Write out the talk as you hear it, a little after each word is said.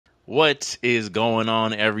What is going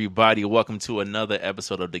on, everybody? Welcome to another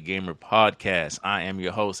episode of the Gamer Podcast. I am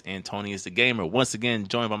your host, Antonius the Gamer. Once again,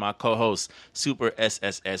 joined by my co-host, Super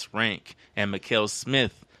SSS Rank and Mikhail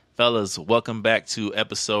Smith. Fellas, welcome back to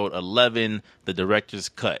episode 11, The Director's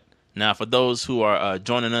Cut. Now, for those who are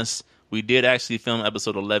joining us, we did actually film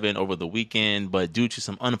episode 11 over the weekend, but due to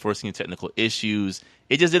some unforeseen technical issues,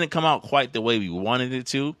 it just didn't come out quite the way we wanted it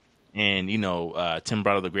to. And, Tim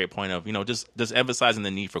brought up the great point of, just emphasizing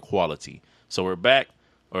the need for quality. So we're back.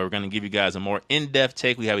 We're going to give you guys a more in-depth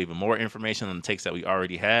take. We have even more information on the takes that we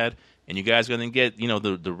already had. And you guys are going to get,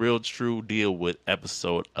 the real true deal with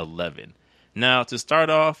episode 11. Now, to start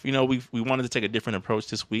off, we wanted to take a different approach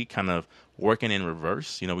this week, kind of working in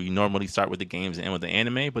reverse. We normally start with the games and end with the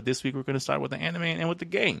anime. But this week, we're going to start with the anime and end with the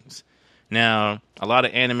games. Now, a lot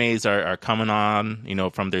of animes are coming on,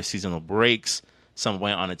 from their seasonal breaks. Some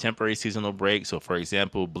went on a temporary seasonal break. So, for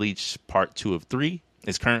example, Bleach Part 2 of 3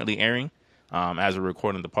 is currently airing as we're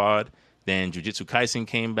recording the pod. Then Jujutsu Kaisen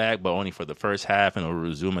came back, but only for the first half, and it will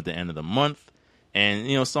resume at the end of the month.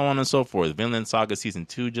 And, so on and so forth. Vinland Saga Season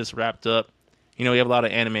 2 just wrapped up. We have a lot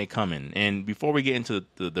of anime coming. And before we get into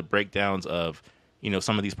the breakdowns of,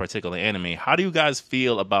 some of these particular anime, how do you guys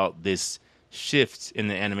feel about this shift in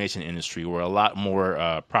the animation industry where a lot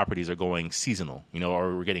more properties are going seasonal,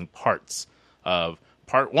 or we're getting parts of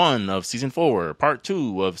part 1 of season 4, part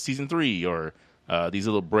 2 of season 3, or these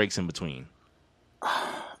little breaks in between?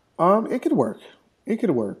 It could work. It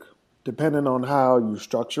could work depending on how you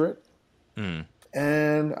structure it.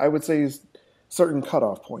 And I would say certain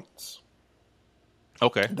cutoff points.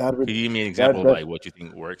 Okay. Could you give me an example of like what you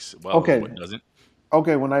think works well and what doesn't?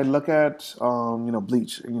 Okay, when I look at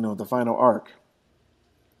Bleach, the final arc,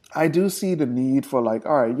 I do see the need for like,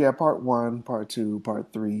 all right, yeah, part 1, part 2,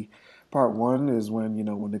 part 3. Part 1 is when,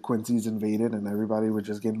 when the Quincy's invaded and everybody was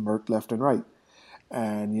just getting murked left and right.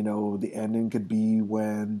 And, the ending could be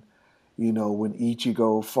when, when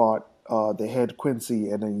Ichigo fought the head Quincy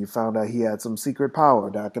and then you found out he had some secret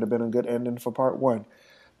power. That could have been a good ending for part 1.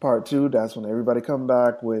 Part 2, that's when everybody come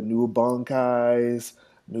back with new bankais,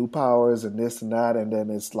 new powers and this and that. And then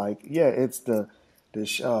it's like, yeah, it's the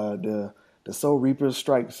Soul Reaper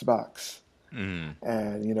Strikes box. And,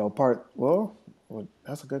 well,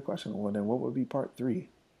 that's a good question. Well, then what would be part 3?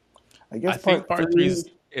 I think part 3 is,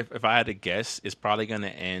 if I had to guess, is probably going to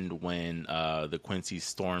end when the Quincy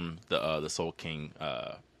storm the Soul King,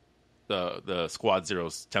 the Squad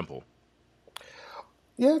Zero's temple.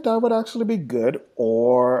 Yeah, that would actually be good.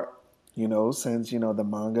 Or, since, the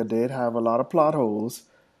manga did have a lot of plot holes,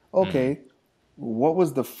 okay, what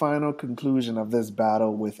was the final conclusion of this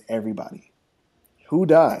battle with everybody? Who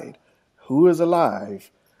died? Who is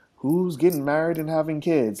alive? Who's getting married and having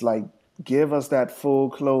kids? Like, give us that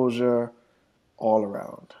full closure all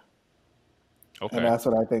around. Okay. And that's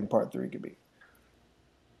what I think part 3 could be.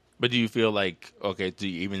 But do you feel like,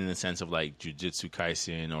 even in the sense of like Jujutsu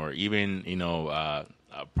Kaisen or even,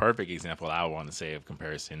 a perfect example I want to say of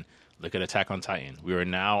comparison, look at Attack on Titan. We are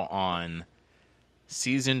now on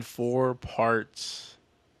season 4, part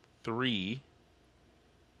 3,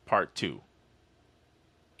 part 2,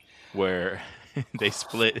 where they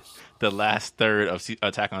split the last third of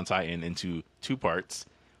Attack on Titan into 2 parts.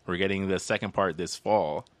 We're getting the second part this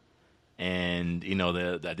fall. And,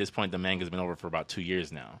 at this point, the manga's been over for about 2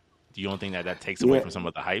 years now. Do you don't think that takes away from some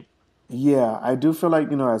of the hype? Yeah, I do feel like,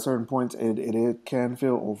 at certain points, it can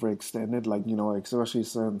feel overextended. Like, especially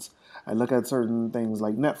since I look at certain things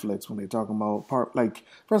like Netflix when they're talking about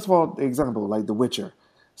first of all, the example, like The Witcher,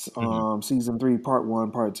 season 3, part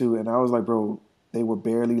 1, part 2. And I was like, bro, they were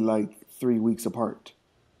barely like 3 weeks apart.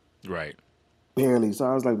 Right. Barely. So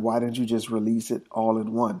I was like, why didn't you just release it all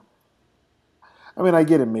in one? I mean, I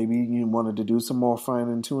get it. Maybe you wanted to do some more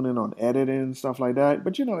fine tuning on editing and stuff like that.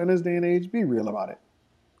 But, in this day and age, be real about it.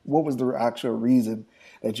 What was the actual reason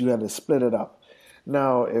that you had to split it up?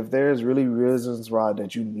 Now, if there's really reasons, Rod,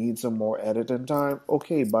 that you need some more editing time,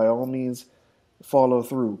 okay, by all means, follow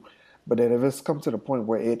through. But then if it's come to the point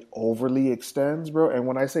where it overly extends, bro, and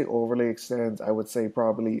when I say overly extends, I would say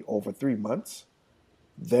probably over 3 months.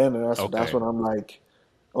 Then that's when I'm like,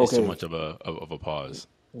 okay. It's too much of a pause.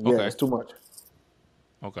 Yeah, it's too much.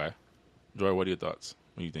 Okay. Joy, what are your thoughts?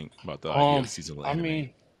 What do you think about the idea of seasonal anime? I mean,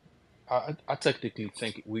 I technically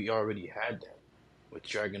think we already had that with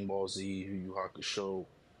Dragon Ball Z, Yu Yu Hakusho.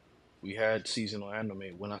 We had seasonal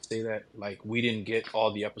anime. When I say that, like, we didn't get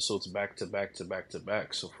all the episodes back to back to back to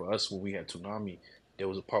back. So for us, when we had Toonami, there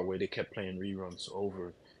was a part where they kept playing reruns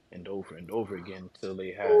over and over and over again until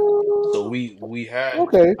they had. So we had.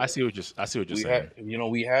 Okay. I see what you're saying.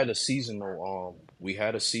 We had a seasonal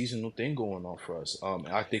thing going on for us.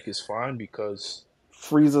 I think it's fine because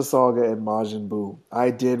Frieza Saga and Majin Buu. I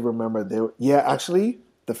did remember actually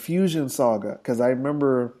the Fusion Saga, because I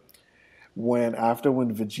remember when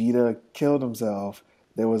Vegeta killed himself,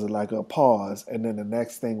 there was like a pause, and then the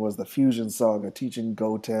next thing was the Fusion Saga teaching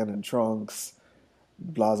Goten and Trunks,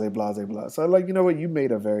 blase, blase, blah. So like, you know what, you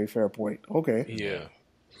made a very fair point. Okay. Yeah.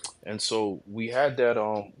 And so we had that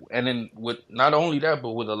and then with not only that,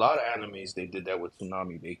 but with a lot of animes they did that with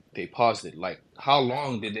Tsunami. They paused it. Like how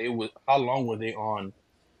long were they on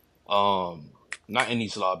not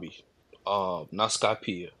Enies Lobby, not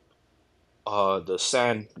Skypiea, the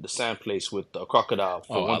sand place with the crocodile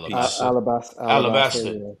for Oh, One Piece. Alabasta. Alabasta,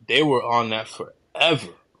 Alabasta. yeah. They were on that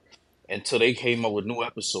forever until they came up with new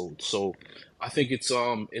episodes. So I think it's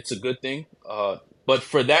a good thing. But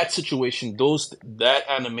for that situation, that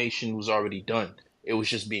animation was already done. It was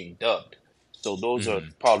just being dubbed. So those are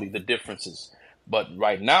probably the differences. But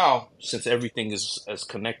right now, since everything is as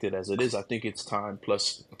connected as it is, I think it's time.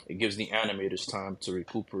 Plus, it gives the animators time to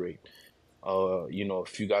recuperate.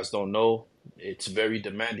 If you guys don't know, it's very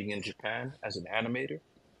demanding in Japan as an animator.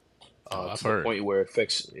 I've To the heard. point where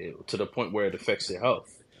it affects their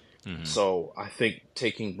health. So I think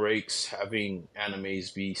taking breaks, having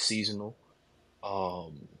animes be seasonal,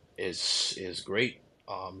 is great.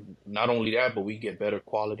 Not only that, but we get better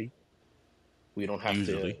quality. We don't have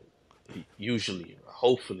to usually,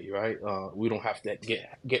 hopefully, right? We don't have to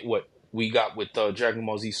get what we got with Dragon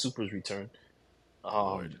Ball Z Super's return.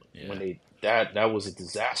 Lord, yeah. When that was a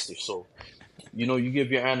disaster. So you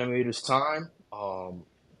give your animators time,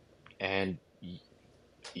 and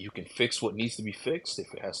you can fix what needs to be fixed.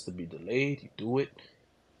 If it has to be delayed, you do it.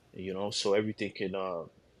 So everything can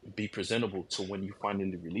be presentable to when you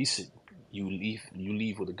finally release it. You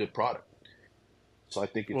leave with a good product. So I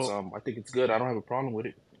think it's good. I don't have a problem with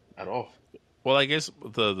it at all. Well, I guess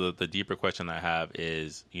the deeper question I have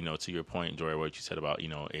is, to your point, Joy, what you said about,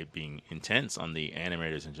 it being intense on the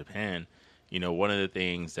animators in Japan. One of the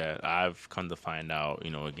things that I've come to find out,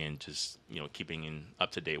 again, just, keeping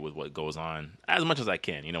up to date with what goes on as much as I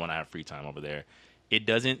can, when I have free time over there, it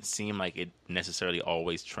doesn't seem like it necessarily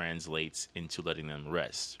always translates into letting them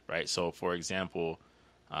rest, right? So, for example,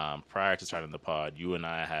 prior to starting the pod, you and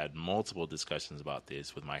I had multiple discussions about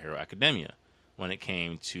this with My Hero Academia when it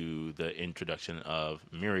came to the introduction of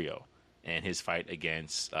Mirio and his fight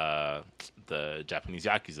against the Japanese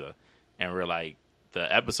Yakuza. And we're like,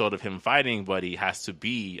 the episode of him fighting Buddy has to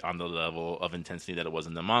be on the level of intensity that it was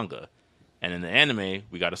in the manga. And in the anime,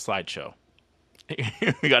 we got a slideshow.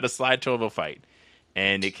 We got a slideshow of a fight.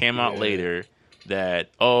 And it came out later that,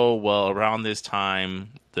 around this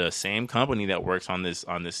time, the same company that works on this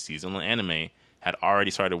seasonal anime had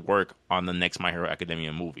already started work on the next My Hero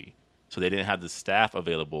Academia movie. So they didn't have the staff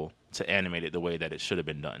available to animate it the way that it should have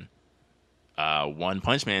been done. One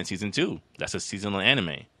Punch Man Season 2, that's a seasonal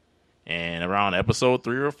anime. And around episode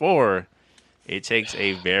 3 or 4, it takes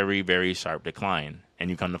a very, very sharp decline. And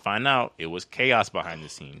you come to find out it was chaos behind the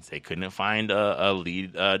scenes. They couldn't find a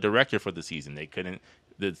lead director for the season. They couldn't.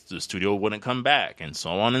 The studio wouldn't come back, and so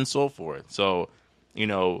on and so forth. So,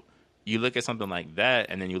 you look at something like that,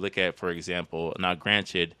 and then you look at, for example, now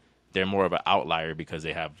granted, they're more of an outlier because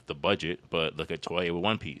they have the budget, but look at Toei with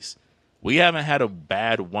One Piece. We haven't had a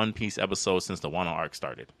bad One Piece episode since the Wano arc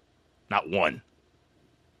started. Not one.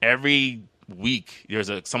 Every week,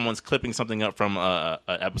 someone's clipping something up from an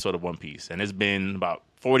episode of One Piece, and it's been about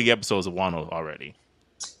 40 episodes of Wano already.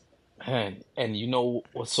 And you know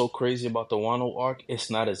what's so crazy about the Wano arc? It's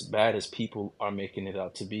not as bad as people are making it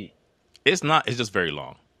out to be. It's not. It's just very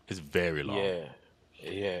long. It's very long.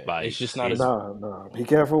 Yeah. Like, it's just not as. Nah. Be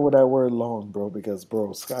careful with that word long, bro, because, bro,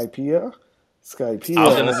 Skypiea. I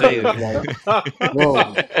was gonna say, like, bro,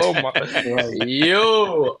 Oh my,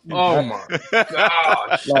 oh my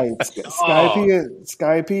gosh! like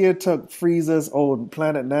Skypiea took Frieza's old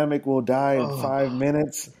Planet Namek will die in 5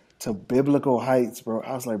 minutes to biblical heights, bro.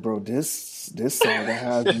 I was like, bro, this saga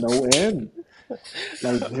has no end.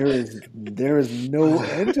 Like there is no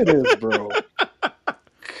end to this, bro.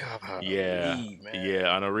 Yeah. Man. Yeah.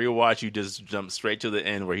 On a rewatch, you just jump straight to the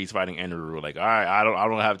end where he's fighting Enderu. Like, all right, I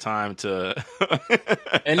don't have time to.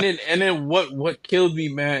 and then what killed me,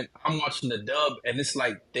 man? I'm watching the dub, and it's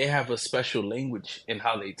like they have a special language in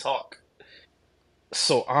how they talk.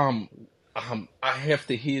 So I have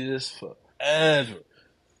to hear this forever.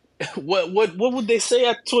 What would they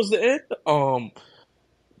say towards the end?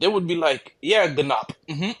 They would be like, yeah, Ganop,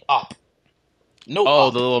 op. No,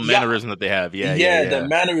 the little mannerism that they have. Yeah. The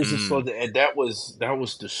mannerisms for the end. That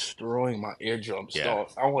was destroying my eardrums. Yeah. Dog.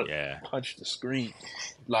 I want to punch the screen.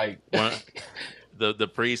 Like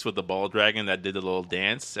the priest with the ball dragon that did the little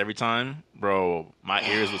dance every time, bro. My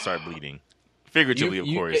ears would start bleeding You Figuratively, of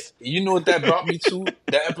you course. you know what that brought me to?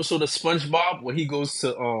 That episode of SpongeBob where he goes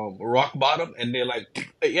to rock bottom and they're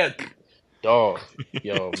like, yeah, dog,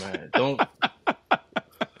 yo, man, don't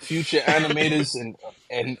future animators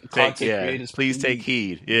and content creators, Please take please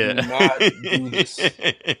heed. do Yeah. not do this.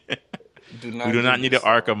 Do We not do do not need an this,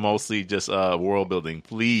 arc of dog. mostly just world building.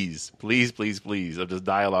 Please, please, please, please, of just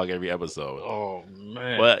dialogue every episode. Oh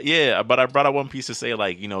man, But yeah, but I brought up One Piece to say,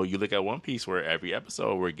 like, you look at One Piece where every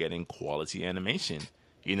episode we're getting quality animation.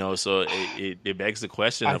 So it begs the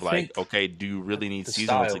question I of like, think okay, do you really need the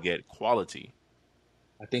seasonal to style. get quality?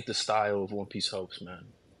 I think the style of One Piece helps, man.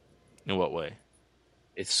 In what way?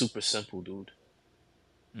 It's super simple, dude.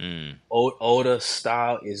 Mm. Oda's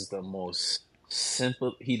style is the most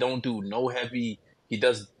simple. He don't do no heavy. He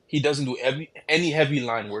doesn't do any heavy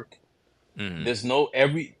line work. Mm-hmm. There's no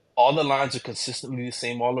every all the lines are consistently the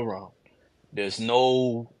same all around. There's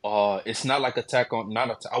no it's not like Attack on not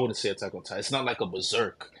a, I wouldn't say Attack on Titan. It's not like a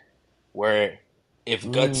Berserk where if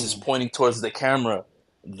Guts is Mm. pointing towards the camera,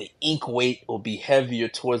 the ink weight will be heavier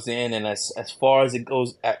towards the end, and as far as it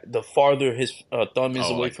goes, the farther his thumb is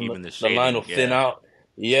Oh, away like from even the the line will shading, thin yeah. out.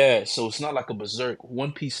 Yeah, so it's not like a Berserk.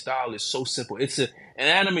 One Piece style is so simple. It's an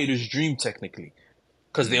animator's dream technically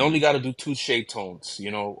because they only Mm. got to do two shade tones.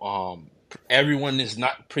 Everyone is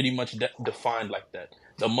not pretty much defined like that.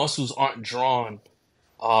 The muscles aren't drawn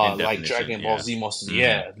In like definition, Dragon Ball yeah. Z muscles. Mm-hmm.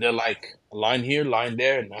 Yeah, they're like a line here, line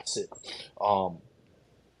there, and that's it. Um,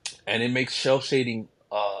 and it makes shell shading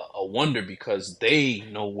a wonder because they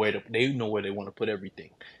know where they want to put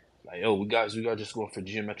everything. Like, oh, we got just going for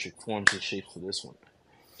geometric forms and shapes for this one.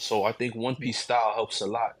 So I think One Piece style helps a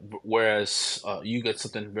lot. Whereas you get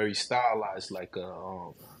something very stylized like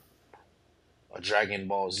a Dragon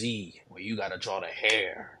Ball Z where you got to draw the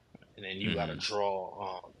hair and then you got to Mm-hmm.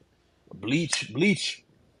 draw Bleach. Bleach,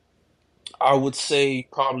 I would say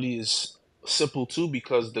probably is simple too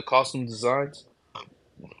because the costume designs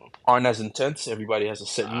aren't as intense. Everybody has a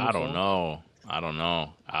set I don't uniform. know. I don't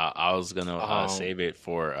know. I was gonna Um, save it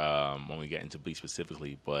for when we get into Bleach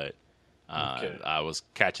specifically, but okay. I was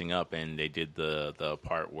catching up and they did the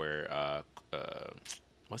part where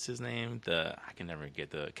what's his name? I can never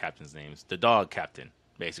get the captain's names. The dog captain,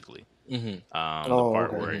 basically. Hmm. The Oh,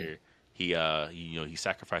 part okay. where he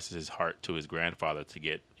sacrifices his heart to his grandfather to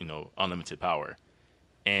get unlimited power,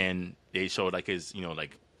 and they showed like his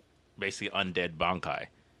like basically undead Bankai.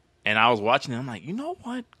 And I was watching it, I'm like, you know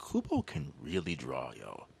what? Kubo can really draw,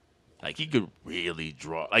 yo. Like he could really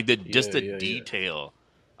draw. Like just Yeah, the yeah, yeah. detail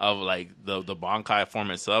of like the Bankai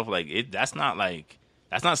form itself, like that's not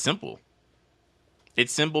simple.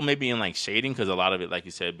 It's simple maybe in like shading because a lot of it, like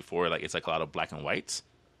you said before, like it's like a lot of black and whites.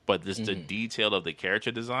 But just the Hmm. detail of the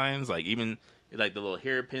character designs, like even like the little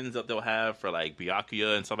hairpins that they'll have for like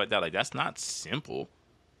Byakuya and stuff like that, like that's not simple.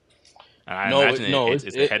 And I No, imagine no,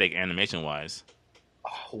 it's a headache animation wise.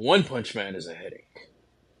 One Punch Man is a headache.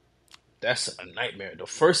 That's a nightmare. The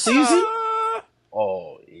first season? Uh,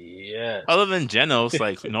 Oh, yes. Other than Genos,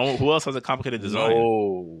 like no, who else has a complicated design?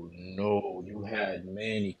 No, no, you had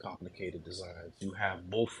many complicated designs. You have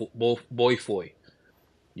both Boyfoy.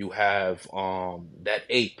 You have that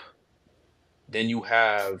ape. Then you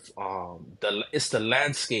have it's the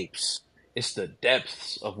landscapes, it's the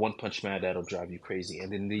depths of One Punch Man that'll drive you crazy,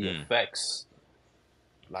 and then the Hmm. effects,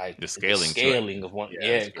 like The the scaling to it. scaling of one, Yeah,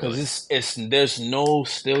 the yeah, because scaling. it's there's no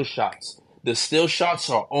still shots. The still shots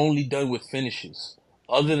are only done with finishes.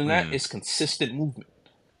 Other than that, Hmm. it's consistent movement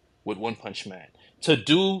with One Punch Man. To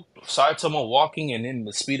do Saitama walking and then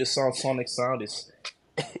the speed of sound, sonic sound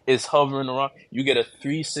is hovering around. You get a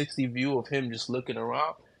 360 view of him just looking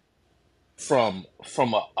around from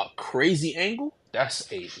a crazy angle.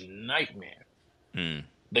 That's a nightmare. Hmm.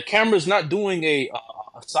 The camera's not doing a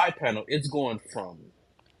side panel. It's going from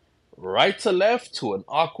right to left to an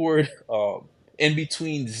awkward in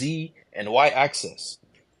between Z and Y axis.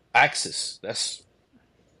 That's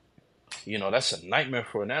that's a nightmare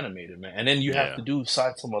for an animator, man. And then you have Yeah. to do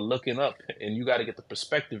Saitama looking up, and you got to get the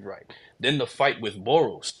perspective right. Then the fight with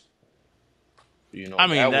Boros, I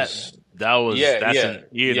mean that that was that was yeah, that's yeah, an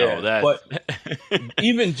yeah. that But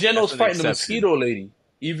even that's Geno's an fighting the exception. mosquito lady.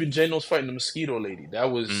 Even Geno's fighting the mosquito lady. That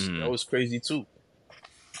Hmm. was crazy too.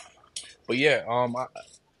 But yeah,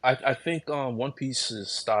 I think One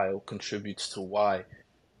Piece's style contributes to why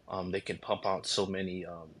they can pump out so many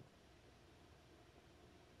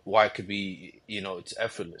why it could be it's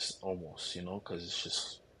effortless almost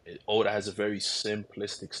because Oda has a very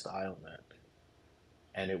simplistic style, man,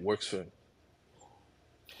 and it works for him.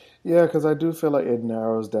 Yeah, because I do feel like it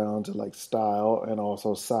narrows down to like style and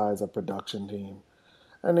also size of production team.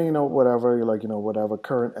 And then, whatever, like, whatever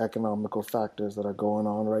current economical factors that are going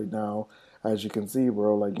on right now. as you can see,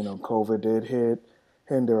 bro, like, COVID did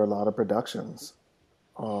hinder a lot of productions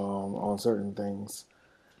on certain things.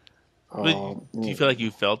 But do you feel like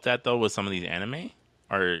you felt that though with some of these anime,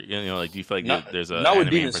 or like do you feel like Not there's an not with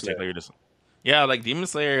anime in Demon Slayer. particular you're just yeah, like Demon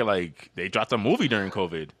Slayer, like they dropped a movie during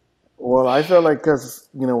COVID. Well, I feel like because,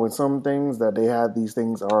 with some things that they had these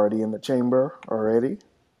things already in the chamber already.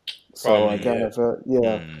 So I Probably, kind yeah. of felt,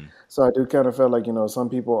 yeah. Mm. So I do kind of feel like, some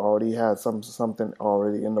people already had something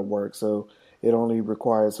already in the work. So it only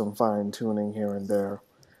required some fine tuning here and there.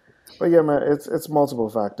 But yeah, man, it's multiple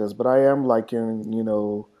factors. But I am liking,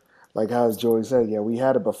 like as Joey said, yeah, we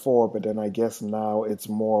had it before, but then I guess now it's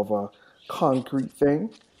more of a concrete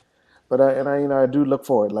thing. But I do look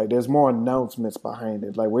for it. Like there's more announcements behind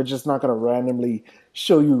it. Like we're just not gonna randomly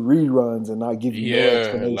show you reruns and not give you no Yeah,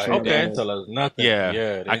 explanation like they about Okay, didn't it. tell us nothing. yeah,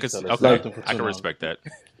 Yeah, they I didn't could tell us Like nothing for I too could long. respect that.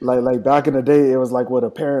 like back in the day, it was like what a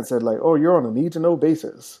parent said, like, "Oh, you're on a need to know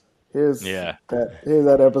basis. Yeah. Here's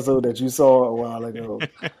that episode that you saw a while ago."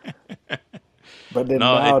 But then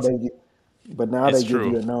No, now it's they give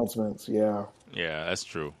true. you announcements. Yeah, Yeah, that's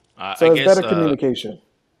true. I so it's guess better communication.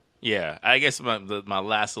 yeah, I guess my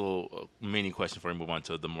last little mini question before we move on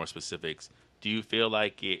to the more specifics. Do you feel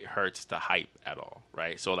like it hurts the hype at all?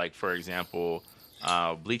 Right. So, like for example,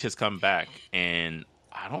 Bleach has come back, and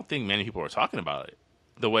I don't think many people are talking about it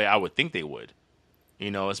the way I would think they would.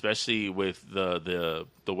 Especially with the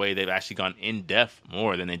way they've actually gone in depth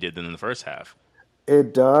more than they did in the first half.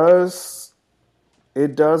 It does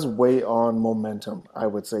it does weigh on momentum. I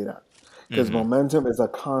would say that because Mm-hmm. momentum is a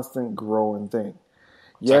constant growing thing.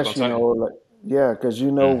 Attack on Yes, Titan. like yeah, because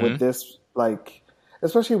Mm-hmm. with this, like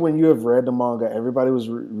especially when you have read the manga, everybody was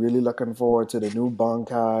really looking forward to the new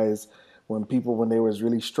Bankais when they was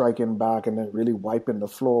really striking back and then really wiping the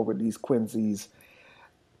floor with these Quincy's.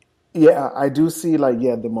 Yeah, I do see like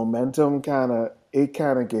yeah, the momentum kind of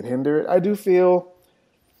get hindered. I do feel,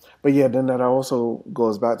 but yeah, then that also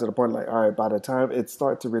goes back to the point like all right, by the time it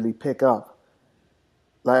start to really pick up,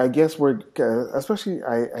 like I guess especially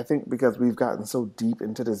I think because we've gotten so deep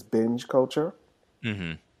into this binge culture,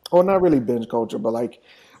 Mm-hmm. or not really binge culture, but like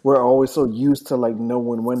we're always so used to like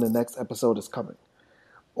knowing when the next episode is coming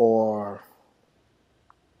or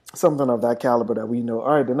something of that caliber that we know.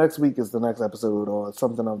 All right, the next week is the next episode or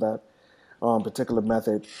something of that particular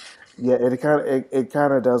method. Yeah, it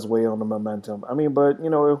kind of does weigh on the momentum. I mean, but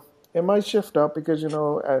it might shift up because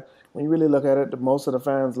when you really look at it, most of the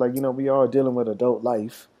fans like we are dealing with adult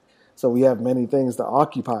life, so we have many things to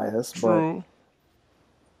occupy us. But True.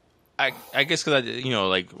 I guess because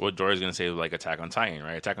like what Dory's gonna say, like Attack on Titan,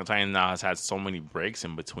 right? Attack on Titan now has had so many breaks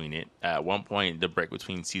in between it. At one point, the break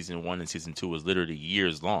between season 1 and season 2 was literally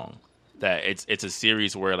years long. That it's a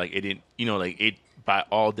series where like it didn't, like it by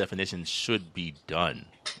all definitions should be done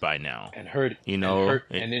by now. And hurt You and know, hurt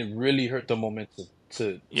and it really hurt the momentum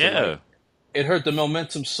to yeah. like it hurt the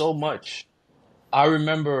momentum so much. I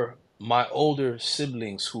remember my older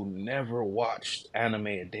siblings who never watched anime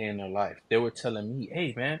a day in their life. They were telling me,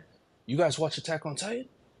 "Hey man, you guys watch Attack on Titan?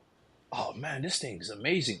 Oh man, this thing is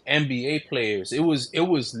amazing." NBA players, it was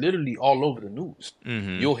literally all over the news.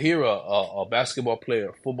 Mm-hmm. You'll hear a basketball player,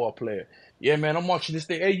 a football player. Yeah, man, I'm watching this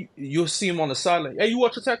thing. Hey, you'll see him on the sideline. Hey, you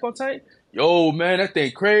watch Attack on Titan? Yo, man, that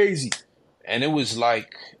thing crazy. And it was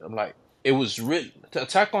like, I'm like, it was really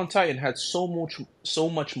Attack on Titan had so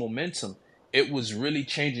much momentum. It was really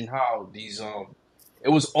changing how these. It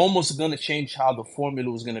was almost gonna change how the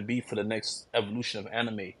formula was gonna be for the next evolution of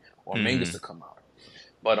anime or mangas Mm-hmm. to come out.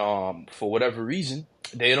 But for whatever reason,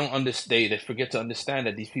 they don't understand. They forget to understand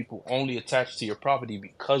that these people only attach to your property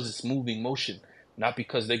because it's moving motion, not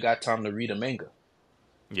because they got time to read a manga.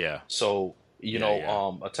 Yeah. So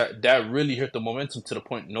Yeah. that really hurt the momentum to the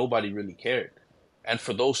point nobody really cared. And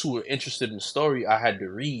for those who were interested in the story, I had to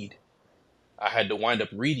read. I had to wind up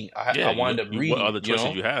reading. I Yeah. wind up What reading. other choice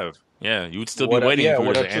did you have? Yeah, you would still be waiting Yeah, if you were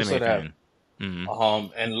what just I an choice anime I'd have. fan.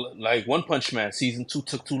 Mm-hmm. And like One Punch Man season 2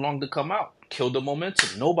 took too long to come out, killed the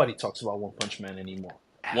momentum. Nobody talks about One Punch Man anymore.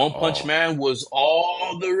 At One Punch all. Man was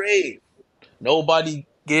all the rave. Nobody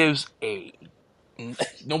gives a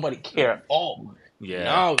nobody care at all.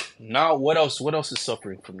 Yeah. Now what else? What else is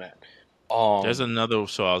suffering from that? There's Um, another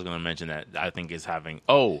show I was going to mention that I think is having.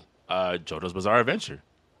 JoJo's Bizarre Adventure.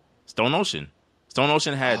 Stone Ocean. Stone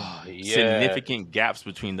Ocean had yeah, significant gaps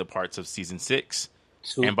between the parts of season 6.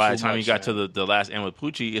 too And by too the time you much, got to man. the last end with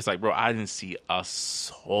Poochie, it's like, bro, I didn't see a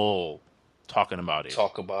soul talking about it.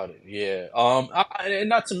 Talk about it. Yeah. And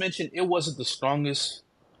not to mention, it wasn't the strongest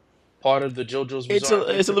part of the JoJo's It's Bizarre a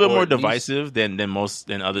Adventure, little or more at least, divisive than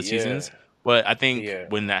other yeah, seasons. But I think yeah.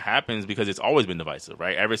 when that happens, because it's always been divisive,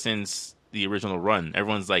 right? Ever since the original run,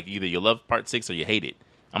 everyone's like either you love part 6 or you hate it.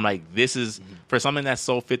 I'm like, this is for something that's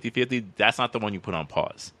so 50-50, that's not the one you put on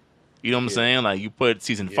pause. You know what I'm saying? Like, you put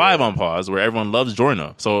season 5 on pause where everyone loves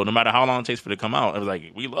Jorno. So no matter how long it takes for it to come out, it was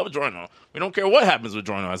like, we love Jorno. We don't care what happens with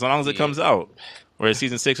Jorno as long as it comes out. Whereas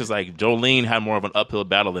season 6 is like, Jolene had more of an uphill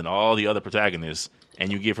battle than all the other protagonists,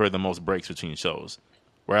 and you give her the most breaks between shows.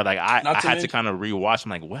 Where like I had to kind of rewatch.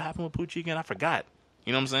 I'm like, what happened with Poochie again? I forgot.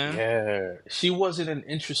 You know what I'm saying? Yeah, she wasn't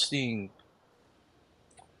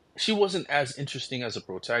as interesting as a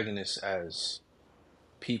protagonist as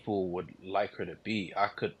people would like her to be.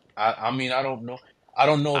 I mean, I don't know. I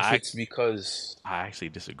don't know if I it's because, I actually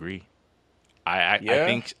disagree. I yeah,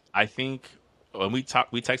 think when we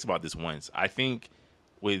text about this once. I think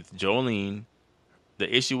with Jolene,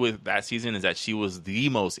 the issue with that season is that she was the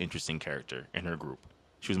most interesting character in her group.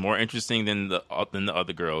 She was more interesting than the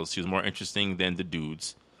other girls. She was more interesting than the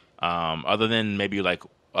dudes. Other than maybe like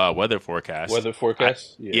weather forecast. weather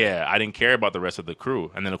forecast. Yeah, I didn't care about the rest of the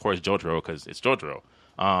crew. And then of course Jojo because it's Jojo.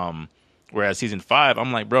 Whereas season 5,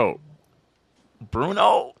 I'm like, bro,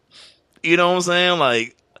 Bruno. You know what I'm saying?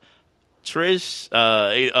 Like Trish,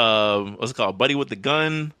 what's it called? Buddy with the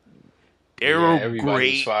gun. They yeah. were Everybody was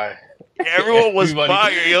great. fire. Everyone was Everybody,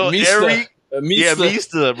 fire, yo. Mista,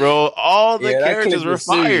 Mista, bro. All the yeah, that characters clique were was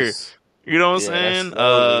fire. serious. You know what I'm Yeah, saying? that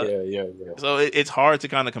was yeah. So it's hard to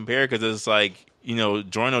kind of compare because it's like,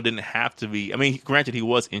 Jorno didn't have to be. I mean, granted, he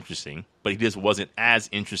was interesting, but he just wasn't as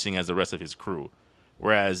interesting as the rest of his crew.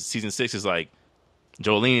 Whereas season 6 is like,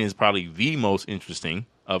 Jolene is probably the most interesting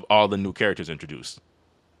of all the new characters introduced.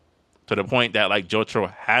 To the point that like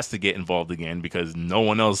Jojo has to get involved again because no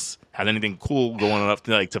one else had anything cool going on up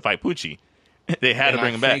to fight Poochie. They had to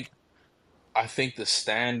bring him back. I think the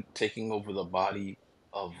stand taking over the body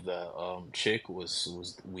of the chick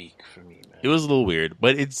was weak for me, man. It was a little weird,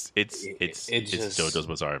 but it's It just JoJo's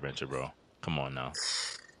Bizarre Adventure, bro. Come on now.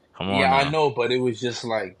 yeah, I know, but it was just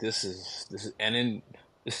like this is and then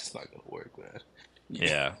this is not gonna work, man.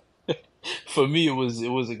 Yeah. For me, it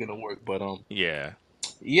wasn't gonna work, but Yeah.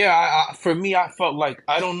 yeah, for me, I felt like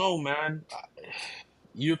I don't know, man.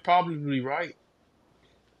 You're probably right.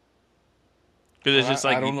 Because it's just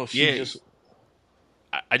I like, don't know. She yeah. just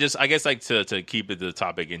I guess like to keep it the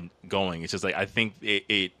topic and going. It's just like I think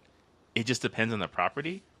it just depends on the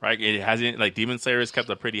property, right? It hasn't like Demon Slayer has kept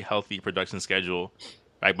a pretty healthy production schedule.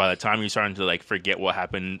 Like by the time you're starting to like forget what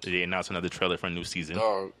happened, they announced another trailer for a new season.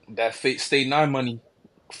 that Fate Stay 9 money.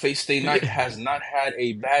 Fate Stay Night has not had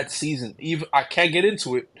a bad season. Even I can't get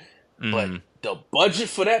into it, but the budget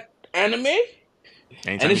for that anime, Anytime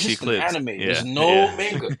and it's you see just an clips, anime. yeah, There's no yeah.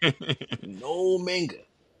 manga, no manga.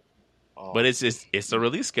 But it's a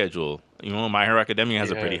release schedule. My Hero Academia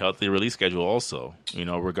has a pretty healthy release schedule also.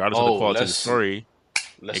 Regardless of the quality of the story,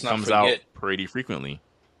 it comes out pretty frequently.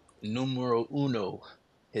 Numero uno.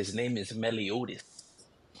 His name is Meliodas.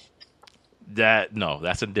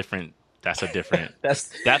 That's a different. That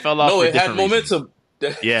fell off no, for it had different reasons. momentum.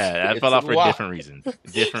 Yeah, that fell off for different reasons.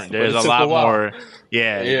 There's a took lot a while. more.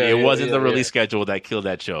 Yeah, it wasn't the release schedule that killed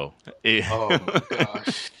that show. Oh my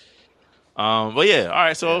gosh. But yeah, all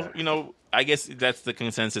right. So I guess that's the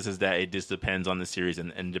consensus is that it just depends on the series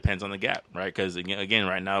and depends on the gap, right? Because again,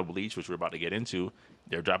 right now Bleach, which we're about to get into,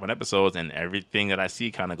 they're dropping episodes, and everything that I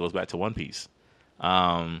see kind of goes back to One Piece.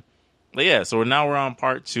 But yeah, so now we're on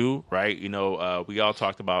part 2, right? We all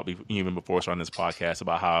talked about even before starting this podcast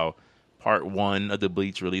about how part 1 of the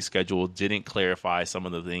Bleach release schedule didn't clarify some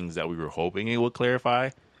of the things that we were hoping it would clarify.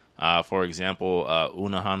 For example,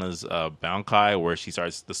 Unohana's Bankai, where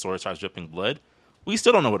the sword starts dripping blood. We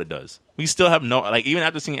still don't know what it does. We still have even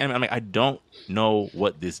after seeing anime, I'm like, I don't know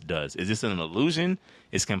what this does. Is this an illusion?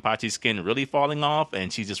 Is Kenpachi's skin really falling off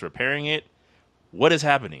and she's just repairing it? What is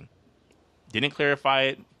happening? Didn't clarify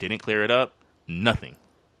it. Didn't clear it up. Nothing.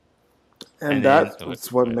 And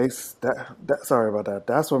that's what makes that. Sorry about that.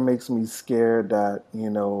 That's what makes me scared. That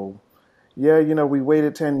we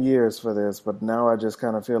waited 10 years for this, but now I just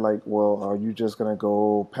kind of feel like, well, are you just gonna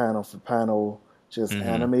go panel for panel, just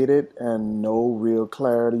animate it, and no real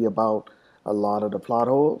clarity about a lot of the plot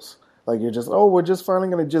holes? Like you're just, we're just finally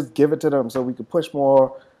gonna just give it to them so we can push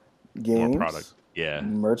more games, more product,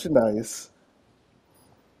 merchandise.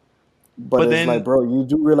 But it's like, bro, you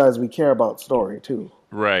do realize we care about story too,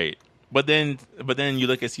 right? But then you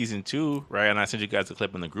look at season 2, right? And I sent you guys a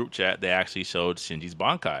clip in the group chat. They actually showed Shinji's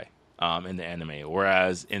Bankai in the anime,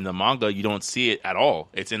 whereas in the manga you don't see it at all.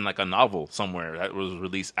 It's in like a novel somewhere that was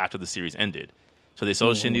released after the series ended. So they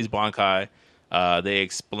showed Shinji's Bankai. They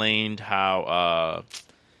explained how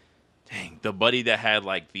the buddy that had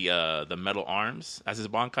like the metal arms as his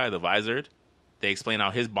Bankai, the visored. They explain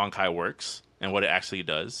how his Bankai works and what it actually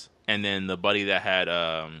does. And then the buddy that had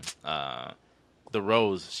the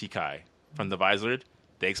Rose Shikai from the Visor,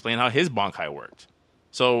 they explain how his Bankai worked.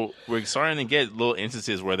 So we're starting to get little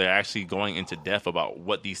instances where they're actually going into depth about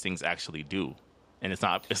what these things actually do, and it's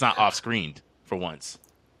not off screened for once.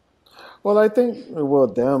 Well, I think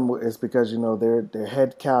them it's because they're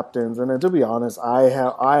head captains, and then, to be honest, I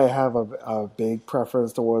have a big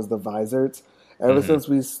preference towards the Visors. Ever Mm-hmm. since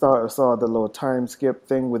we saw the little time skip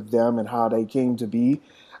thing with them and how they came to be,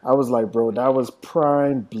 I was like, bro, that was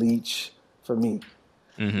prime Bleach for me.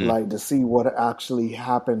 Mm-hmm. Like to see what actually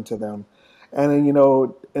happened to them, and then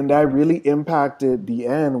and that really impacted the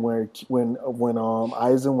end where when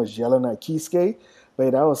Aizen was yelling at Kisuke,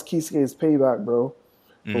 but that was Kisuke's payback, bro,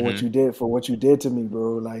 for Mm-hmm. what you did to me,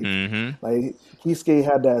 bro. Mm-hmm. Like Kisuke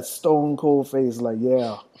had that stone cold face, like,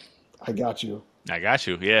 yeah, I got you. I got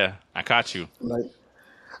you. Yeah, I caught you. Like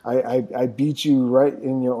I beat you right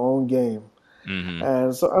in your own game. Mm-hmm.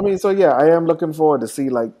 And so, I mean, so yeah, I am looking forward to see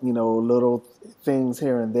like little things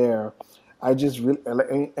here and there. I just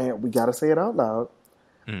really, and we got to say it out loud.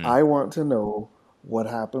 Mm-hmm. I want to know what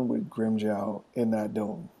happened with Grimjow in that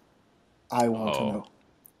dome. I want to Oh, know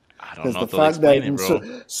I don't because know the if they'll fact explain it, that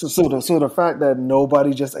bro. so the fact that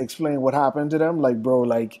nobody just explained what happened to them, like, bro,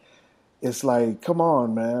 like it's like, come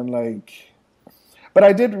on, man, like. But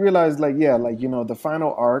I did realize, like, yeah, like the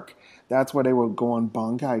final arc. That's where they were going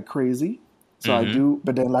Bankai crazy. So I Mm-hmm. do,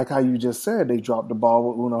 but then like how you just said, they dropped the ball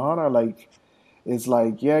with Unohana. Like it's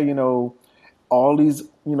like, yeah, all these,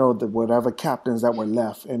 the whatever captains that were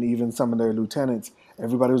left, and even some of their lieutenants,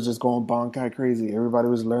 everybody was just going Bankai crazy. Everybody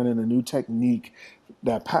was learning a new technique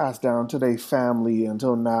that passed down to their family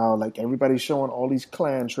until now. Like everybody's showing all these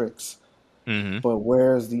clan tricks, Mm-hmm. but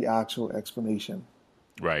where's the actual explanation?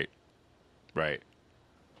 Right. Right.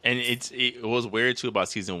 And it was weird too about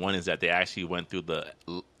season one is that they actually went through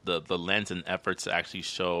the lens and efforts to actually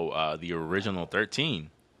show the original 13,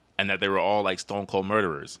 and that they were all like stone cold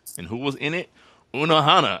murderers. And who was in it?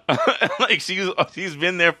 Unohana. Like she's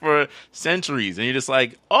been there for centuries, and you're just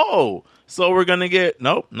like, oh, so we're gonna get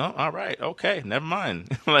nope, no, all right, okay, never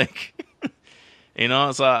mind. Like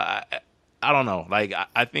so I don't know. Like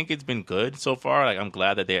I think it's been good so far. Like I'm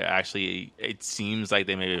glad that they actually. It seems like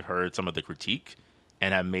they may have heard some of the critique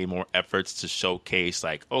and have made more efforts to showcase.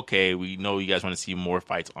 Like, okay, we know you guys want to see more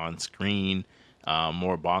fights on screen,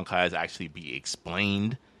 more Bankais actually be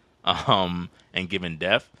explained, and given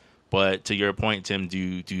depth. But to your point, Tim, do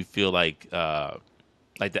you feel like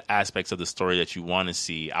the aspects of the story that you want to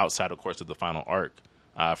see outside, of course, of the final arc,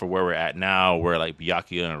 for where we're at now, where like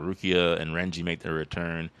Byakuya and Rukia and Renji make their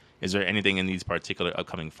return? Is there anything in these particular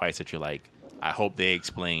upcoming fights that you're like, I hope they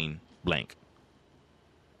explain blank?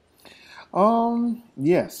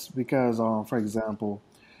 Yes, because for example,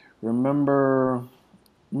 remember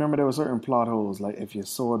remember there were certain plot holes like if your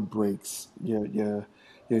sword breaks, your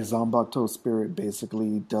Zanbakuto spirit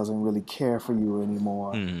basically doesn't really care for you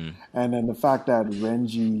anymore. Hmm. And then the fact that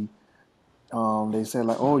Renji, they said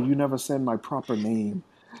like, oh, you never said my proper name.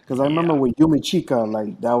 Because I remember Yeah. with Yumichika,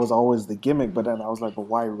 like that was always the gimmick, but then I was like, but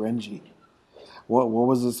why Renji? What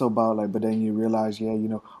was this about? Like, but then you realize, yeah,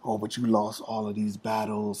 oh, but you lost all of these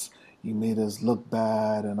battles. You made us look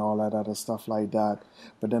bad and all that other stuff like that.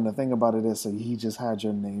 But then the thing about it is, so he just had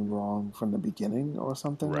your name wrong from the beginning or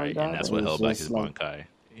something like Right. And that. that's And what it's held back his just Bankai.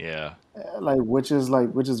 Yeah. which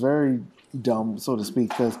is very dumb, so to speak.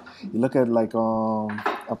 Because you look at like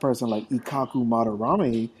a person like Ikaku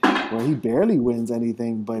Madarame, where he barely wins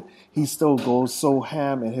anything, but he still goes so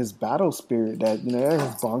ham in his battle spirit that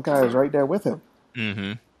his Bankai is right there with him.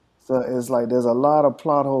 Hmm. So it's like there's a lot of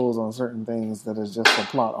plot holes on certain things that is just a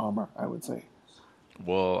plot armor, I would say.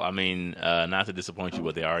 Well, I mean, not to disappoint you,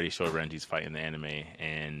 but they already showed Renji's fight in the anime,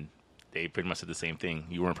 and they pretty much said the same thing.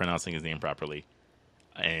 You weren't pronouncing his name properly.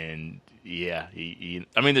 And yeah,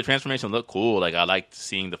 I mean, the transformation looked cool. Like I liked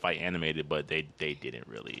seeing the fight animated, but they didn't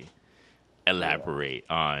really Yeah. elaborate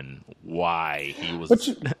on why he But was.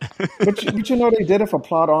 you, but they did it for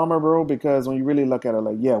plot armor, bro. Because when you really look at it,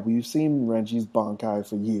 like, yeah, we've seen Renji's Bankai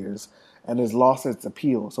for years, and it's lost its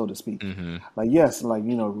appeal, so to speak. Hmm. Like, yes, like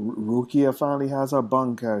Rukia finally has her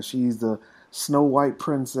Bankai. She's the Snow White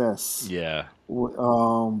princess. Yeah.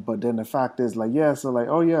 But then the fact is, like, yeah, so like,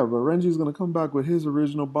 oh yeah, but Renji's gonna come back with his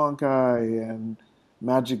original Bankai and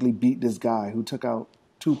magically beat this guy who took out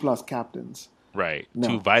two plus captains. Right.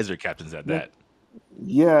 Two No, visor captains at yeah, that.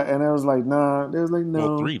 yeah, and it was like, nah. It was like, Well,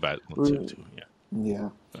 no, three visor. Well, two, we're, two. Yeah. yeah.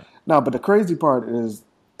 No, but the crazy part is,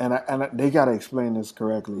 they gotta explain this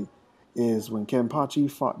correctly, is when Kenpachi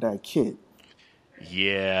fought that kid.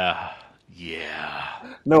 Yeah. Yeah.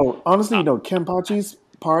 No, honestly, Uh, no. Kenpachi's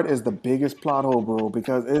part is the biggest plot hole, bro,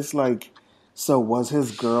 because it's like, So was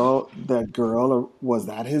his girl that girl, or was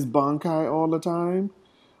that his Bankai all the time,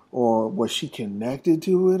 or was she connected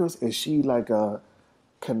to it, or is she like a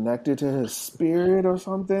connected to his spirit or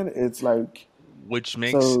something? It's like Which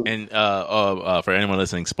makes so. and for anyone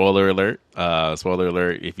listening, spoiler alert.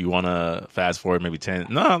 If you want to fast forward, maybe 10,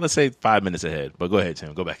 no, let's say 5 minutes ahead. But go ahead,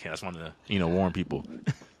 Tim. Go back in. I just wanted to warn people.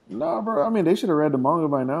 Nah, bro. I mean, they should have read the manga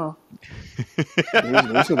by now.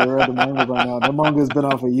 They should have read the manga by now. The manga's been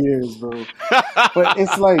out for years, bro. But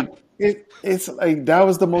it's like it's like that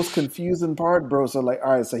was the most confusing part, bro. So like,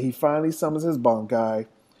 all right, so he finally summons his Bankai,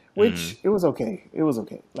 Hmm. which it was okay. It was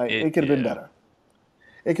okay. Like it could have been Yeah, better.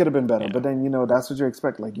 It could have been better. yeah. But then that's what you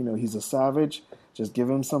expect. Like he's a savage. Just give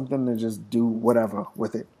him something to just do whatever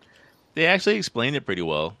with it. They actually explained it pretty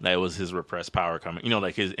well. That it was his repressed power coming.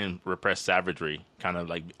 Like his repressed savagery, kind of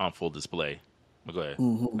like on full display. But go ahead. I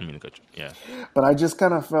mean, yeah. But I just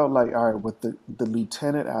kind of felt like, all right, with the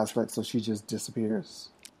lieutenant aspect, so she just disappears.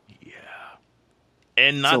 Yeah.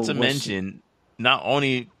 And So not to was she? mention, not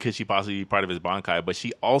only could she possibly be part of his Bankai, but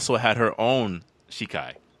she also had her own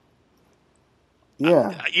Shikai.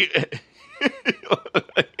 Yeah,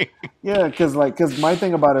 yeah. Because my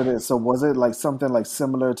thing about it is, so was it like something like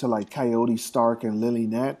similar to like Coyote Stark and Lily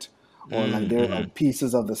Net, or like they're Mm-hmm. like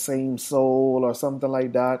pieces of the same soul or something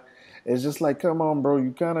like that? It's just like, come on, bro.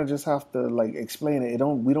 You kind of just have to like explain it.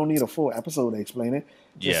 We don't need a full episode to explain it.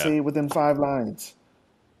 Just Yeah. say it within 5 lines.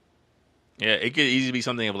 Yeah, it could easily be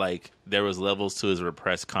something of like there was levels to his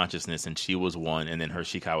repressed consciousness, and she was one, and then her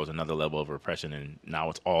Shikai was another level of repression, and now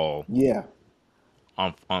it's all Yeah.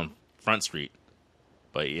 on Front Street.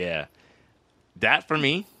 But yeah, that for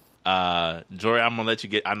me, Jory, I'm gonna let you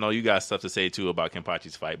get. I know you got stuff to say too about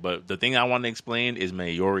Kenpachi's fight, but the thing I want to explain is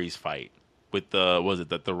Mayori's fight with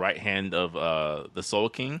the right hand of the Soul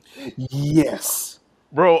King. Yes.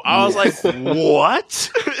 Bro, I was like, Yes.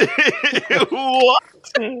 what? What?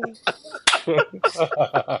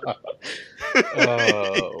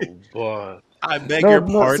 Oh boy. I beg No, your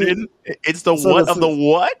no. See, pardon. It's the so what of the the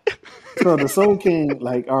what? so the Soul King,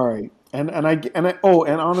 like, all right, and I oh,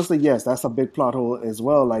 and honestly, yes, that's a big plot hole as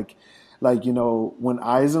well. Like when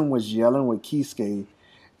Aizen was yelling with Kisuke,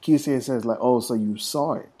 Kisuke says like, "Oh, so you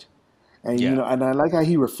saw it," and Yeah. and I like how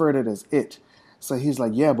he referred it as it. So he's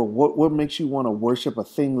like, "Yeah, but what makes you want to worship a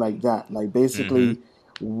thing like that? Like, Mm-hmm. basically,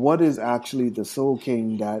 what is actually the Soul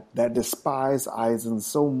King that despised Aizen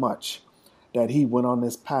so much that he went on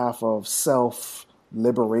this path of self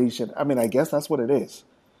liberation? I mean, I guess that's what it is,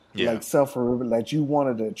 Yeah. like self, like you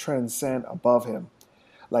wanted to transcend above him.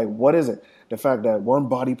 Like, what is it? The fact that one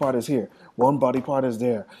body part is here, one body part is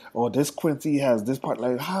there, or this Quincy has this part.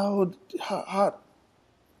 Like, how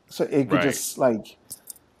so it could Right. just like,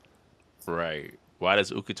 Right. Why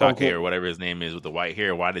does Ukitake okay, or whatever his name is with the white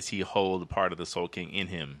hair? Why does he hold part of the Soul King in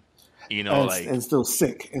him? Like. and still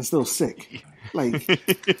sick, like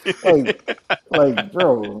like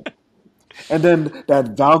bro. And then that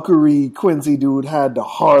Valkyrie Quincy dude had the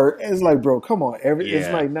heart. It's like, bro, come on. It's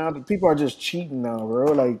Yeah. like now that people are just cheating now, bro.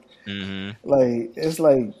 Mm-hmm. It's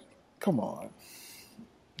like, come on.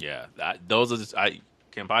 Yeah. Those are just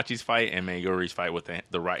Kenpachi's fight and Mayori's fight with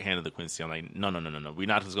the right hand of the Quincy. I'm like, no, no, no, no, no. We're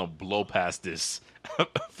not just gonna blow past this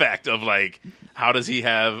fact of like, how does he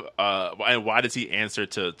have? And why does he answer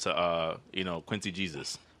to Quincy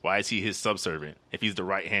Jesus? Why is he his subservient if he's the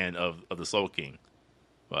right hand of the Soul King?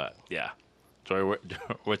 But yeah, Jory,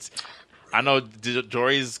 what's I know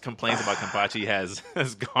Jory's complaints about Kenpachi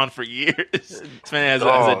has gone for years. This man has a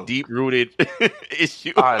Dog. deep rooted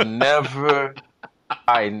issue. I never,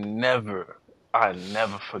 I never, I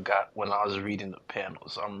never forgot when I was reading the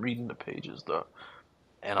panels. I'm reading the pages though,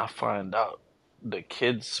 and I find out the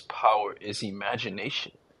kid's power is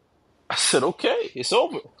imagination. I said, okay, it's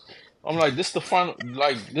over. I'm like, this the final,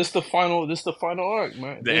 this the final arc,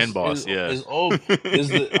 man. The end boss, yeah. Is over.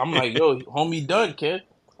 I'm like, yo, homie, done, kid.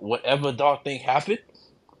 Whatever dark thing happened.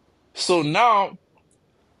 So now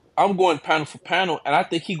I'm going panel for panel, and I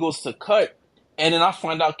think he goes to cut, and then I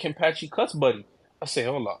find out Kenpachi cuts Buddy. I say,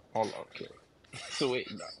 hold on, kid. So wait,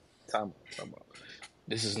 nah, time out.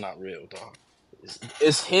 This is not real, dog.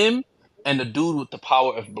 It's him and the dude with the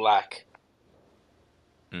power of black.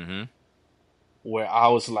 Mm-hmm. Where I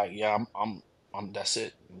was like, yeah, I'm that's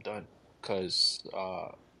it. I'm done. Cause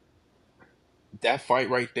that fight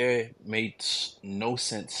right there made no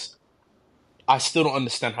sense. I still don't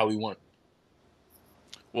understand how he won.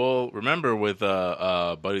 Well, remember with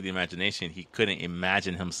Buddy the Imagination, he couldn't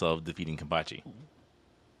imagine himself defeating Kenpachi.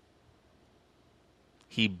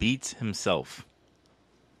 He beats himself.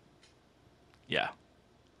 Yeah.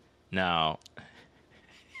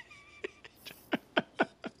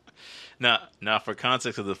 Now, for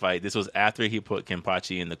context of the fight, this was after he put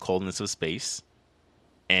Kenpachi in the coldness of space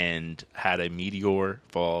and had a meteor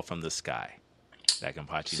fall from the sky that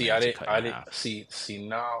Kenpachi See, managed to cut in I didn't half. see.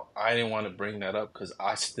 Now I didn't want to bring that up because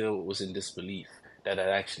I still was in disbelief that that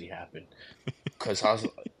actually happened. Because I was,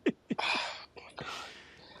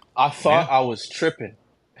 I Yeah. thought I was tripping.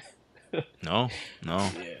 No.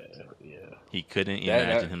 Yeah, yeah. He couldn't That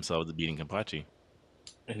imagine that, himself beating Kenpachi.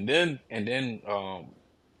 and then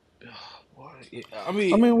what? I I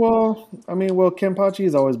mean, mean, well, Kenpachi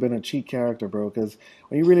has always been a cheat character, bro. Because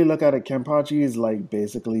when you really look at it, Kenpachi is like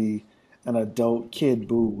basically an adult Kid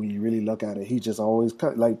Buu. When you really look at it, he just always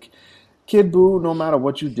cut like Kid Buu. No matter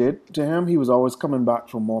what you did to him, he was always coming back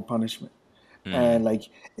for more punishment. Mm, And like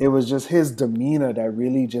it was just his demeanor that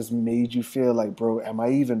really just made you feel like, bro, am I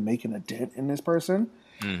even making a dent in this person?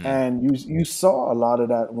 mm-hmm. And you saw a lot of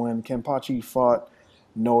that when Kenpachi fought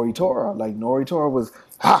Noritora. Like Noritora was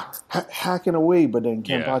hacking away, but then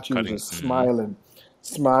Yeah, Kenpachi was cutting. just Mm-hmm.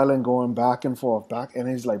 smiling, going back and forth, back. And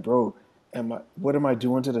he's like, bro, what am I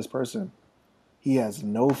doing to this person? He has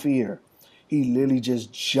no fear. He literally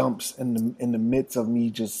just jumps in the midst of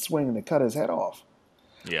me just swinging to cut his head off.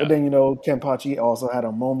 But Yeah, then, Kenpachi also had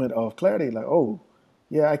a moment of clarity, like, oh,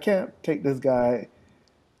 yeah, I can't take this guy.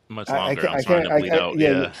 much I longer. can't, I'm I starting can't, to bleed out.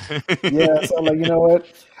 yeah, Yeah. yeah. So I'm like, you know what?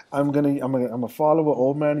 I'm gonna follow what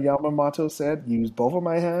old man Yamamoto said. Use both of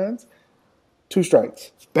my hands. 2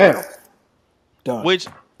 strikes. Bam. Done. Which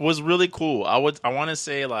was really cool. I want to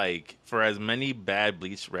say, like, for as many bad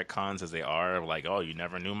Bleach retcons as they are, like, oh, you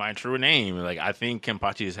never knew my true name. Like, I think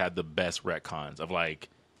Kenpachi has had the best retcons of like,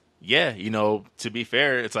 yeah, to be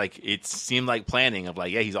fair, it's like it seemed like planning of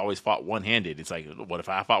like, yeah, he's always fought one handed. It's like, what if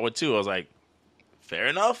I fought with two? I was like, fair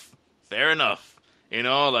enough, fair enough.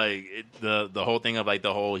 Like the whole thing of like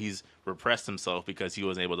the whole he's repressed himself because he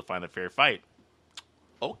wasn't able to find a fair fight.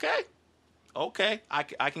 Okay, okay,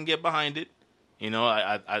 I can get behind it. He's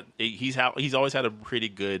always had a pretty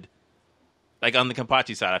good, like on the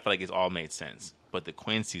Kenpachi side. I feel like it's all made sense. But the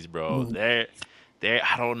Quincy's, bro, Mhm. they're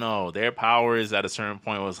I don't know. Their powers at a certain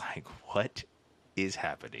point was like, what is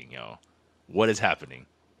happening, yo? What is happening?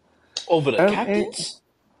 over the And, and captains.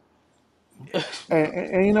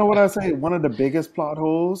 and you know what I say? One of the biggest plot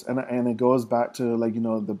holes, and it goes back to like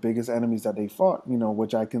the biggest enemies that they fought.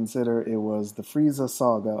 Which I consider it was the Frieza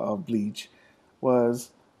saga of Bleach,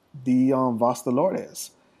 was the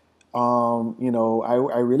Vastalordes.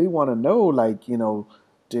 I really want to know, like,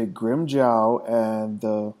 did Grimjow and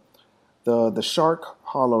the Shark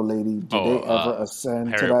Hollow Lady, did Oh, they ever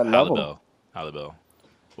ascend to Harry that level? Halibel.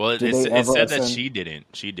 Well, Did they it ever said that ascend? she didn't.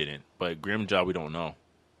 She didn't. But Grimjaw, we don't know.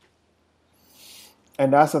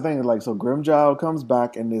 And that's the thing, like, so Grimjow comes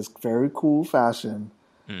back in this very cool fashion,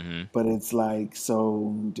 Hmm. but it's like,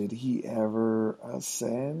 so did he ever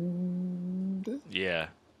ascend? Yeah.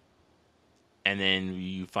 And then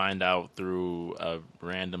you find out through a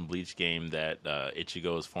random Bleach game that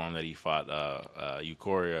Ichigo's form that he fought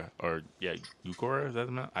Eukoria, or yeah, Eukoria, is that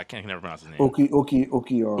the name? I can't never pronounce his name. Ukiora,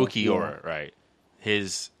 yeah. Ukiora, right?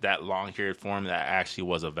 That long haired form that actually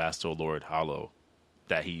was a Vasto Lord Hollow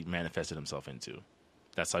that he manifested himself into.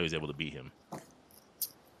 That's how he was able to beat him.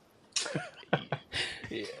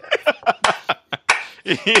 Yeah,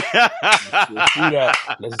 Yeah, let's do that.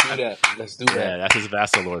 Let's do that. Let's do that. that's his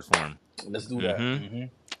Vasto Lord form. Let's do that. Hmm.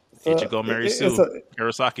 So Ichigo it's Marisu a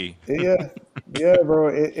Kurosaki. yeah, yeah, bro.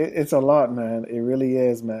 It's a lot, man. It really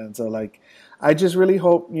is, man. So like, I just really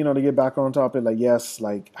hope to get back on topic. Like, yes,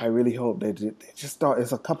 like I really hope they just thought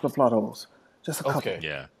it's a couple of plot holes, just a couple, Okay.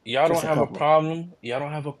 Yeah. Y'all don't just a have a couple. problem. Y'all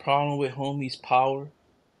don't have a problem with homie's power,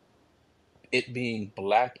 it being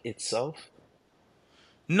black itself.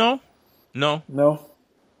 No, no, No,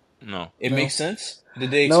 no. It no, makes sense.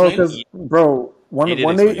 Did they no, explain it? because bro, He when did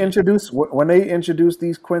when they explain it. introduce when they introduce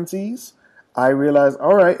these Quincy's, I realized,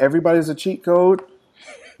 all right, everybody's a cheat code.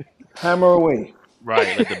 Hammer away.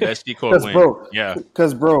 Right, let the best cheat code Cause win. bro, Yeah.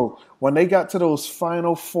 cause bro, when they got to those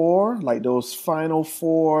final four, like those final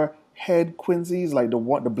four head Quincy's, like the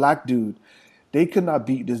black dude, they could not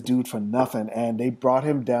beat this dude for nothing, and they brought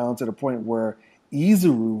him down to the point where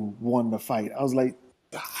Izuru won the fight. I was like,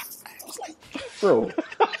 bro,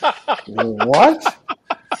 what?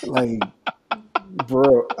 Like,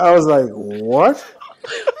 bro, I was like, what?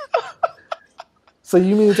 So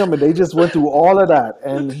you mean to tell me they just went through all of that,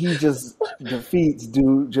 and he just defeats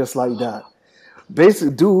dude just like that?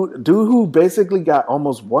 Basically, dude who basically got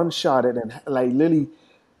almost one shot at, and like literally,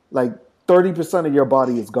 like 30% of your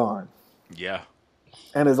body is gone, Yeah.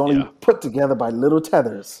 and is only Yeah. put together by little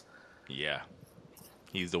tethers. Yeah.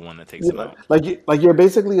 He's the one that takes You him know, out. like you're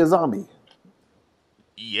basically a zombie.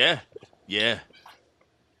 Yeah. Yeah.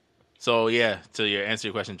 So yeah, to your answer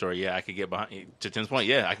your question, Jory, yeah, I could get behind. To Tim's point,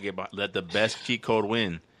 yeah, I could get behind. Let the best cheat code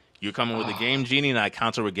win. You're coming with a Game Genie, and I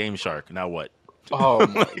counter with Game Shark. Now what? Oh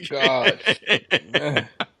my gosh, man.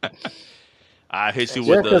 I hit you Yeah,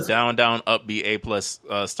 with the because down down up B A plus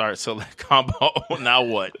start select combo. Now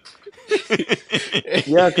what?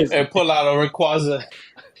 yeah, because And pull out a Rayquaza,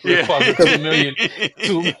 Yeah. 2 million.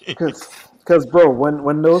 because bro,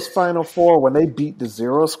 when those final four when they beat the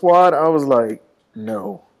Zero Squad, I was like,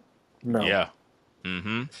 no, no. Yeah.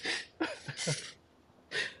 Mm-hmm.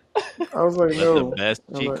 I was like, Let the no. best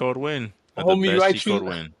I was cheat like, code win. Let the Homie best cheat code Raichu,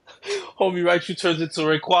 win. homie Raichu turns into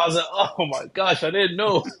Rayquaza. Oh my gosh, I didn't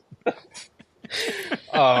know.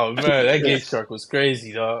 Oh man, that Game Shark was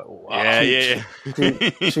crazy, dog. Wow. Yeah, cheat, yeah,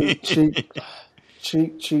 cheat, cheat, cheat, yeah.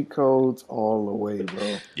 cheat codes all the way,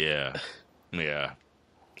 bro. Yeah. Yeah.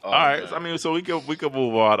 Oh All right. man. I mean, so we could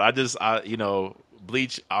move on.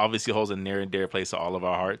 Bleach obviously holds a near and dear place to all of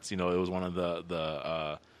our hearts. You know, it was one of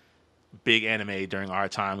the big anime during our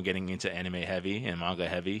time getting into anime heavy and manga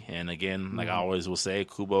heavy. And again, like I always will say,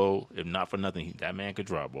 Kubo, if not for nothing, that man could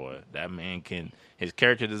draw, boy. That man can. His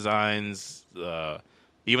character designs,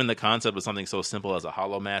 even the concept of something so simple as a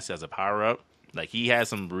hollow mask as a power up. Like he has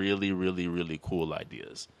some really, really, really cool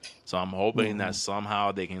ideas. So I'm hoping that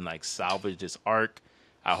somehow they can like salvage this arc.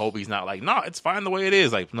 I hope he's not like, no, it's fine the way it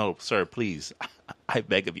is. Like, no, sir, please, I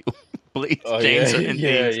beg of you, please Oh change yeah, certain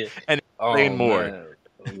yeah, things yeah. and Oh explain more. man.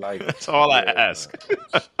 Like That's all I yeah, ask.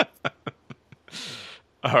 man.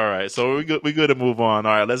 All right, so we good to move on.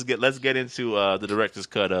 All right, let's get into the director's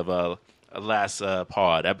cut of last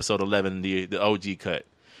pod, episode 11, the OG cut.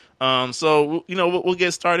 So we'll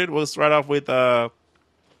get started. We'll start off with the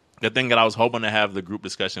thing that I was hoping to have the group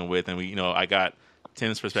discussion with, and I got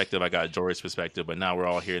Tim's perspective, I got Jory's perspective, but now we're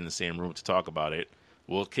all here in the same room to talk about it.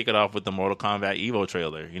 We'll kick it off with the Mortal Kombat Evo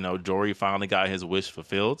trailer. Jory finally got his wish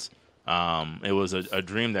fulfilled. It was a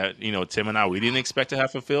dream that Tim and I we didn't expect to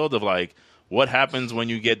have fulfilled. Of like, what happens when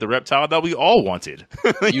you get the reptile that we all wanted?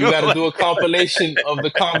 You got to do a compilation of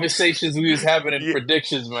the conversations we was having and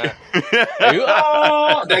predictions, man.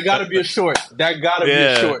 That got to be a short. That got to be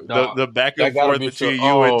a short, dog. the back and That got to forth be a short. between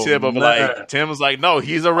you and Oh Tim of man. like, Tim was like, no,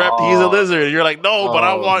 he's a he's a lizard. And you're like, no, but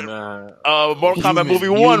I want man. Mortal Kombat movie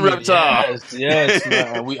 1 reptile. Yes,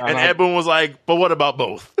 man. And Ed Boon was like, but what about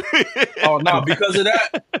both? Oh no, because of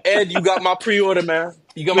that, Ed, you got my pre-order, man.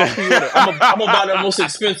 You got my pre-order. I'm gonna buy the most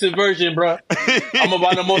expensive version, bro. I'm gonna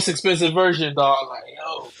buy the most expensive version, dog. Like,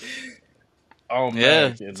 yo. Oh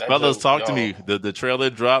man, fellas, talk to me. The trailer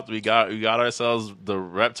dropped. We got ourselves the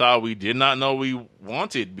reptile we did not know we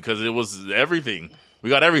wanted because it was everything. We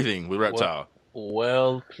got everything with reptile.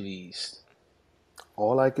 Well pleased.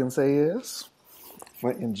 All I can say is,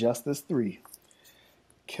 for Injustice 3,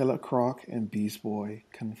 Killer Croc and Beast Boy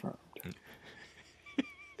confirmed.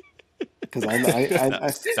 Because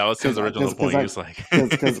that was his original point. He was like,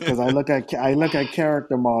 because I look at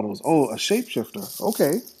character models. Oh, a shapeshifter.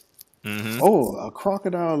 Okay. Mm-hmm. Oh, a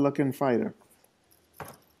crocodile-looking fighter.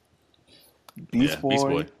 Beast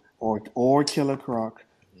Boy or Killer Croc.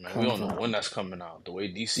 Man, we don't know when that's coming out. The way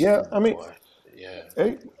DC. Yeah, I mean, yeah.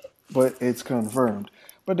 Hey, but it's confirmed.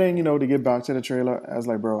 But then to get back to the trailer, I was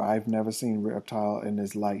like, bro, I've never seen Reptile in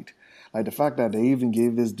this light. Like the fact that they even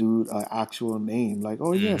gave this dude an actual name, like,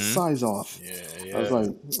 oh yeah, Size Off. Yeah. I was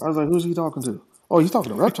like, who's he talking to? Oh, he's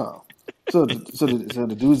talking to Reptile. so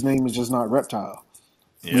the dude's name is just not Reptile.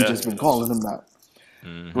 Yeah. We've just been calling him that.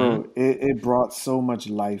 Mm-hmm. Bro, it brought so much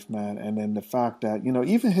life, man. And then the fact that,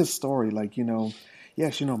 even his story, like,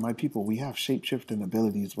 yes, my people, we have shape-shifting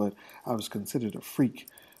abilities, but I was considered a freak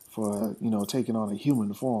for, taking on a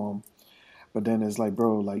human form. But then it's like,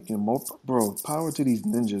 bro, power to these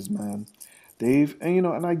ninjas, man.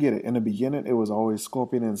 And I get it. In the beginning, it was always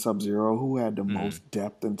Scorpion and Sub-Zero who had the most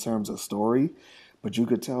depth in terms of story. But you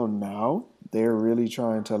could tell now they're really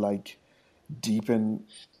trying to, like, deepen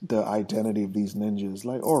the identity of these ninjas.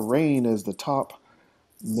 Like, Rain is the top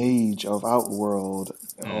mage of Outworld.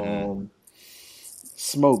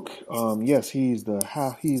 Smoke, yes, he's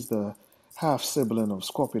the half sibling of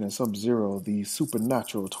Scorpion and Sub-Zero, the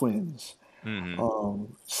supernatural twins.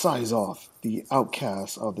 Size Off, the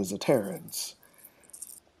outcast of the Zaterrans.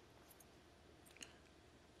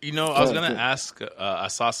 I was going to ask, I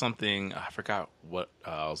saw something, I forgot what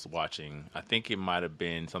I was watching. I think it might have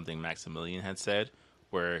been something Maximilian had said,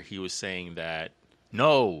 where he was saying that,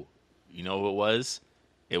 no, you know what it was?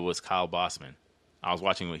 It was Kyle Bossman. I was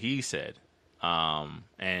watching what he said.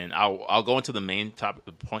 And I'll go into the main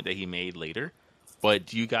point that he made later. But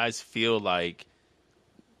do you guys feel like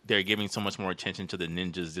they're giving so much more attention to the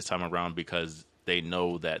ninjas this time around because they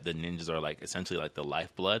know that the ninjas are like essentially like the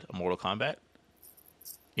lifeblood of Mortal Kombat?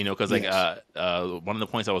 Because Yes. one of the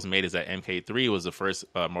points that was made is that MK3 was the first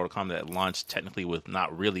Mortal Kombat that launched technically with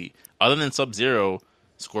not really, other than Sub-Zero,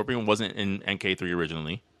 Scorpion wasn't in MK3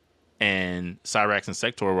 originally, and Cyrax and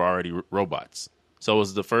Sector were already robots. So it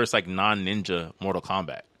was the first like non-ninja Mortal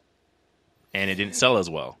Kombat, and it didn't sell as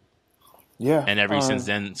well. Yeah. And ever since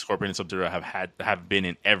then, Scorpion and Sub-Zero have been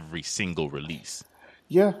in every single release.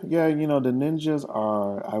 Yeah, yeah, the ninjas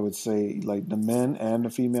are, I would say, like the men and the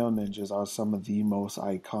female ninjas are some of the most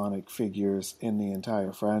iconic figures in the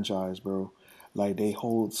entire franchise, bro. Like they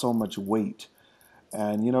hold so much weight.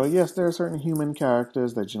 And yes, there are certain human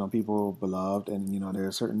characters that people beloved, and there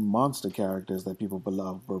are certain monster characters that people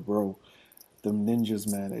beloved. But bro, the ninjas,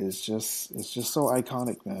 man, it's just so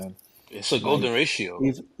iconic, man. It's a golden Like ratio.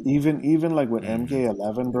 even like with Mm-hmm.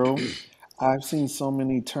 MK11, bro. I've seen so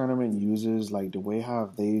many tournament users like the way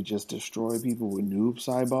how they just destroy people with Noob,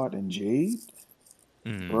 Saibot, and Jade,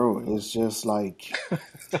 Mm-hmm. bro. It's just like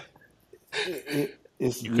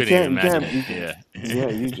it's You couldn't even imagine it. yeah, Yeah.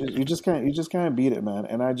 you just can't beat it, man.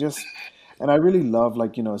 And I really love,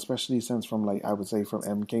 like, especially since from, like, I would say from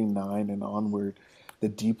MK9 and onward, the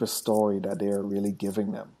deeper story that they're really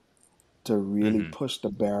giving them to really Mm-hmm. push the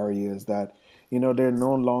barriers that they're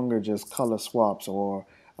no longer just color swaps or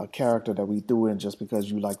a character that we threw in just because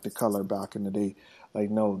you like the color back in the day. Like,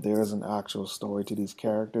 no, there's an actual story to these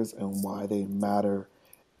characters and why they matter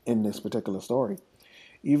in this particular story.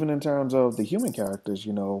 Even in terms of the human characters,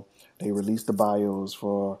 they released the bios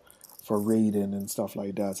for Raiden and stuff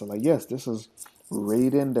like that. So, like, yes, this is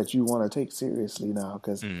Raiden that you want to take seriously now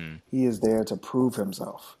because Mm-hmm. he is there to prove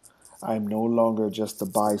himself. I'm no longer just the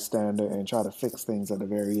bystander and try to fix things at the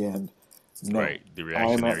very end. No, Right. The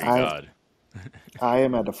I'm at, reactionary I god. I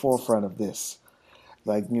am at the forefront of this.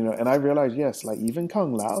 Like, and I realized, yes, like even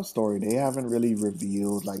Kung Lao's story, they haven't really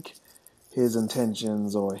revealed like his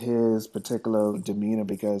intentions or his particular demeanor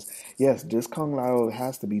because yes, this Kung Lao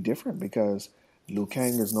has to be different because Liu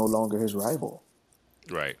Kang is no longer his rival.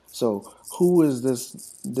 Right. So who is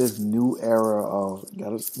this new era of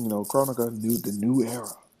that is Chronica new the new era?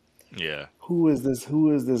 Yeah. Who is this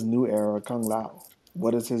new era Kung Lao?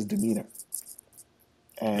 What is his demeanor?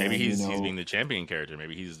 Maybe And he's being the champion character.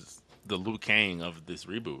 Maybe he's the Liu Kang of this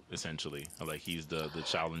reboot, essentially. Like he's the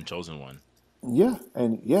Shaolin chosen one. yeah,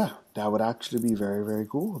 and yeah, that would actually be very, very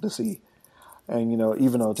cool to see. And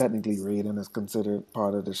even though technically Raiden is considered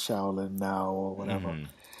part of the Shaolin now or whatever, Mm-hmm.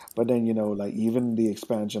 but then like even the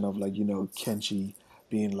expansion of like Kenshi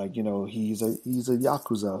being like he's a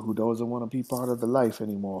yakuza who doesn't want to be part of the life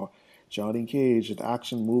anymore. Johnny Cage, an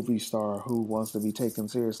action movie star who wants to be taken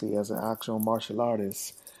seriously as an actual martial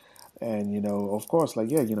artist. And of course,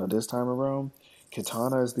 like yeah, this time around,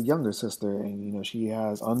 Katana is the younger sister, and she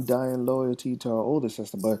has undying loyalty to her older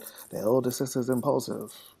sister, but the older sister's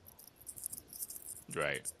impulsive.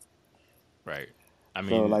 Right. Right. I So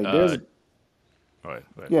mean, like there's go ahead,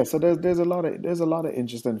 go ahead. yeah, so there's a lot of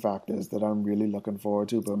interesting factors that I'm really looking forward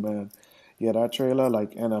to. But man, yeah, that trailer,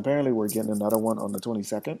 like, and apparently we're getting another one on the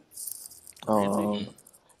 22nd. Really? Um,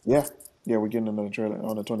 yeah, yeah, we're getting another trailer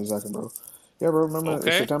on the 22nd, bro. Yeah, bro. Remember, it's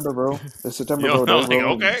Okay. September, bro. It's September, You know, bro. They're I'm like,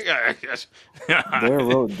 rolling. okay. They're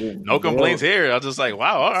rolling. No complaints here. I was just like,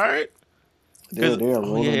 wow, all right. They're Because they're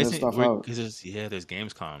oh yeah, rolling this isn't stuff we're out. because there's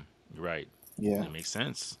Gamescom. You're right. Yeah, That makes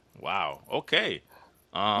sense. Wow. Okay.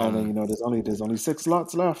 and then Um. there's only 6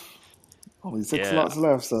 slots left. Only six Yeah. slots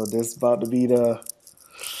left. So this about to be the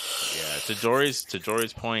Yeah. To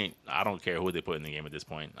Jory's point, I don't care who they put in the game at this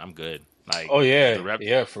point. I'm good. Like Oh the yeah, rep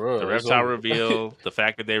yeah, for the real. It's reptile over. reveal, the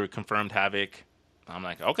fact that they were confirmed Havoc. I'm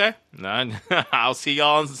like, okay, nah, I'll see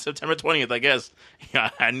y'all on September 20th, I guess. Yeah,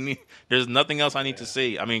 there's nothing else I need to Yeah.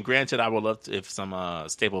 see. I mean, granted, I would love to, if some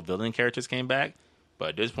staple villain characters came back, but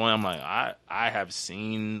at this point, I'm like, I have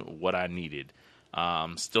seen what I needed.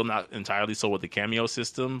 Still not entirely sold with the cameo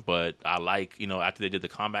system, but I like, after they did the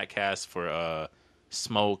combat cast for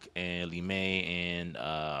Smoke and Lee May and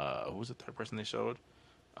who was the third person they showed?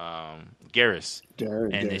 Garrus,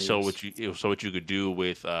 and they show Darius. what you could do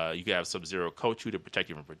with you could have Sub Zero coach you to protect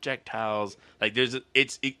you from projectiles. Like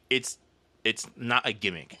it's not a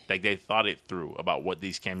gimmick. Like they thought it through about what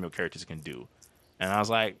these cameo characters can do, and I was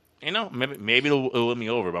like, maybe it'll win me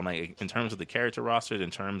over. But I'm like, in terms of the character rosters, in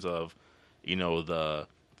terms of the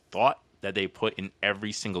thought that they put in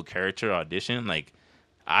every single character audition, like.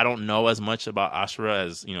 I don't know as much about Ashura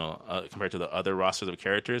as compared to the other rosters of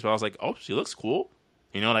characters, but I was like, oh, she looks cool.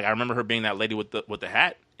 Like I remember her being that lady with the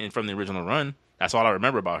hat in from the original run. That's all I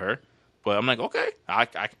remember about her. But I'm like, okay,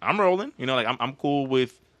 I'm rolling. Like I'm cool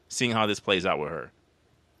with seeing how this plays out with her.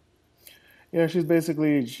 Yeah, she's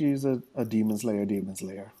a demon slayer, demon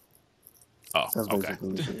slayer. Oh, That's okay. basically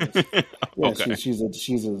what she is. Yeah, Okay.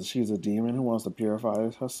 she's a demon who wants to purify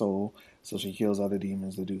her soul, so she kills other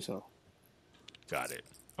demons to do so. Got it.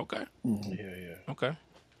 Okay. Yeah, yeah. Okay.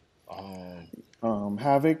 Um,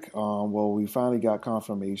 Havoc. Well, we finally got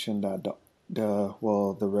confirmation that the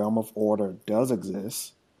realm of order does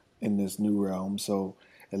exist in this new realm. So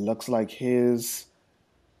it looks like his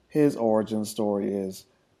origin story is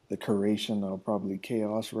the creation of probably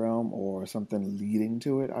chaos realm or something leading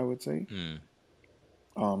to it. I would say. Hmm.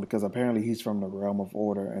 Because apparently he's from the realm of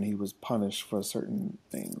order and he was punished for certain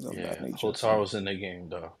things of that yeah. nature. So Hotaro's in the game,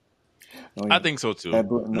 though. no, I think so too. Ed,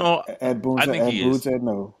 Boon, No, I think Ed he Boon is. said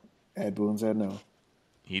no. Ed Boon said no.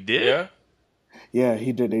 He did? Yeah. Yeah,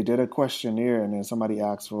 he did. They did a questionnaire and then somebody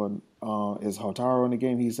asked for is Hotaro in the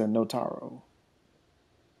game? He said no Taro.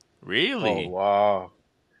 Oh Really? wow.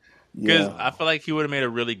 Because Yeah, I feel like he would have made a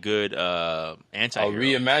really good A anti-hero.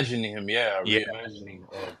 reimagining him, yeah, a Yeah. reimagining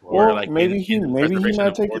of Or well, like in the maybe he preservation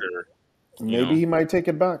might of take it. order, you Maybe know? he might take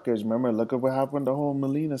it back because remember, look at what happened the whole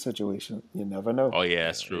Melina situation. You never know. Oh yeah,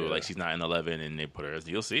 that's yeah, true. Like yeah. she's not in 11 and they put her as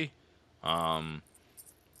DLC. Um,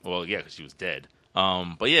 well, yeah, because she was dead.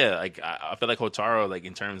 But yeah, like I feel like Hotaro, like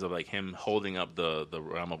in terms of like him holding up the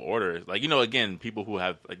realm of order, like again, people who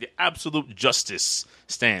have like the absolute justice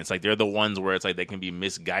stance, like they're the ones where it's like they can be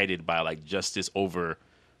misguided by like justice over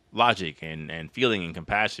logic and feeling and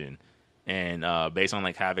compassion. And based on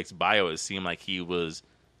like Havoc's bio, it seemed like he was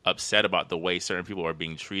upset about the way certain people are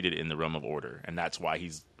being treated in the realm of order, and that's why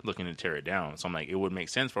he's looking to tear it down. So I'm like, it would make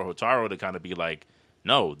sense for Hotaro to kind of be like,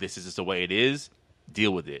 no, this is just the way it is,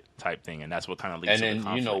 deal with it type thing, and that's what kind of leads And to the then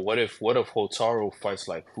conflict. what if Hotaro fights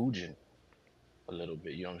like Fujin a little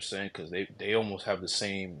bit? You know what I'm saying? Because they almost have the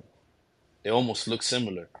same. They almost look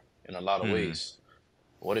similar in a lot of Hmm. ways.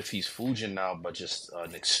 What if he's Fujin now, but just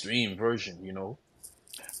an extreme version?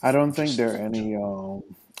 I don't think Just a there are Fujin. any.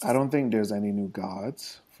 I don't think there's any new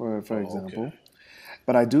gods, for Oh, okay. example.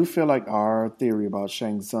 But I do feel like our theory about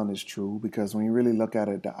Shang Tsung is true because when you really look at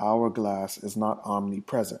it, the hourglass is not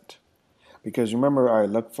omnipresent. Because remember, all right,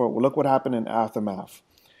 look what happened in Aftermath.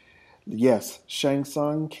 Yes, Shang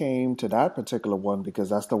Tsung came to that particular one because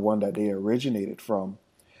that's the one that they originated from.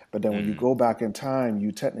 But then when you Hmm. go back in time,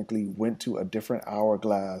 you technically went to a different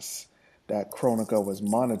hourglass that Chronica was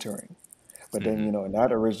monitoring. But then, Hmm. in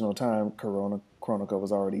that original time, Chronica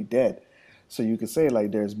was already dead. So you could say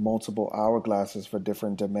like there's multiple hourglasses for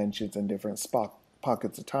different dimensions and different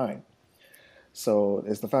pockets of time. So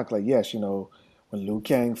it's the fact like, yes, when Liu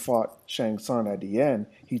Kang fought Shang Tsung at the end,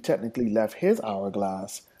 he technically left his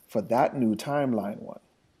hourglass for that new timeline one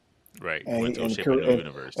Right. He and went he, to shape a new and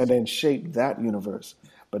universe. then shaped that universe.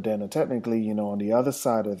 But then technically, on the other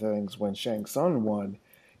side of things, when Shang Tsung won,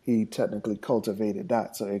 he technically cultivated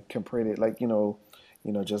that, so it created like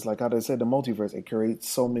just like how they said the multiverse, it creates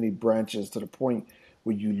so many branches to the point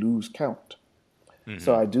where you lose count.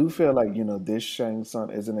 So Hmm. I do feel like this Shang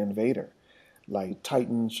Tsung is an invader, like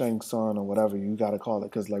Titan Shang Tsung or whatever you got to call it,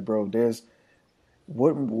 because like bro, there's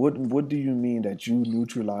what do you mean that you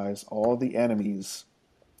neutralize all the enemies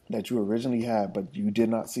that you originally had, but you did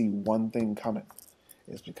not see one thing coming?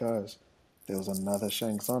 It's because there was another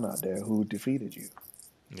Shang Tsung out there who defeated you.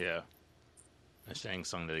 Yeah. A Shang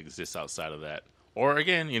Tsung that exists outside of that. Or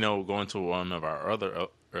again, going to one of our other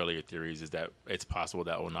earlier theories is that it's possible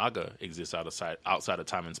that Onaga exists outside of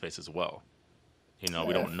time and space as well. We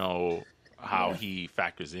Yeah, don't know how yeah. he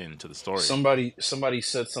factors into the story. Somebody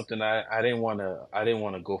said something. I didn't want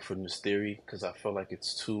to go for this theory because I feel like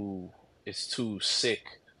it's too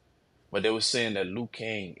sick. But they were saying that Liu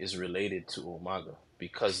Kang is related to Umaga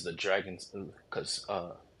because the dragons,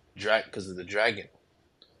 because of the dragon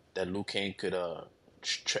that Liu Kang could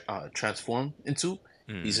transform into.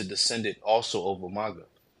 He's Hmm. a descendant also of Umaga.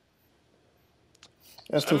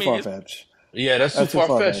 That's I too mean, far it's fetched. Yeah, that's too That's too far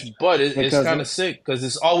far fetched, fetched but it's because kind of sick because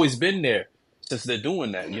it's always been there since they're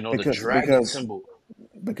doing that. The because dragon because symbol.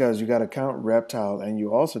 because you got to count reptile and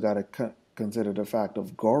you also got to consider the fact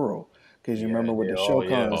of Goro. Because you Yeah, remember with the oh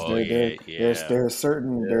yeah, Shokans, oh yeah, yeah,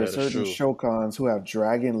 there are yeah, that's certain true. Shokans who have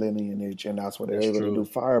dragon lineage, and that's why they're That's able to do true.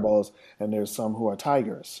 fireballs. And there's some who are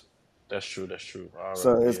tigers. That's true. That's true. All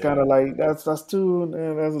right. So it's kind Yeah. of like that's a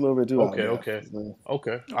little bit too out Okay. there. Okay. So,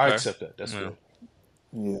 Okay. I okay, accept that. That's yeah, good.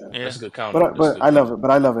 yeah, yeah, That's a good counter. That's a but good I love it. counter.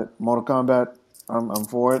 But I love it. Mortal Kombat. I'm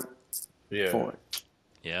for it. Yeah. For it.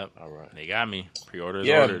 yep. All right. They got me. Pre-order is Yeah,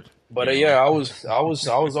 ordered. but You know, yeah, I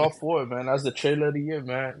was all for it, man. That's the trailer of the year,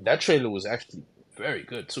 man. That trailer was actually very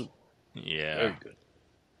good too. yeah. Very good.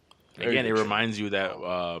 Very Again, it good trailer. reminds you that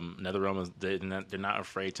Um, NetherRealm is they're not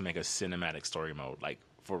afraid to make a cinematic story mode, like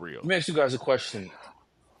for Let real. me ask you guys a question.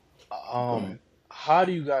 Go ahead. How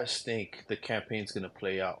do you guys think the campaign's gonna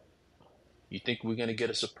play out? You think we're gonna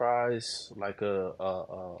get a surprise like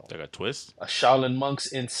Like a twist? a Shaolin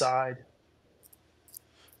monks inside?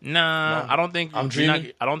 Nah, I No, don't think I'm you're not.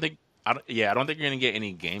 dreaming. I don't think you're gonna get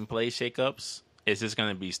any gameplay shakeups. It's just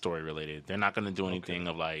gonna be story related. They're not gonna do anything Okay,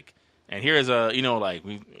 of like, and here's a like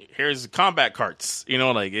here's combat carts. You're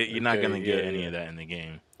not okay, gonna yeah, get any yeah, of that in the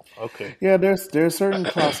game. okay. Yeah, there's certain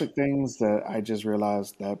classic things that I just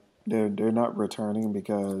realized that they're not returning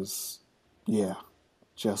because, yeah,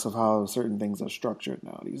 just of how certain things are structured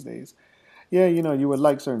now these days. Yeah, you would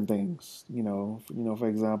like certain things. For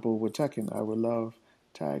example, with Tekken, I would love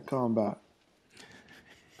tag combat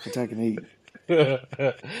for Tekken 8.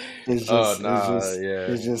 It's Oh just it's nah, just yeah,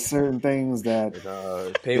 it's just certain things that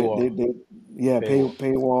paywall, they yeah,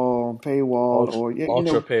 paywall, paywalled, ultra, or yeah,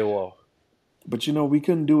 ultra paywall. but we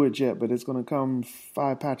couldn't do it yet, but it's gonna come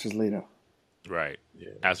 5 patches later. Right. Yeah,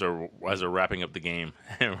 As we're wrapping up the game,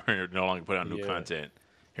 and we're no longer putting out new yeah, content.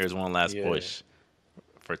 Here's one last yeah. push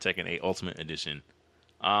for Tekken 8 Ultimate Edition.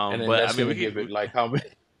 And then But I that's mean, gonna give it like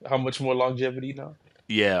how much more longevity now?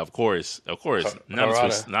 yeah, of course, not a Harada,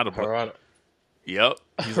 twist, not a. Harada, Yep.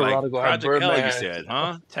 He's like, Harada gonna have Project L, Birdman you hands. said,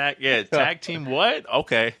 huh? Tag team what?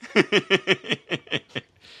 Okay.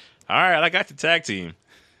 All right, I got the tag team.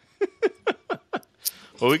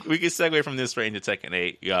 Well, we can segue from this right into Tekken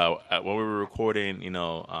 8. When we were recording,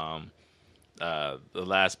 the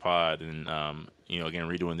last pod and, again,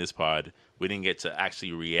 redoing this pod, we didn't get to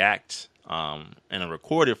actually react in a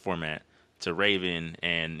recorded format to Raven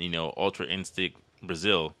and, Ultra Instinct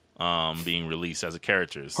Brazil being released as a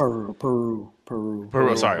characters. Peru,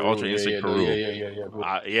 Peru, sorry, Ultra Peru, yeah, Instinct yeah, no, yeah, Peru. yeah, yeah, yeah. Bro.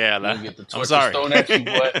 You gonna get the I'm torches sorry. thrown at you,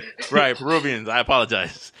 boy. Right, Peruvians. I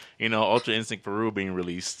apologize. Ultra Instinct Peru being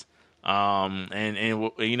released.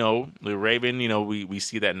 The Raven. We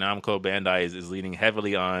see that Namco Bandai is leaning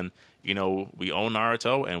heavily on. We own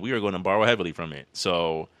Naruto, and we are going to borrow heavily from it.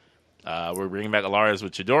 So we're bringing back Alaris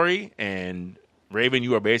with Chidori, and Raven.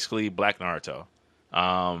 You are basically Black Naruto.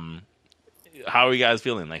 How are you guys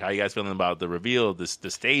feeling? Like, how are you guys feeling about the reveal, the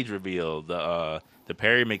stage reveal, the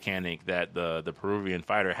parry mechanic that the Peruvian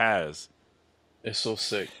fighter has? It's so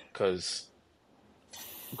sick. Cause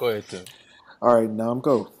go ahead, Tim. All right, now I'm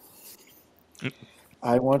go.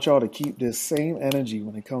 I want y'all to keep this same energy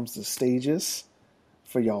when it comes to stages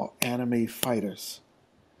for y'all anime fighters.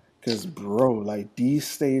 Cause bro, like these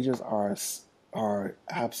stages are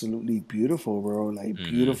absolutely beautiful, bro. Like Mm-hmm.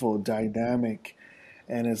 beautiful, dynamic.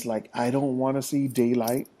 And it's like I don't want to see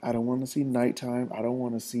daylight. I don't want to see nighttime. I don't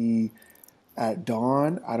want to see at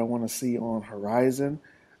dawn. I don't want to see on horizon.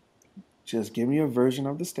 Just give me a version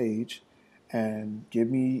of the stage and give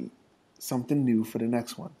me something new for the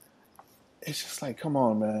next one. It's just like, come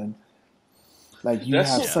on, man. Like you That's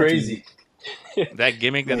have so Yeah. such crazy. That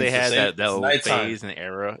gimmick that like they It's the had, same. that It's little nighttime. phase and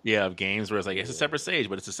era, of games where it's like it's a Yeah. separate stage,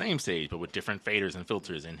 but it's the same stage, but with different faders and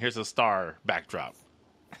filters. And here's a star backdrop,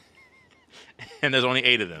 and there's only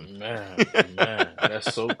 8 of them. Man, that's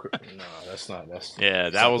so. No, that's not. Yeah,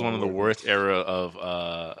 It's that not was gonna one of the work, man. worst era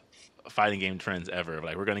of fighting game trends ever.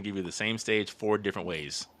 Like, we're gonna give you the same stage 4 different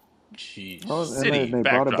ways. oh, Jeez. and City they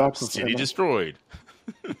brought it backdrop, back for city destroyed.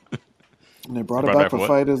 and they They brought it brought it back back for for what?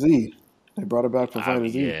 Fighter Z. They brought it back for I Fighter mean,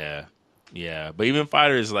 Z. yeah. But even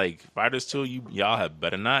fighters, like Fighters 2, y'all have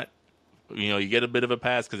better not. You get a bit of a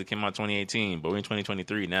pass because it came out 2018, but we're in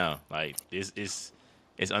 2023 now. Like, it's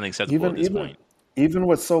unacceptable at Even this even point. even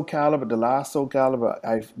with Soul Calibur, the last Soul Calibur,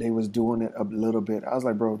 they was doing it a little bit. I was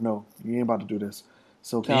like, bro, no, you ain't about to do this.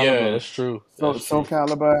 Soul Yeah, Calibur, that's true. so That's Soul true.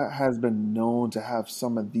 Calibur has been known to have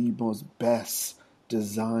some of the most best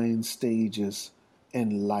design stages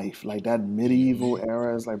in life. Like that medieval Mhm.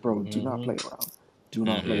 era is like, bro, do not Mhm. play around. Do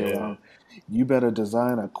not Hmm. play Yeah. around. You better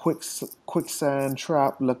design a quicksand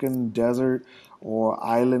trap looking desert or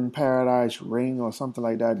island paradise ring or something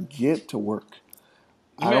like that. Get to work.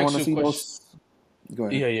 Let I me don't ask want to you a see question. those. Go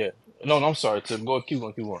ahead. Yeah, yeah. No, no, I'm sorry, Tim. Go. Keep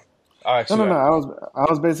going. Keep going. I'll ask No, you no, no. after. I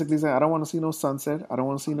was basically saying I don't want to see no sunset. I don't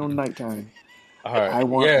want to see no nighttime. All right. I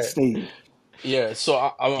want a Yeah. stage. Yeah.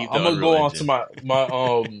 So Keep I'm the gonna Unreal go on to Engine. my.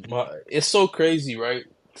 It's so crazy, right?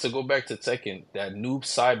 To go back to Tekken, that noob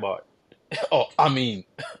Saibot. Oh, I mean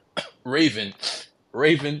Raven,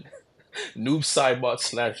 Raven, noob Saibot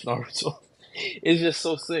slash Naruto. It's just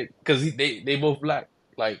so sick because they both black.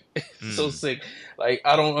 Like it's so Mm, sick. Like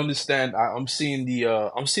I don't understand. I'm seeing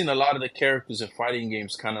I'm seeing a lot of the characters in fighting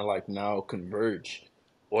games kind of like now converge,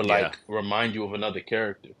 or yeah, like remind you of another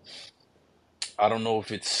character. I don't know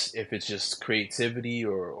if it's just creativity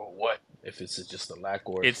or what. If it's just a lack,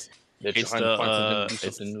 or if it's they're it's trying the to find something to uh do something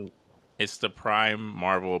it's new. it's the Prime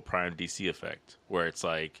Marvel Prime DC effect where it's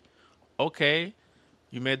like, okay,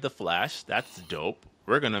 you made the Flash, that's dope.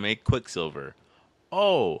 We're gonna make Quicksilver.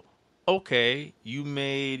 Oh, okay, you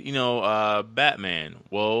made, Batman.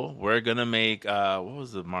 Well, we're gonna make what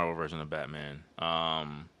was the Marvel version of Batman?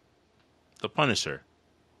 The Punisher.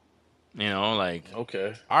 Like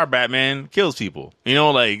Okay. our Batman kills people.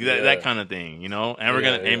 Like that Yeah. kind of thing. And we're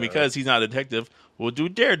gonna Yeah. and Yeah. because he's not a detective, we'll do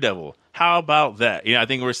Daredevil. How about that? I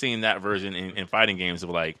think we're seeing that version in fighting games of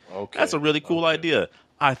like that's Okay. a really cool Okay. idea.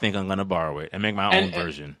 I think I'm gonna borrow it and make my And own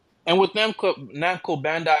version. and with Namco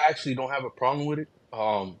Bandai, I actually don't have a problem with it.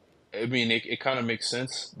 I mean, it kind of makes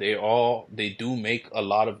sense. They do make a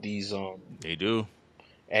lot of these. They do.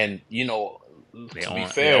 And They to be own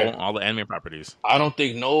fair, all the anime properties. I don't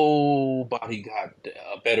think nobody got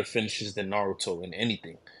better finishes than Naruto in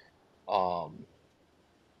anything. Um,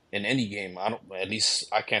 in any game, I don't. At least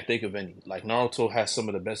I can't think of any. Like Naruto has some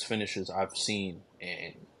of the best finishes I've seen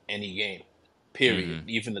in any game. Period. Hmm.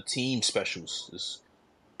 Even the team specials is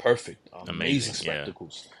perfect. Amazing Amazing. Yeah.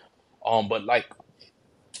 spectacles. But like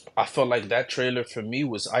I felt like that trailer for me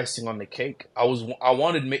was icing on the cake. I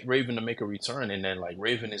wanted Raven to make a return, and then like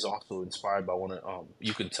Raven is also inspired by one of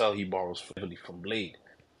you can tell he borrows heavily from Blade.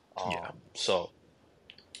 Yeah. So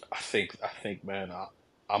I think man,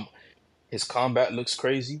 I'm his combat looks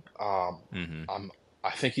crazy. Hmm.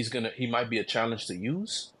 I think he might be a challenge to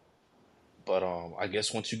use, but I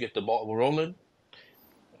guess once you get the ball rolling,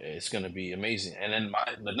 it's gonna be amazing. And then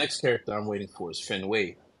the next character I'm waiting for is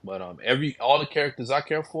Fenway. But all the characters I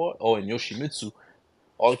care for, oh, and Yoshimitsu,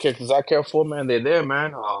 all the characters I care for, man, they're there,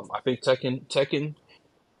 man. I think Tekken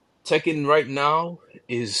right now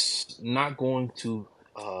is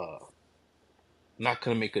uh not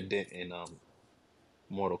gonna make a dent in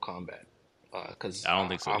Mortal Kombat. Cause I don't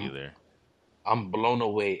think so either. I'm blown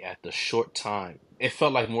away at the short time. It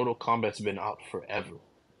felt like Mortal Kombat's been out forever.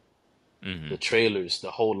 Hmm. The trailers,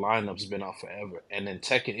 the whole lineup's been out forever. And then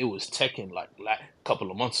Tekken, it was Tekken like a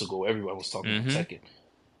couple of months ago. Everyone was talking about Hmm. Tekken.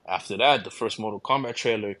 After that, the first Mortal Kombat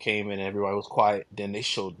trailer came and everybody was quiet. Then they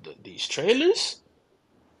showed these trailers.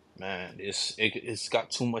 Man, it's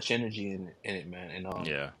got too much energy in it, man. And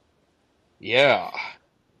Yeah. yeah,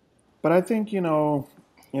 But I think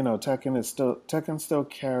Tekken still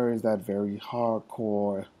carries that very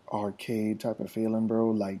hardcore arcade type of feeling,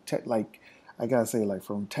 bro. Like I gotta say, like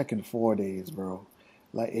from Tekken 4 days, bro.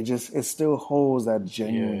 Like it still holds that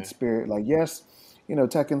genuine yeah, spirit. Like yes,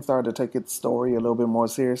 Tekken started to take its story a little bit more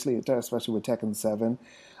seriously, especially with Tekken 7.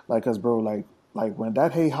 Like, cause bro, like when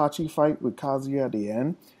that Heihachi fight with Kazuya at the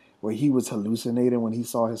end, where he was hallucinating when he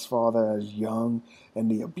saw his father as young and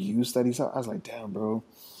the abuse that he saw, I was like, damn, bro.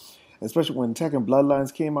 Especially when Tekken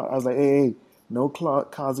Bloodlines came out, I was like, hey, no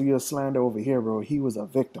Kazuya slander over here, bro. He was a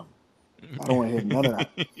victim. I don't want to hear none of that.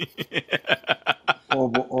 Oh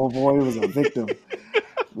boy, was a victim.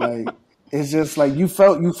 Like it's just like you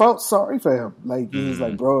felt sorry for him. Like he was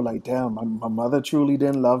like, Hmm. bro, like damn, my mother truly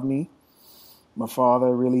didn't love me. My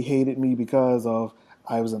father really hated me because of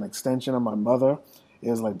I was an extension of my mother. It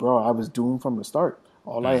was like, bro, I was doomed from the start.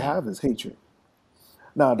 All I Hmm. have is hatred.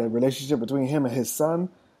 Now the relationship between him and his son,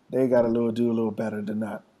 they got do a little better than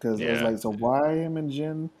that because it was Yeah. like, so why him and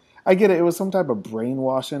Jin? I get it. It was some type of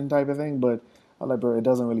brainwashing type of thing, but I like, bro, it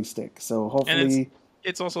doesn't really stick. So And it's hopefully,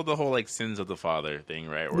 it's also the whole like sins of the father thing,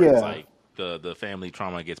 right? Where it's yeah, like the family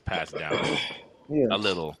trauma gets passed down yeah, a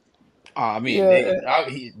little. I mean, yeah.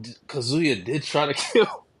 Kazuya did try to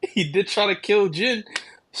kill. He did try to kill Jin.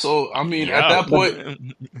 So I mean, at Yeah. that But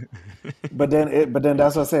point, but then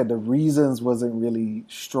that's what I said. The reasons wasn't really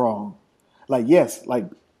strong. Like yes, like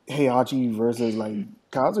Heihachi versus like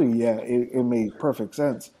Kazuya, yeah, it made perfect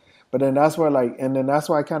sense. But then that's where and then that's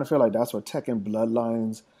why I kind of feel like that's what Tekken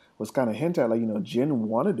Bloodlines was kind of hinted at. Like Jin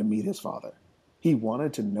wanted to meet his father. He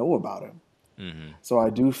wanted to know about him. Hmm. So I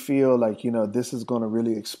do feel like this is going to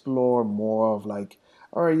really explore more of like,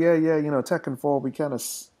 all right, yeah, Tekken 4, we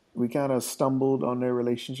kind of stumbled on their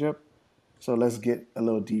relationship, so let's get a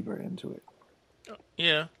little deeper into it.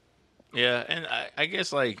 Yeah. Yeah. And I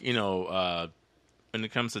guess like, when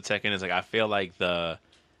it comes to Tekken, it's like I feel like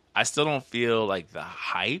I still don't feel like the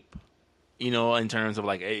hype, in terms of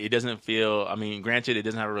like it doesn't feel. I mean, granted, it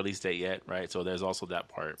doesn't have a release date yet, right? So there's also that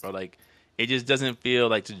part, but like it just doesn't feel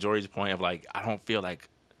like to Jory's point of like I don't feel like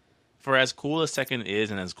for as cool as Tekken is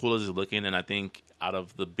and as cool as it's looking, and I think out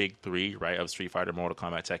of the big three, right, of Street Fighter, Mortal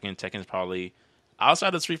Kombat, Tekken's probably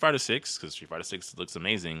outside of Street Fighter Six because Street Fighter Six looks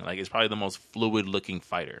amazing. Like it's probably the most fluid looking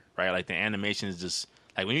fighter, right? Like the animation is just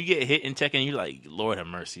like when you get hit in Tekken, you're like, Lord have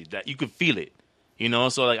mercy, that you could feel it,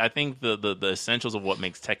 So like I think the essentials of what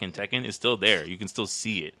makes Tekken is still there. You can still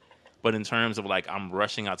see it, but in terms of like I'm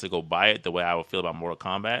rushing out to go buy it the way I would feel about Mortal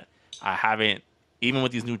Kombat, I haven't. Even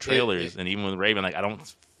with these new it, trailers and even with Raven, like I don't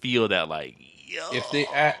feel that like yo. if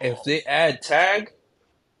they add tag,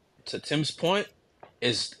 to Tim's point,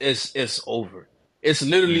 it's over. It's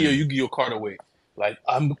literally a Mm, Yu-Gi-Oh card away. Like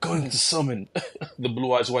I'm going to summon the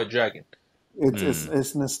Blue Eyes White Dragon. mm.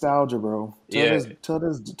 It's nostalgia, bro. Yeah, Till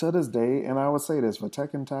this day, and I would say this for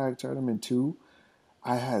Tekken Tag Tournament 2,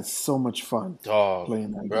 I had so much fun dog,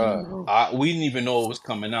 playing that game, bruh. bro. We didn't even know it was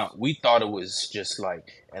coming out. We thought it was just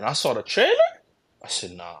like, and I saw the trailer. I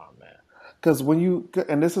said, nah, man. Because when you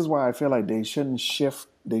and this is why I feel like they shouldn't shift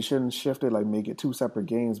it like make it two separate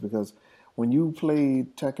games because when you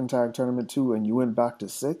played Tekken Tag Tournament 2 and you went back to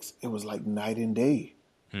 6, it was like night and day.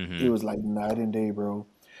 It Mm-hmm. was like night and day, bro.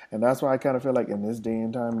 And that's why I kind of feel like in this day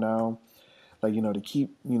and time now, like to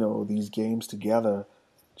keep these games together,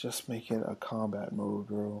 just make it a combat mode,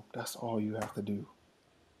 bro. That's all you have to do.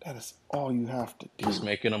 That is all you have to Just do.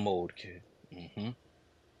 making a mold, kid.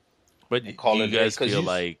 But And do call you it a day. guys Cause feel you,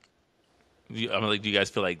 like? Do you guys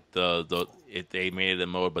feel like they made it a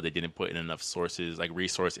mode, but they didn't put in enough sources, like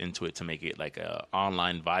resource into it to make it like a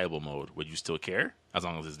online viable mode? Would you still care as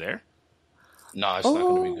long as it's there? nah, it's not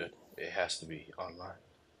gonna be Oh, good. It has to be online.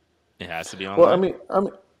 It has to be well, online.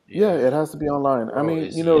 yeah, Yeah, it has to be online. I bro. mean,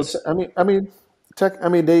 It's it's Tech. I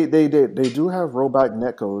mean, they do have rollback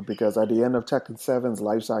netcode because at the end of Tekken 7's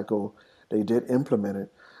life cycle, they did implement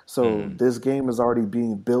it. So Mm, this game is already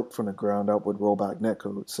being built from the ground up with rollback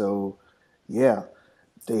netcode. So, yeah,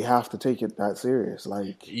 they have to take it that serious.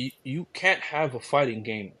 Like, you can't have a fighting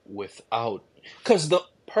game without, because the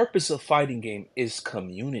purpose of fighting game is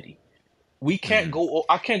community. We can't mm-hmm. go.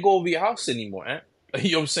 I can't go over your house anymore, eh?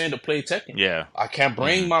 You know what I'm saying? To play Tekken, Yeah. I can't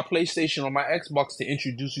bring Mm-hmm. my PlayStation or my Xbox to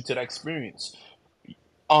introduce you to that experience.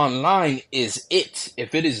 Online is it.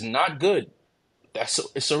 If it is not good,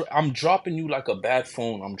 I'm dropping you like a bad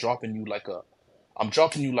phone. I'm dropping you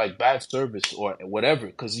like bad service or whatever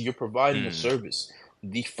because you're providing a Mm. service.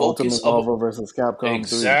 The focus Ultimate of Marvel versus Capcom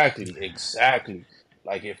 3. exactly.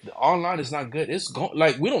 Like if the online is not good, it's going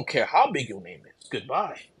like we don't care how big your name is.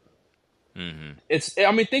 Goodbye. Mm-hmm. It's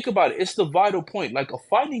I mean think about it. It's the vital point. Like a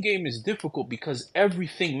fighting game is difficult because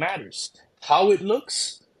everything matters. How it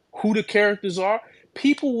looks, who the characters are.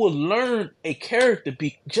 People will learn a character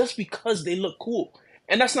just because they look cool.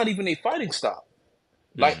 And that's not even a fighting style.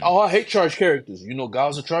 Like, Mm-hmm. oh, I hate charge characters. You know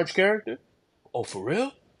Gao's a charge character? Oh, for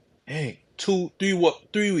real? Hey,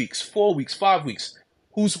 3 weeks, 4 weeks, 5 weeks.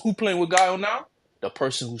 Who playing with Guile now? The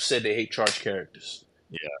person who said they hate charge characters.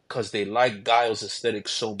 Yeah. Because they like Guile's aesthetic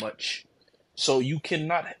so much. So you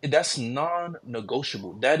cannot that's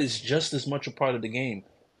non-negotiable. That is just as much a part of the game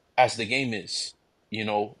as the game is. You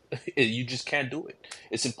know, you just can't do it.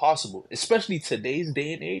 It's impossible. Especially today's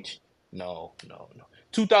day and age. No, no, no.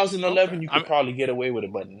 Okay. 2011 you could probably get away with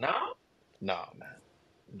it, but now? Nah, man.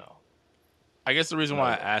 No. I guess the reason Not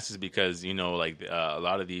why I at all. asked is because like a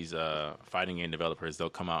lot of these fighting game developers, they'll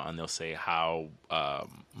come out and they'll say how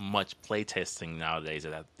much playtesting nowadays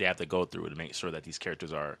that they have to go through to make sure that these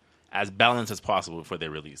characters are as balanced as possible before they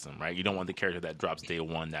release them. Right? You don't want the character that drops day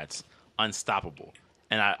one that's unstoppable.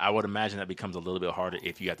 And I would imagine that becomes a little bit harder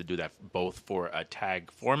if you have to do that both for a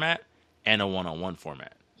tag format and a one-on-one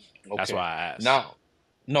format. That's Okay. why I asked. Now,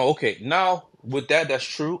 no, okay. Now, with that, that's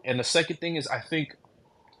true. And the second thing is, I think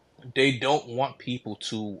they don't want people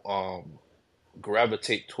to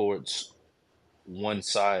gravitate towards one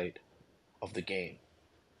side of the game.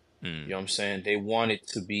 You Mm, know what I'm saying? They want it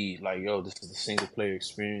to be like, yo, this is a single player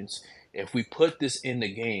experience. If we put this in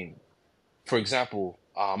the game, for example,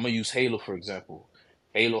 I'm gonna use Halo for example.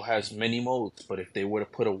 Halo has many modes, but if they were to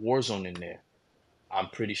put a war zone in there, I'm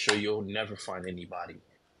pretty sure you'll never find anybody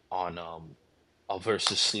on a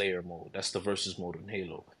versus Slayer mode. That's the versus mode in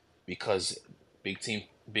Halo, because big team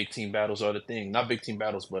big team battles are the thing. Not big team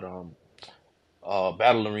battles, but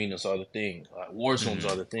battle arenas are the thing. War zones mm-hmm.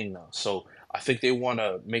 are the thing now. So I think they want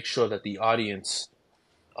to make sure that the audience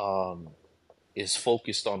um, is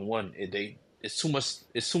focused on one. It's too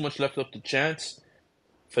much left up to chance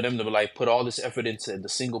for them to like put all this effort into the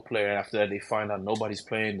single player. And after that, they find out nobody's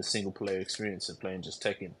playing the single player experience and playing just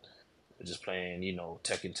Tekken. They're just playing,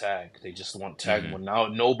 Tekken tag. They just want tag Mm-hmm. one. Now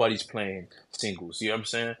nobody's playing singles. You know what I'm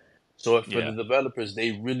saying? So for the Yeah. developers,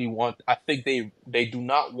 they really want. I think they do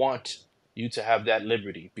not want you to have that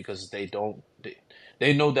liberty because they don't.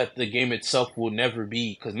 They know that the game itself will never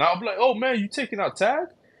be. Because now I'm like, oh man, you taking out tag?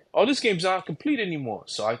 Oh, this game's not complete anymore.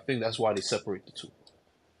 So I think that's why they separate the two,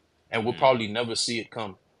 and we'll Mm. probably never see it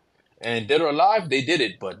come. And Dead or Alive, they did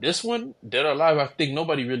it, but this one, Dead or Alive, I think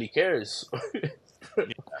nobody really cares,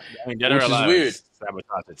 Yeah, I mean, Dead or which is Alive weird.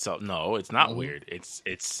 sabotages itself. No, it's not Hmm. weird. It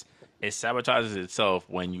sabotages itself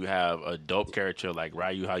when you have a dope character like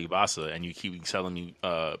Ryu Hayabasa and you keep selling me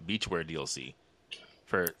Beachwear DLC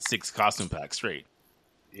for 6 costume packs straight.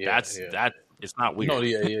 Yeah, That's yeah. that It's not No, weird.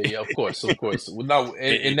 yeah. Of course, of course. Well, now,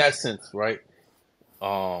 in that sense, right?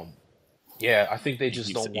 Um, yeah, I think they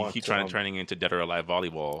just don't You want keep to. trying turning into Dead or Alive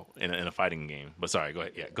volleyball in a fighting game. But sorry, go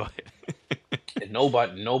ahead. Yeah, go ahead. And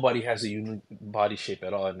nobody has a unique body shape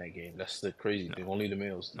at all in that game. That's the crazy No, thing. Only the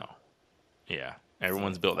males do. no. Yeah,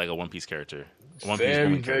 everyone's built like a One Piece character, a One Piece Very,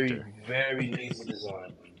 woman very, character. very lazy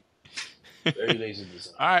design, man. Very lazy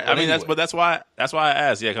design. All right, I But mean anyway, that's why I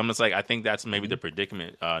asked. Yeah, I'm just like I think that's maybe the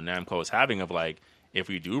predicament Namco is having of like if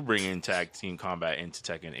we do bring in tag team combat into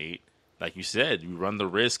Tekken 8, like you said, you run the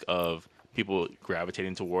risk of people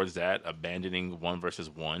gravitating towards that, abandoning one versus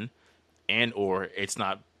one, and or it's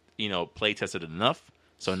not play tested enough.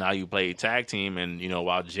 So now you play tag team, and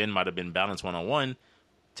while Jin might have been balanced 1-on-1,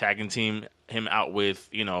 tagging team him out with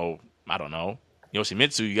I don't know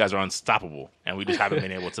Yoshimitsu. You guys are unstoppable, and we just haven't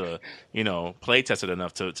been able to play test it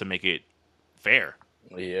enough to make it fair.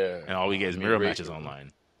 yeah. And all we get I is mean, mirror matches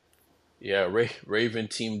online. Yeah, Raven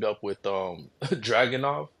teamed up with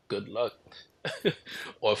Dragonov. Good luck.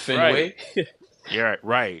 Or Right. Finway. Yeah,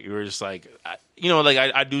 right. You were just like,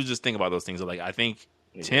 I do just think about those things. Like, I think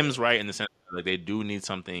Yeah. Tim's right in the sense that, like, they do need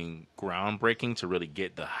something groundbreaking to really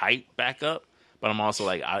get the hype back up. But I'm also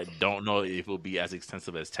like, I don't know if it'll be as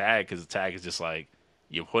extensive as tag because tag is just like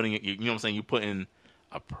you're putting it. You know what I'm saying? You put in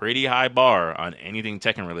a pretty high bar on anything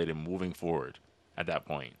Tekken related moving forward. At that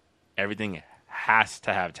point, everything has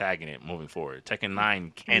to have tag in it moving forward. Tekken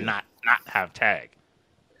 9 cannot not have tag.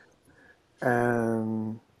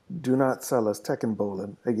 And do not sell us Tekken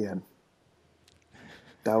Bowling again.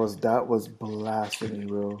 That was blasphemy,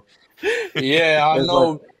 bro. Yeah, I It's like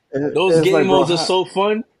know. Those it's like, game bro. modes are so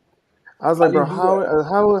fun. I was How like, do you bro, do that?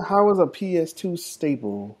 how is a PS2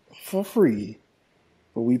 staple for free,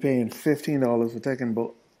 but we paying $15 for Tekken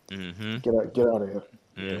Bowl? Mm-hmm. Get out of here.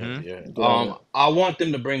 Yeah, Mm-hmm. yeah. Get out of here. I want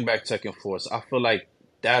them to bring back Tekken Force. I feel like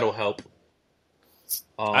that'll help.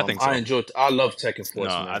 I think so. I love Tekken Force,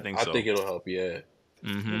 No, I man. think I so. think it'll help. Yeah,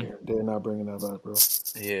 Mm-hmm. They're not bringing that back, bro.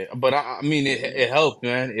 yeah. But I mean, it helped,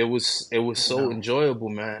 man. It was so No, enjoyable,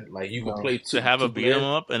 man. Like you could no, play To two have a two beat 'em players.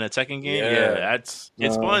 up in a Tekken game, Yeah, yeah, it's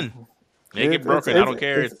no. fun. Make it broken. I don't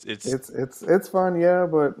care. It's It's fun, yeah,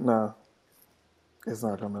 but no, it's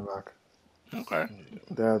not coming back. okay.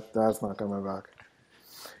 That's not coming back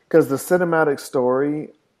because the cinematic story,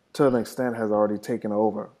 to an extent, has already taken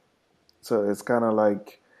over. So it's kind of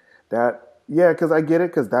like that. Yeah, because I get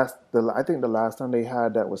it. Because I think the last time they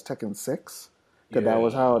had that was Tekken 6. Because that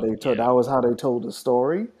was yeah, how they told. Yeah. That was how they told the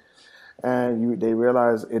story, and they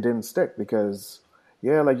realized it didn't stick because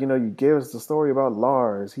yeah, like you gave us the story about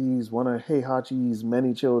Lars. He's one of Heihachi's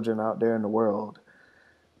many children out there in the world.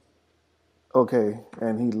 Okay,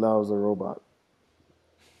 and he loves a robot.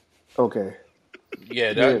 Okay,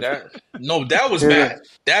 yeah. here's No, that was here's a, bad.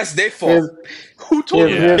 That's their fault. here's Who told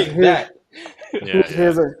here's them to Yeah. here's pick here's that? Yeah.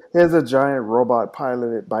 Yeah. here's a giant robot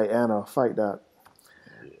piloted by Anna. Fight that.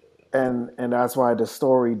 And that's why the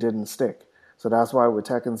story didn't stick. So that's why with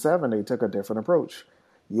Tekken 7 they took a different approach.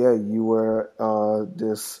 Yeah, you were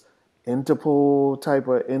this Interpol type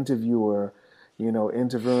of interviewer,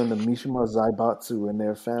 interviewing the Mishima Zaibatsu and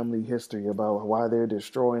their family history about why they're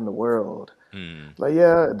destroying the world. Hmm. Like,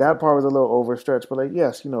 yeah, that part was a little overstretched, but like,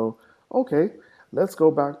 yes, okay, let's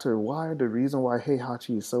go back to the reason why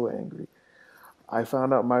Heihachi is so angry. I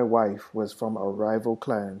found out my wife was from a rival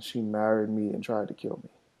clan. She married me and tried to kill me.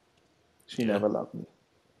 She Yeah. never loved me.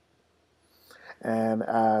 And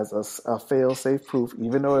as a fail-safe proof,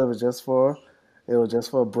 even though it was just for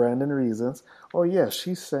Brandon reasons. Oh yes,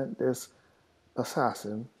 she sent this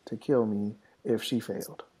assassin to kill me if she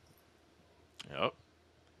failed. Yep.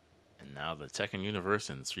 And now the Tekken universe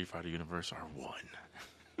and the Street Fighter universe are one,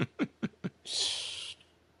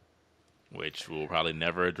 which we'll probably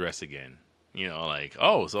never address again. Like,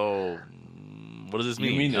 oh, so what does this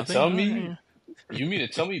You mean? mean to Nothing. tell me? You mean to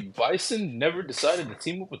tell me Bison never decided to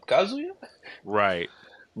team up with Kazuya? Right.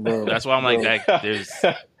 Bro, That's why I'm like bro. that. There's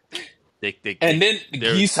And then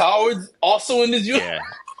they're Geese Howard's also in this universe. yeah.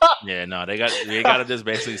 Yeah, no, they gotta just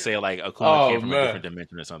basically say like Akuma Oh came from a man, different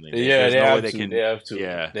dimension or something. yeah, There's they no way have they to. can.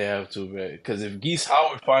 Yeah, They have to, man. Because if Geese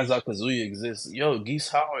Howard finds out Kazuya exists, yo, Geese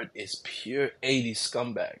Howard is pure '80s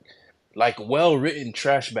scumbag, like well written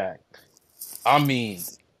trash bag. I mean,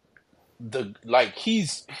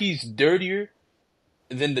 he's dirtier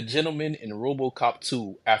than the gentleman in RoboCop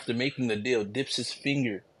 2 after making the deal dips his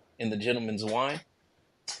finger in the gentleman's wine.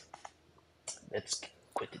 Let's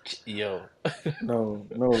quit yo. No,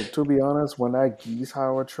 no. To be honest, when that Geese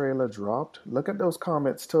Howard trailer dropped, look at those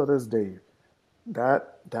comments till this day.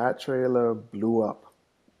 That trailer blew up.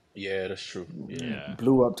 Yeah, that's true. Yeah, Yeah.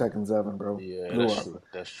 Blew up Tekken 7, bro. yeah, Blew that's up. true.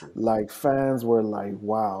 That's true. Like fans were like,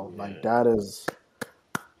 "Wow, like Yeah, that is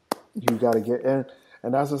you got to get in."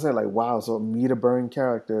 And that's what I said, like, "Wow, so meter burn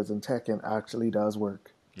characters in Tekken actually does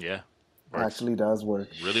work. Yeah. Works Actually does work."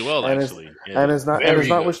 really well, And it's actually. and Yeah. it's not and it's very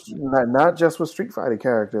not good. with not just with Street Fighter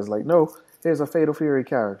characters. Like, no, here's a Fatal Fury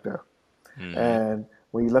character, Mm-hmm. and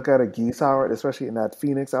when you look at a Geese Howard, especially in that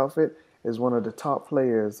Phoenix outfit, is one of the top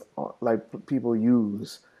players like people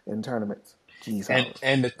use in tournaments. Geese Howard.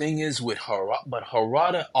 And the thing is with Harada, but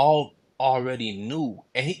Harada all already knew,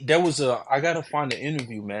 and there was a I gotta find the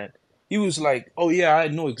interview, man. He was like, "Oh yeah, I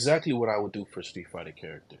know exactly what I would do for a Street Fighter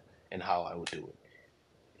character and how I would do it."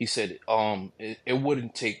 He said,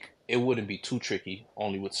 it wouldn't be too tricky,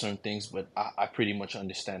 only with certain things, but I pretty much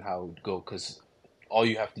understand how it would go because all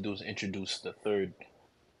you have to do is introduce the third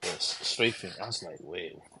strafing. I was like,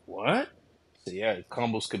 wait, what? So yeah,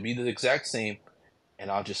 combos could be the exact same,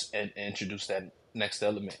 and I'll just introduce that next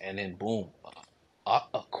element, and then boom,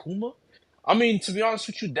 Akuma. I mean, to be honest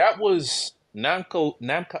with you, that was Namco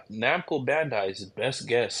Bandai's best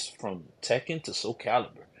guess from Tekken to Soul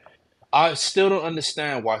Calibur. I still don't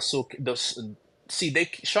understand why see they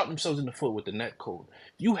shot themselves in the foot with the net code.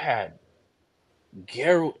 You had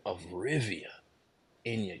Geralt of Rivia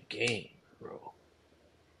in your game, bro,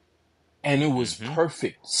 and it was Mm-hmm.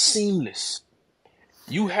 perfect, seamless.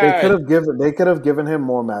 You had They could have given him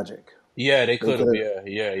more magic. yeah, they They could could have have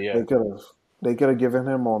yeah they could have they could have given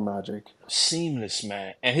him more magic. seamless,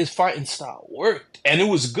 man, and his fighting style worked, and it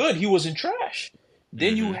was good. He wasn't trash.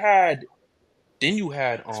 Then you Mm-hmm. had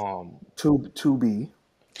To be,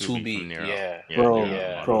 To to be from be Nero. yeah Yeah, Nero bro,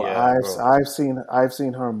 yeah bro. Automata. yeah bro. I've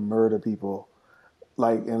seen her murder people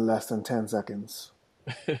like in less than 10 seconds.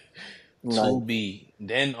 To Like, be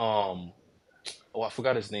then oh, I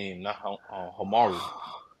forgot his name, not Hamaru.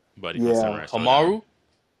 Buddy from yeah, Samurai Showdown. Hamaru.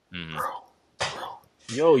 Mm-hmm.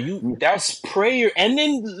 Yo, you that's prayer. And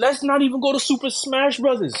then let's not even go to Super Smash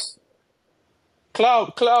Brothers.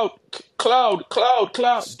 Cloud.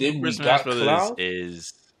 Then Super we Smash got Brothers Cloud,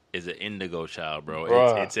 is an indigo child, bro.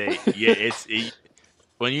 bruh. It's a yeah.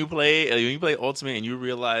 When you play Ultimate and you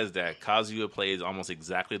realize that Kazuya plays almost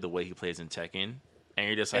exactly the way he plays in Tekken, and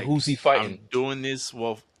you're just And like, who's he I'm fighting? doing this.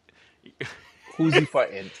 Well, Who's he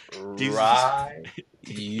fighting? he's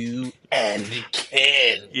Ryu and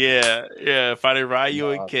Ken. yeah, fighting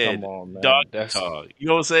Ryu and Nah, come Kid, on, man. Donkey That's Kong. You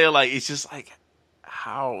know what I'm saying? Like it's just like,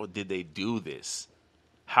 how did they do this?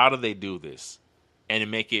 How do they do this? And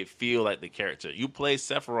make it feel like the character. You play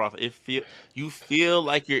Sephiroth, you feel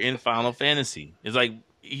like you're in Final Fantasy. It's like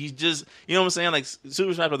he's just you know what I'm saying? Like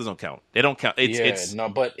Super Smash Brothers don't count. They don't count. yeah, It's no,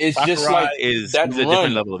 but it's just Sakurai like is that he's a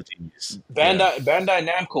different run. level of genius. Yeah. Bandai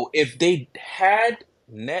Namco, if they had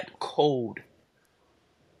net code,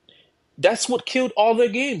 that's what killed all their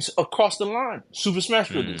games across the line. Super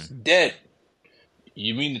Smash Brothers, Mm, dead.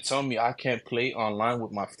 You mean to tell me I can't play online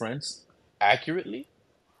with my friends accurately?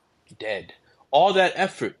 Dead. All that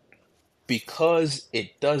effort because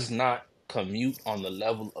it does not commute on the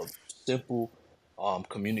level of simple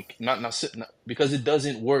not because it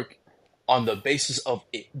doesn't work on the basis of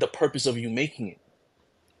it, the purpose of you making it.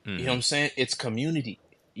 You know what I'm hmm. saying? It's community.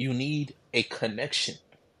 You need a connection,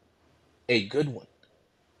 a good one.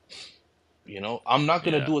 I'm not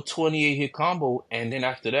gonna Yeah. do a 28 hit combo and then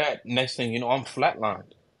after that, next thing you know, I'm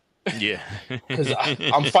flatlined Yeah. because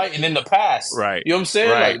I'm fighting in the past. Right. You know what I'm saying?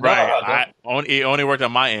 Right. Like, Right. nah, that It only worked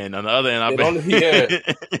on my end. On the other end, I it only yeah,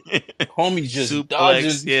 bet homie just suplex.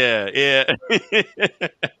 dodging. Yeah. Yeah.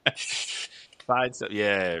 Side stuff.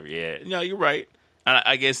 Yeah. Yeah. No, you're right. And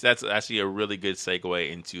I guess that's actually a really good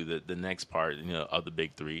segue into the next part, of the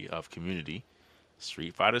big three of community.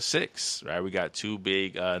 Street Fighter 6, right? We got two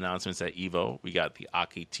big announcements at Evo. We got the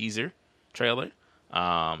Aki teaser trailer,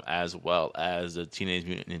 as well as the Teenage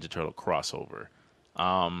Mutant Ninja Turtle crossover.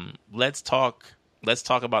 Let's talk. Let's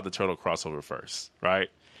talk about the Turtle crossover first, right?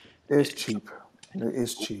 it's cheap.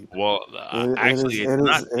 It's cheap. Well, It actually, is. it's It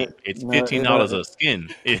not is. cheap. It, It's no. $15 a skin.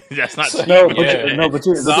 That's not So, cheap. No, yeah,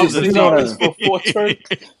 It's but almost you know what I $60 mean. for four turn.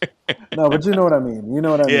 No, but you know what I mean. You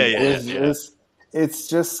know what I yeah, mean. yeah, yeah. It's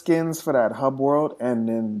just skins for that hub world, and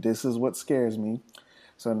then this is what scares me.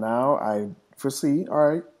 So now I foresee, all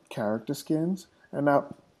right, character skins, and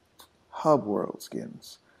now hub world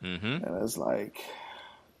skins, Mm-hmm. and it's like,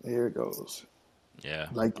 here it goes. Yeah,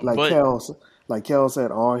 Like but Kel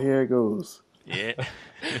said, oh, here it goes. yeah.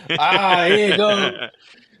 Here you go.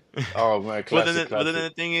 Oh man, But then, classic, the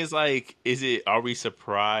classic. thing is, like, are we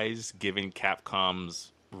surprised given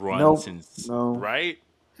Capcom's run Nope, since no, right?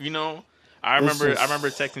 You know, it's I remember just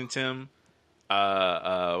texting Tim.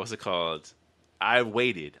 What's it called? I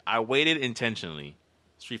waited intentionally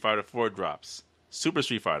Street Fighter 4 drops. Super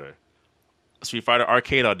Street Fighter. Street Fighter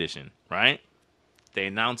Arcade Audition, right? They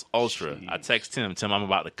announce Ultra. Jeez. I text Tim, I'm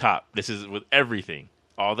about to cop. This is with everything.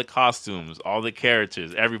 All the costumes, all the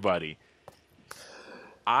characters, everybody.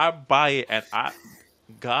 I buy it, and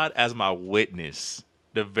God as my witness,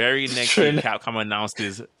 the very next week Capcom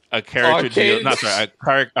announces a character deal,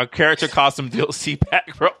 a character costume DLC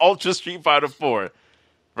pack for Ultra Street Fighter 4,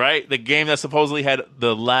 right? The game that supposedly had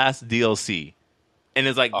the last DLC, and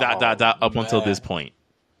it's like up until this point.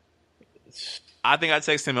 I think I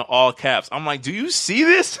texted him in all caps. I'm like, do you see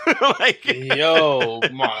this? Like, yo,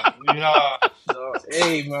 my God.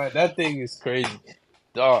 Hey, man, that thing is crazy.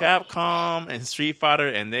 Dog. Capcom and Street Fighter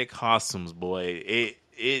and their costumes, boy.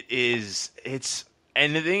 It's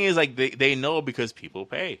and the thing is, like, they know because people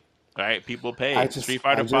pay, right? People pay. Street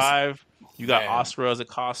Fighter 5, you got Asura as a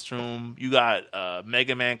costume. You got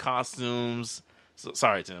Mega Man costumes. So,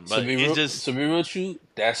 sorry, Tim, but to be real with you,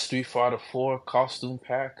 that Street Fighter 4 costume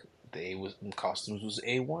pack, costumes was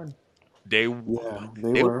A1. They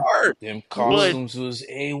were. Them costumes was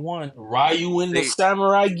A1. Ryu in the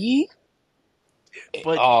samurai gi.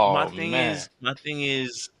 But my thing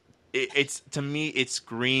is, it's to me, it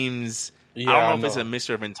screams. I don't know if it's a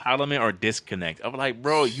mixture of entitlement or disconnect. I'm like,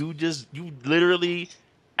 bro, you literally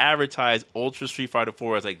advertise Ultra Street Fighter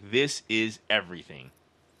 4 as like, this is everything.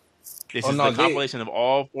 This is the compilation of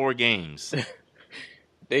all 4 games.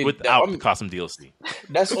 Without the custom DLC.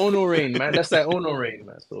 That's Ono Reign, man. That's that Ono Reign,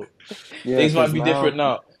 man. So things might be different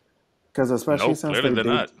now. Because especially since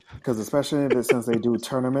they do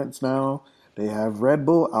tournaments now, they have Red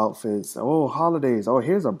Bull outfits. Oh, holidays. Oh,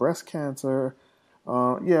 here's a breast cancer.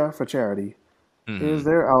 For charity. Mm-hmm. Here's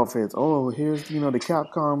their outfits. Oh, here's the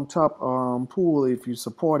Capcom top pool if you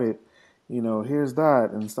support it. Here's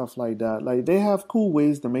that and stuff like that. Like, they have cool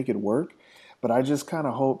ways to make it work. But I just kind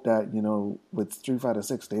of hope that, with Street Fighter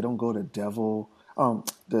 6, they don't go the Dead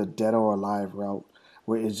or Alive route,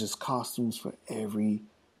 where it's just costumes for every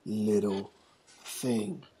little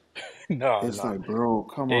thing. Like, bro,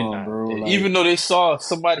 come on, bro. Like, even though they saw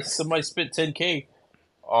somebody spent $10K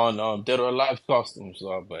on Dead or Alive costumes,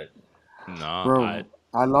 but no, bro,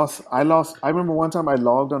 I lost. I remember one time I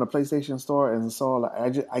logged on a PlayStation store and saw,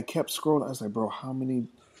 like, I kept scrolling. I was like, bro, how many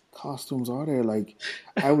costumes are there? Like,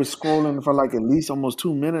 I was scrolling for like at least almost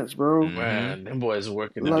 2 minutes, bro. Man, them boys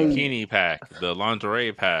working. The bikini pack, the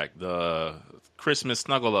lingerie pack, the Christmas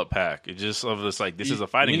snuggle up pack. It's just like, this is a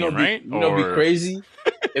fighting game, right? Be crazy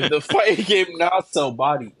if the fighting game now sell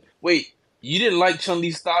body. Wait, you didn't like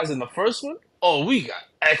Chun-Li's thighs in the first one? Oh, we got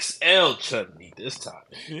XL Chun-Li this time.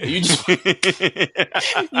 You just you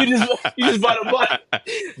just bought a body.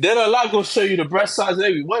 Then a lot gonna show you the breast size and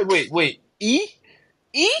everything. Wait. E?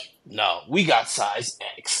 No, we got size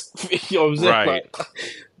X. You know what I'm saying? Right.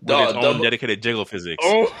 With its own dedicated jiggle physics.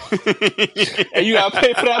 Oh. And you gotta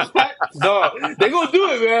pay for that pack? Dog, they gonna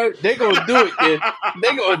do it, man. They gonna do it, kid.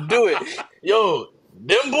 They gonna do it. Yo,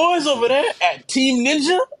 them boys over there at Team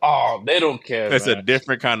Ninja, they don't care. That's a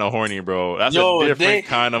different kind of horny, bro. That's a different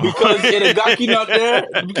kind of because Itagaki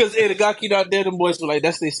not there, them boys were like,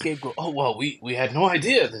 that's their scapegoat. Oh well, we had no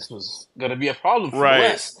idea this was gonna be a problem for the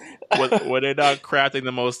West. Were they not crafting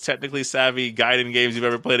the most technically savvy guiding games you've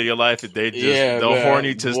ever played in your life? They just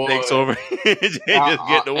horny just takes over. They just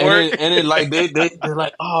get to work. And then like they're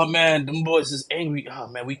like, oh man, them boys is angry. Oh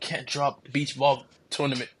man, we can't drop Beach Ball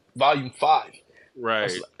Tournament Volume 5.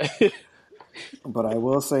 Right. But I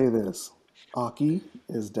will say this. Aki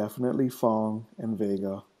is definitely Fong and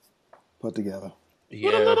Vega put together.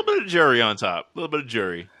 Yeah. With a little bit of jury on top. A little bit of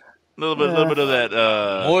jury. A little bit of that.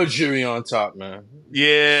 More jury on top, man.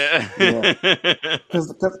 Yeah.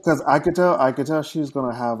 Because I could tell she's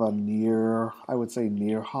gonna have a near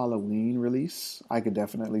Halloween release. I could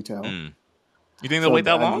definitely tell. You think they'll wait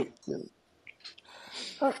that long?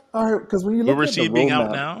 Because when you look at the roadmap, being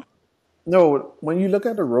out now. No, when you look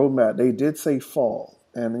at the roadmap, they did say fall,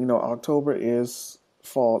 and October is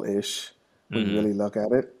fall-ish when you really look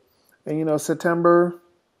at it, and September.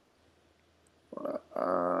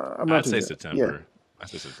 I'd say September. Yeah. I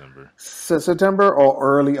say September. September or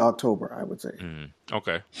early October, I would say.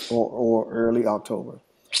 Okay. Or early October.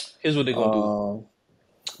 Here's what they're gonna do.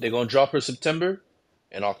 They're gonna drop her September,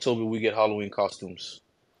 and October we get Halloween costumes.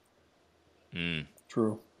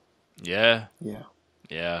 True. Yeah.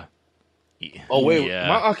 Oh wait,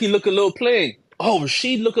 my Aki look a little plain. Oh,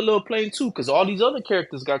 Rashid look a little plain too, because all these other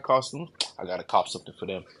characters got costumes. I gotta cop something for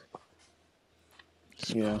them.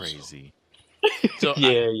 Yeah. Crazy. So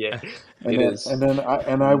yeah.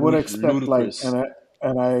 And I would expect ludicrous.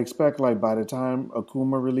 I expect by the time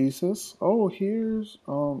Akuma releases, here's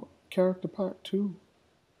character pack 2.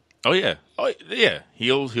 Oh yeah.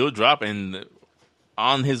 He'll drop and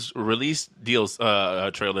on his release deals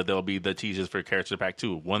trailer there'll be the teasers for Character Pack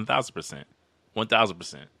 2. 1,000%.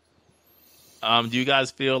 1,000%. Do you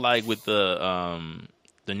guys feel like with the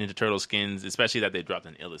Ninja Turtle skins, especially that they dropped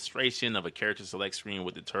an illustration of a character select screen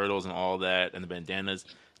with the turtles and all that and the bandanas,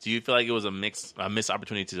 do you feel like it was a missed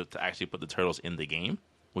opportunity to actually put the turtles in the game?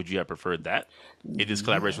 Would you have preferred that? If this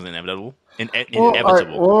collaboration was inevitable? Well, all right.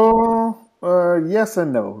 Inevitable. Well, yes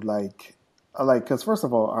and no. Because first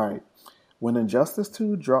of all right, when Injustice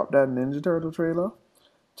 2 dropped that Ninja Turtle trailer,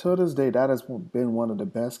 to this day, that has been one of the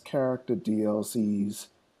best character DLCs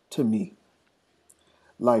to me.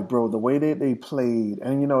 Like, bro, the way that they played,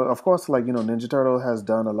 and of course, Ninja Turtle has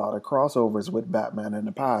done a lot of crossovers with Batman in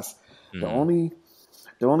the past. The Mm-hmm.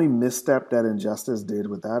 only misstep that Injustice did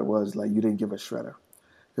with that was like you didn't give us Shredder,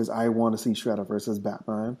 because I want to see Shredder versus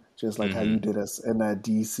Batman, just like how Mm-hmm. you did us in that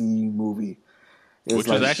DC movie. It's Which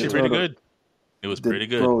was like the actually pretty turtle, good. It was pretty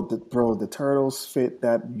good. the turtles fit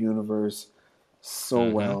that universe so Mm-hmm.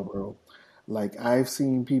 well, bro. Like I've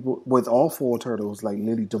seen people with all four turtles like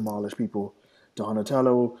literally demolish people.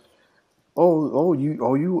 Donatello,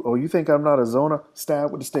 you think I'm not a Zona?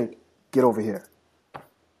 Stab with the stick. Get over here.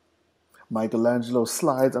 Michelangelo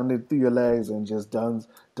slides underneath your legs and just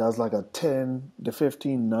does like a 10 to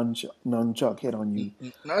 15 nunchuck hit on you.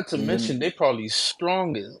 Not to And mention, they probably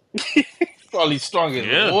strong as probably strong as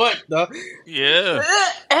Yeah. what the Yeah.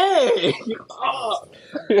 hey oh.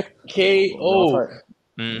 Y'all KO. fight,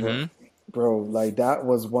 bro, Mm-hmm. like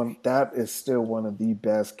that is still one of the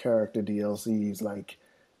best character DLCs like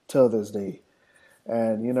till this day.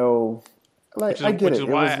 And like I get Which is it.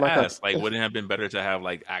 It why I was like a asked, like, wouldn't it have been better to have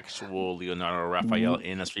like actual Leonardo Raphael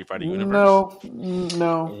in a Street Fighter universe? no,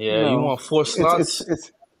 no, Yeah, you no. want four slots?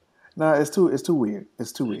 It's no, it's too weird.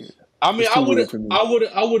 It's too weird. I mean, It's too weird for me.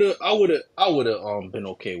 I would have been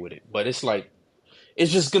okay with it, but it's like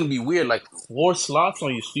it's just gonna be weird. Like four slots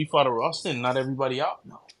on your Street Fighter roster and not everybody out.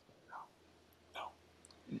 No,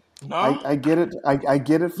 No, I get it. I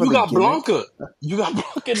get it for you the got gimmick. Blanca. You got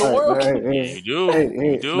Blanca in the All right, World hey, Cup. Yeah, hey, you do. hey,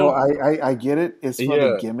 You hey. No, do. I get it. It's for the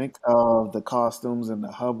Yeah, gimmick of the costumes and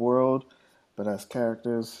the hub world, but as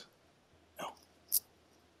characters, no,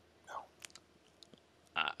 no.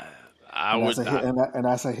 I, I And that's would. a hill, and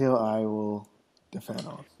that's a hill I will defend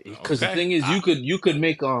on. because the Okay. thing is, you could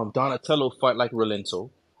make Donatello fight like Rolento,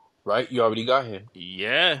 right? You already got him.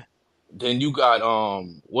 Yeah. Then you got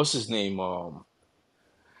what's his name No,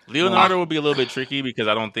 Leonardo would be a little bit tricky because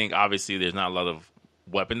I don't think obviously there's not a lot of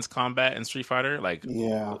weapons combat in Street Fighter, like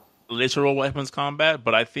yeah, literal weapons combat.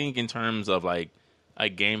 But I think in terms of like a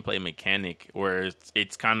gameplay mechanic, where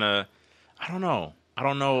it's kind of, I don't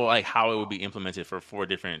know, like how it would be implemented for four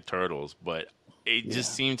different turtles, but it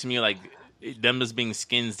just yeah. seemed to me like them just being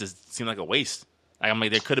skins just seemed like a waste. Like, I'm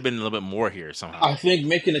like there could have been a little bit more here somehow. I think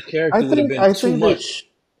making a I character would have think been I too think they much.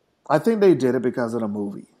 I think they did it because of the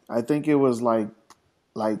movie. I think it was like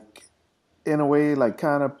in a way like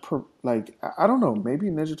kind of like I don't know. Maybe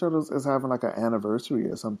Ninja Turtles is having like an anniversary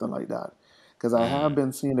or something like that. Because I have Mm.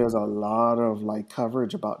 been seeing there's a lot of like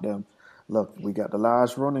coverage about them. Look, we got the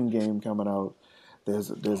last running game coming out. There's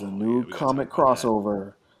a Oh yeah, new we gotta talk comic about that.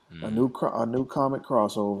 crossover, Mm. a new comic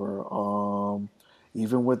crossover.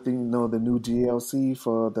 Even with the new DLC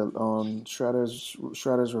for the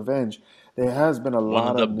Shredder's Revenge, there has been a One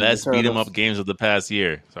of lot the of Ninja best beat 'em up Turtles. games of the past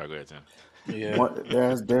year. Sorry, go ahead, Tim. Yeah,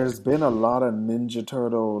 There's been a lot of Ninja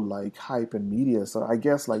Turtle like hype in media, so I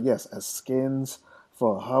guess like yes, as skins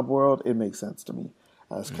for a hub world, it makes sense to me.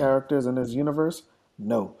 As Mm. characters in this universe,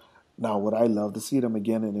 no. Now, would I love to see them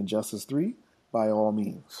again in Injustice 3? By all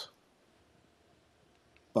means,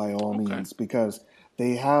 by all Okay. means, because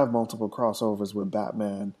they have multiple crossovers with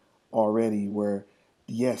Batman already, where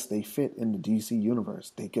yes, they fit in the DC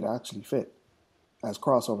universe. They could actually fit as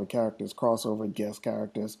crossover characters, crossover guest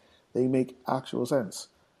characters. They make actual sense.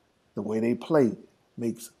 The way they play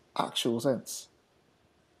makes actual sense.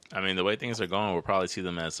 I mean, the way things are going, we'll probably see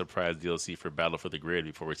them as surprise DLC for Battle for the Grid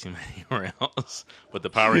before we see them anywhere else. With the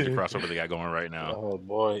Power Ranger crossover they got going right now. oh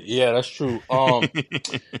boy, yeah, that's true.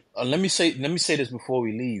 Let me say this before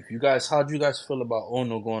we leave. You guys, how do you guys feel about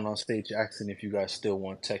Ono going on stage asking if you guys still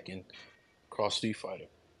want Tekken Cross Street Fighter?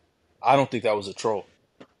 I don't think that was a troll.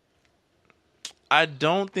 I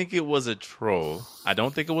don't think it was a troll.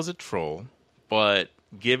 But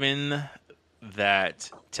given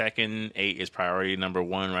that Tekken 8 is priority number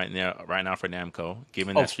one right now for Namco,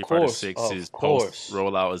 given that Street Fighter Of 6's post course.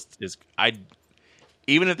 rollout is I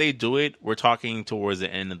even if they do it, we're talking towards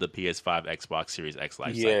the end of the PS5 Xbox Series X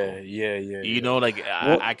life Yeah, cycle. yeah, yeah, You yeah. know, like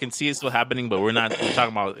Well, I can see it still happening, but we're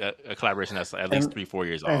talking about a collaboration that's at least and 3-4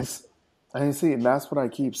 years and off. And see, that's what I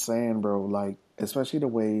keep saying, bro. Like, especially the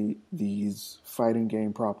way these fighting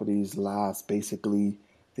game properties last basically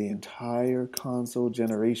the entire console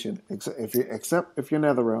generation, except if you're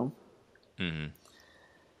NetherRealm. Mm-hmm.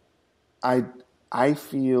 I I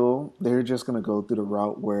feel they're just gonna go through the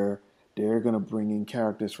route where they're gonna bring in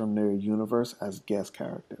characters from their universe as guest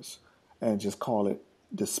characters, and just call it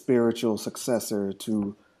the spiritual successor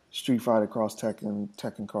to Street Fighter Cross Tekken,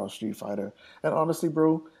 Tekken Cross Street Fighter. And honestly,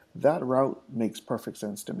 bro, that route makes perfect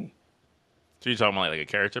sense to me. So you're talking about like a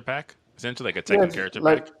character pack, essentially like a Yeah, Tekken character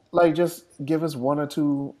like pack. just give us one or I'm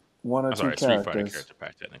two sorry, a Street Fighter characters. character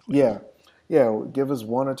pack technically. Yeah, yeah. Give us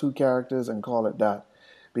one or two characters and call it that.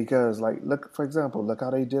 Because, like, look for example, look how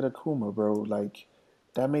they did Akuma, bro. Like,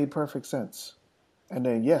 that made perfect sense. And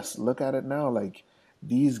then yes, look at it now. Like,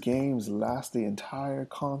 these games last the entire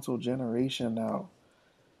console generation now.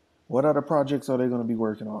 What other projects are they going to be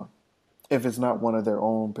working on if it's not one of their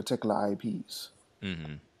own particular IPs?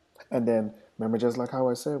 Mm-hmm. And then remember, just like how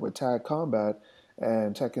I said with Tag Combat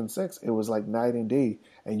and Tekken 6, it was like night and day,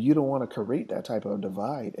 and you don't want to create that type of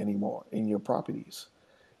divide anymore in your properties.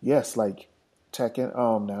 Yes, like Tekken,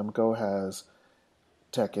 Namco has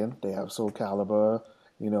Tekken, they have Soul Calibur,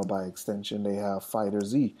 by extension, they have Fighter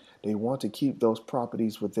Z. They want to keep those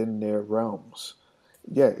properties within their realms.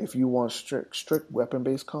 Yeah, if you want strict weapon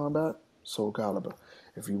based combat, Soul Calibur.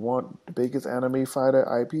 If you want the biggest anime fighter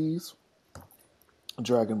IPs,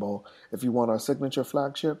 Dragon Ball. If you want our signature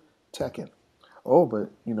flagship, Tekken. Oh, but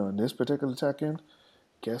in this particular Tekken,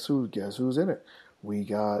 guess who's in it? We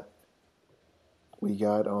got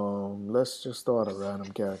let's just start a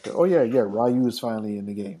random character. Oh yeah, Ryu is finally in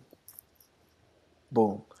the game.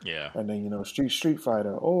 Boom. Yeah. And then Street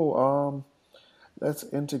Fighter. Oh, let's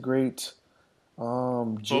integrate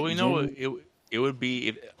Well, we know Jin. it would be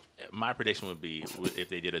if my prediction would be if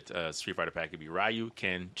they did a Street Fighter pack, it'd be Ryu,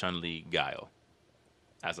 Ken, Chun Li, Guile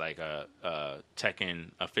as like a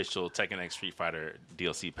Tekken official Tekken X Street Fighter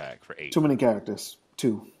DLC pack for 8. Too many characters.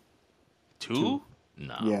 Two. Two?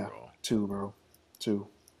 Nah, Yeah, bro. two, bro. Two.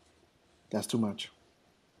 That's too much.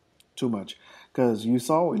 Too much. Because you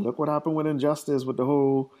saw, look what happened with Injustice with the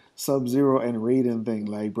whole Sub Zero and Raiden thing.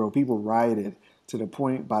 Like, bro, people rioted to the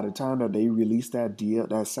point by the time that they released that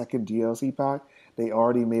second DLC pack, they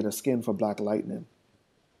already made a skin for Black Lightning.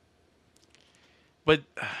 But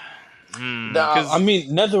I because mean,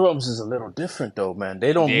 NetherRealms is a little different though, man.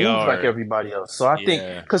 They don't they move like are, everybody else. So I think,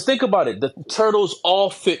 yeah, because think about it, the turtles all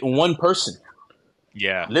fit one person,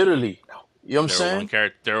 yeah. literally. You know what I'm They're one saying?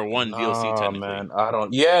 character. They're one DLC Nah, technically. man, I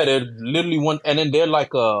don't. Yeah, they're literally one, and then they're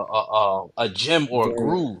like a gem or a Very.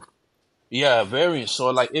 groove. Yeah, variant. So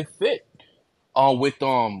like it fit. With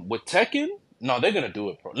Tekken, no, they're gonna do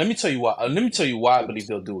it, bro. Let me tell you why. Let me tell you why I Two, believe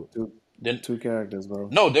they'll do it. two, Then two characters, bro.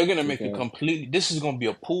 no, they're gonna Two make it characters. completely. This is gonna be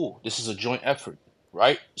a pool. This is a joint effort,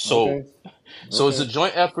 right? So Okay. so it's a Okay.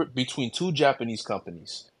 joint effort between two Japanese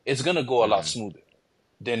companies. It's gonna go a lot Hmm. smoother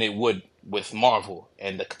than it would with Marvel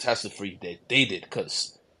and the catastrophe that they did,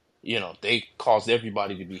 because they caused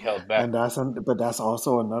everybody to be held back. But that's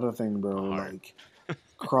also another thing, bro. Hard. Like,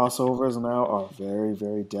 crossovers now are very,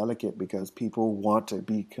 very delicate because people want to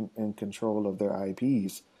be in control of their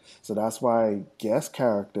IPs. So that's why guest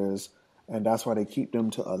characters, and that's why they keep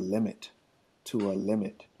them to a limit. To a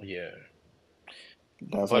limit. Yeah,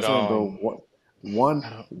 That's what but I'm saying, bro. I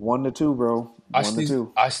don't. One to two, bro. I One to still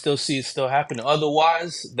two. I still see it still happening.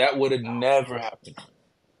 Otherwise, that would have never happened.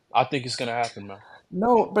 I think it's gonna happen, man.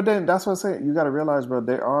 No, but then that's what I'm saying. You got to realize, bro,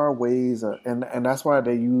 there are ways, and that's why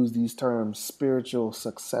they use these terms spiritual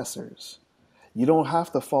successors. You don't have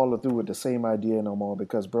to follow through with the same idea no more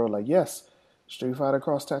because, bro, like, yes, Street Fighter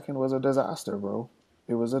Cross Tekken was a disaster, bro.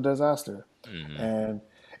 It was a disaster. Hmm. And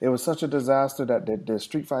it was such a disaster that the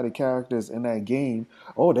Street Fighter characters in that game,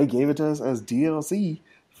 oh, they gave it to us as DLC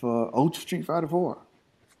for Ultra Street Fighter 4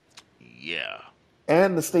 Yeah.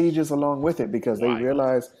 and the stages along with it because they Wild.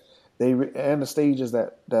 realized and the stages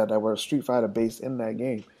that were Street Fighter based in that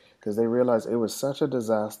game because they realized it was such a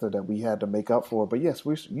disaster that we had to make up for it. But yes,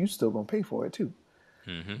 you still gonna pay for it too.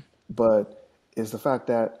 Hmm. But it's the fact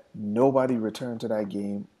that nobody returned to that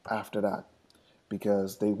game after that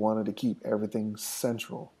because they wanted to keep everything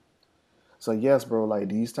central. So yes, bro, like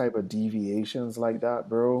these type of deviations like that,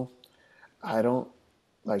 bro, I don't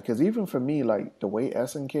like because even for me, like the way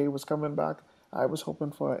SNK was coming back, I was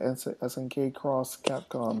hoping for an SNK cross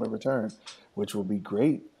Capcom a return, which will be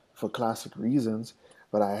great for classic reasons.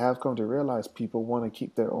 But I have come to realize people want to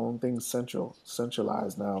keep their own things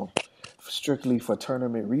centralized now, strictly for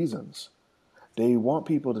tournament reasons. They want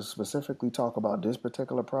people to specifically talk about this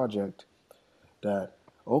particular project that,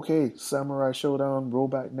 okay, Samurai Showdown,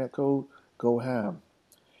 rollback netcode, go ham.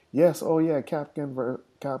 Yes, oh yeah,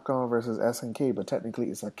 Capcom versus SNK, but technically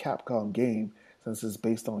it's a Capcom game since it's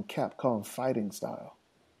based on Capcom fighting style.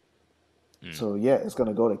 Mm. So yeah, it's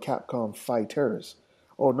gonna go to Capcom Fighters.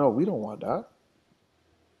 Oh no, we don't want that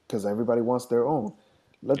because everybody wants their own.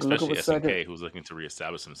 Look at Especially what Sega. SNK, who's looking to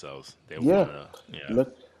reestablish themselves. They Yeah, want to, yeah.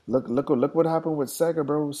 look what happened with Sega,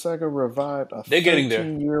 bro. Sega revived a They're getting there.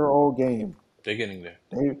 13-year-old game. They're getting there.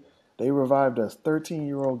 They revived a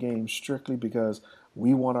 13-year-old game strictly because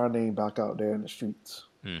we want our name back out there in the streets.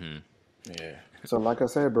 Mm-hmm. Yeah. So like I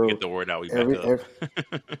said, We bro, get the word out, we back every,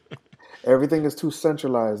 up. everything is too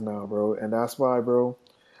centralized now, bro, and that's why, bro,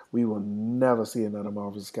 we will never see another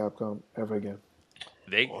Marvel vs. Capcom ever again.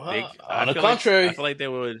 Well, I on the I contrary, feel like they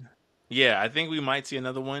would. Yeah, I think we might see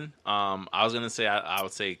another one. I was gonna say I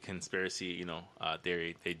would say conspiracy.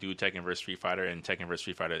 They do Tekken versus Street Fighter, and Tekken versus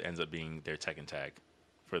Street Fighter ends up being their Tekken tag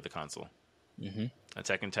for the console. mm-hmm. A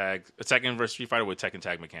Tekken versus Street Fighter with Tekken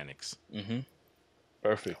tag mechanics. Mm-hmm.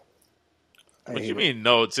 Perfect. I What hate you it. mean,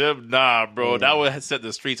 no, Tim? Nah, bro, that Yeah. would set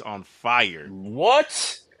the streets on fire.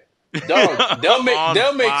 What? Dog, On they'll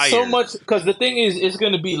make so fire. much because the thing is it's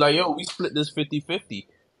gonna be like, yo, we split this 50-50.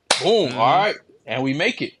 Boom, all Hmm. right, and we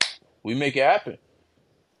make it. We make it happen.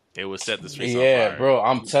 It would set the streets on Yeah, fire. bro,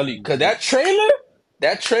 I'm telling you, because that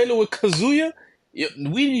trailer with Kazuya, we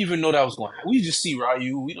didn't even know that was going. We just see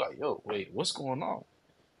Ryu. We like, yo, wait, what's going on?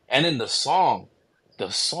 And then the song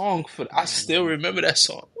for I still remember that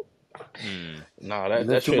song. Mm. Nah, You that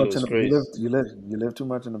live too trailer much was in the, crazy. you live too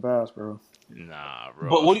much in the past, bro. Nah, But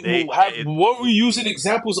bro. what were we using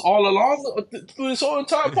examples all along through this whole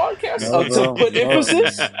entire podcast No, to bro. put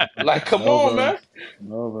emphasis? Like, come No, on, bro. man.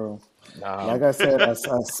 No, bro. Nah, Like I said, a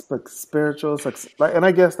spiritual success, and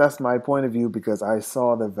I guess that's my point of view because I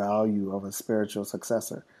saw the value of a spiritual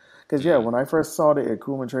successor. Because yeah, Mm. when I first saw the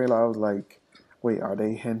Akuma trailer, I was like, "Wait, are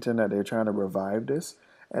they hinting that they're trying to revive this?"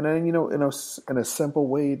 And then in a simple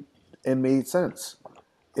way, it made sense.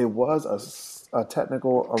 It was a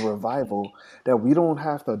technical a revival that we don't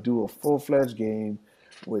have to do a full fledged game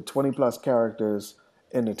with 20 plus characters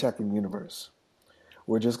in the Tekken universe.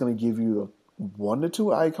 We're just going to give you one to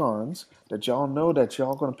two icons that y'all know that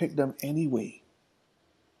y'all going to pick them anyway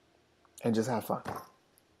and just have fun.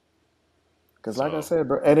 Because, like I So said,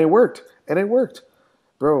 bro, and it worked. And it worked.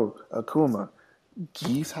 Bro, Akuma,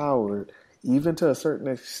 Geese Howard, even to a certain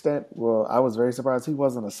extent, well, I was very surprised he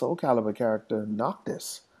wasn't a Soul Calibur character,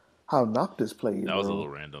 Noctis. How Noctis played, that was a bro. little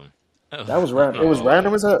random. That was random. It was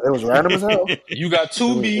random as hell. It was random as hell. you got It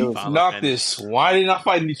 2B, was Final Noctis. Why they not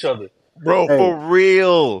fighting each other? Bro, hey, for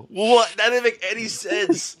real. What? That didn't make any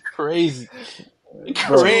sense. Crazy,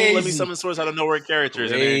 bro, Two Let Me crazy, Summon Swords out of nowhere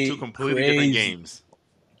characters, and they're in two completely different crazy. games.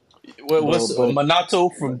 bro, What's but Minato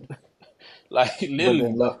from? Like but literally,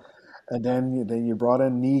 then dog. look, and then you brought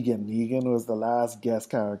in Negan. Negan was the last guest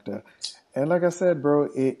character, and like I said, bro,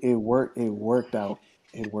 it worked. It worked out.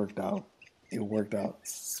 It worked out. It worked out.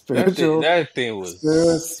 That thing was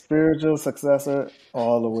Spiritual successor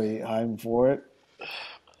all the way. I'm for it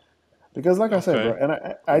because, like I said, bro, Okay,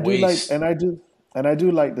 and I do like, waste. and I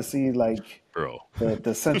do like to see like bro.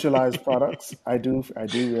 the centralized products. I do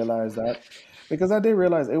realize that because I did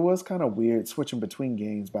realize it was kind of weird switching between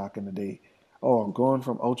games back in the day. Oh, I'm going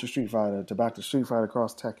from Ultra Street Fighter to back to Street Fighter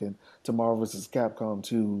Cross Tekken to Marvel vs. Capcom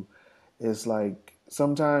 2. It's like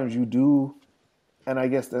sometimes you do, and I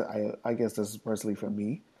guess this is personally for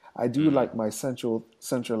me. I do Mm. like my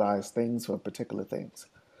centralized things for particular things.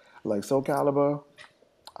 Like Soul Calibur,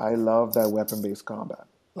 I love that weapon based combat.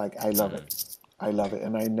 Like I love Mm. it. I love it.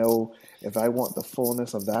 And I know if I want the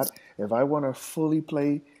fullness of that, if I want to fully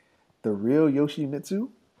play the real Yoshimitsu,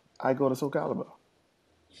 I go to Soul Calibur.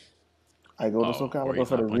 I go to Soul Oh, where Calibur he's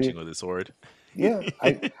for the not real. punching with his sword. Yeah,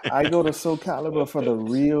 I go to Soul Calibur for the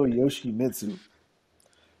real Yoshimitsu.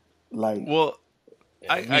 Like, Well,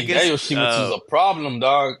 I I mean, that guess, Yoshimitsu's a problem,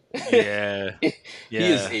 dog. yeah, He is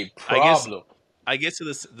yeah. a I guess problem. I guess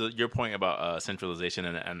to your point about centralization,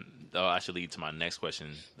 and that'll actually lead to my next question.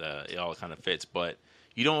 It all kind of fits, but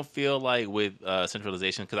you don't feel like with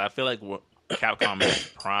centralization, because I feel like Capcom in its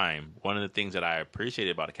prime, one of the things that I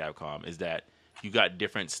appreciated about Capcom is that you got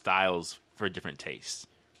different styles for different tastes,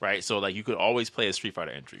 right? So like you could always play a Street Fighter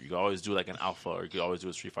entry, you could always do like an Alpha, or you could always do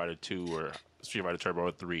a Street Fighter 2 or Street Fighter Turbo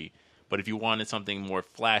or 3. But if you wanted something more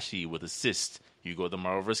flashy with assist, you go the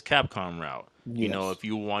Marvel vs. Capcom route. You know, yes, if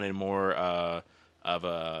you wanted more of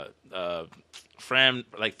a frame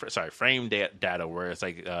data where it's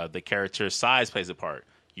like the character's size plays a part.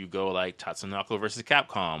 You go like Tatsunoko versus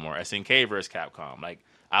Capcom or SNK versus Capcom. Like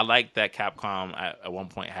I like that Capcom at one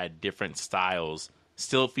point had different styles,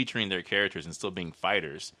 still featuring their characters and still being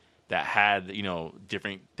fighters that had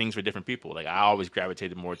different things for different people. Like I always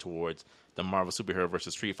gravitated more towards the Marvel superhero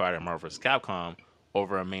versus Street Fighter and Marvel versus Capcom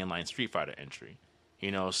over a mainline Street Fighter entry.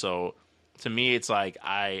 So to me, it's like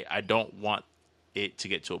I don't want it to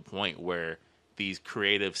get to a point where these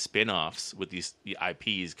creative spin-offs with the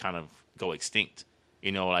IPs kind of go extinct.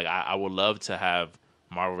 Like I would love to have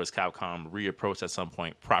Marvel vs. Capcom reapproached at some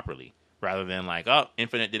point properly, rather than like, oh,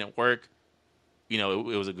 Infinite didn't work. It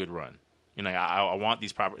was a good run. I want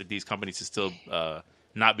these companies to still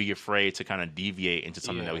not be afraid to kind of deviate into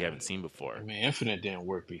something that we haven't seen before. I mean, Infinite didn't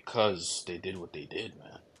work because they did what they did,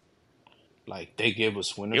 man. Like they gave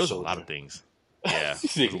us Winter It was Soldier. A lot of things. Yeah,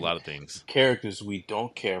 it was a lot of things. Characters we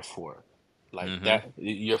don't care for, like that.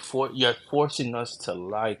 You're forcing us to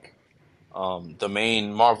like the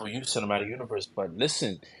main Marvel Cinematic Universe. But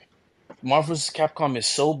listen, Marvel vs. Capcom is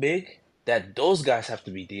so big that those guys have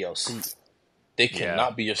to be DLC. They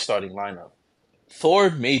cannot be your starting lineup. Thor,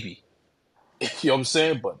 maybe. You know what I'm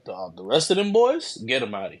saying? But the rest of them boys, get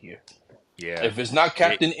them out of here. Yeah. If it's not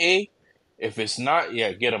Captain A, if it's not,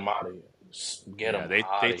 get them out of here. Get them out of here.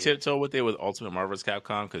 They tiptoe with it with Ultimate Marvel vs.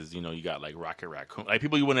 Capcom because, you got like Rocket Raccoon. Like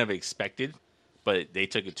people you wouldn't have expected, but they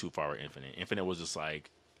took it too far with Infinite. Infinite was just like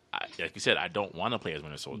you said, I don't want to play as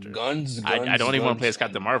Winter Soldier. I don't even want to play as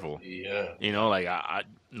Captain Marvel. Yeah. Like I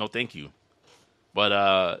no thank you.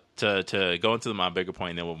 But to go into my bigger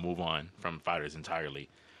point, and then we'll move on from fighters entirely.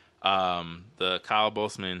 The Kyle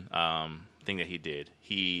Boseman thing that he did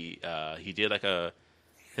like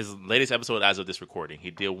his latest episode as of this recording.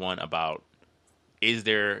 He did one about is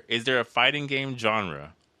there a fighting game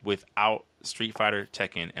genre without Street Fighter,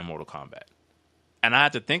 Tekken, and Mortal Kombat? And I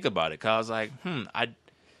had to think about it because I was like,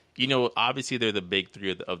 obviously they're the big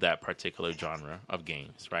three of that particular genre of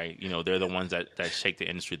games, right? They're the ones that shake the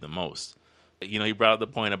industry the most. He brought up the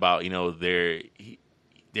point about, there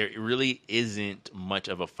really isn't much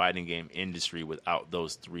of a fighting game industry without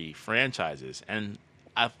those three franchises. And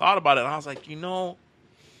I thought about it and I was like,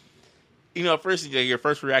 at first, your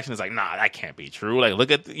first reaction is like, nah, that can't be true. Like,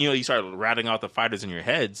 look at, you start rattling out the fighters in your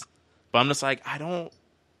heads. But I'm just like, I don't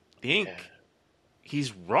think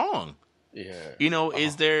he's wrong. Yeah.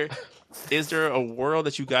 Is there a world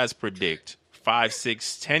that you guys predict 5,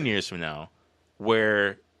 6, 10 years from now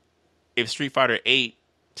where if Street Fighter 8,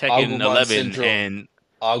 Tekken Agumon 11, syndrome. and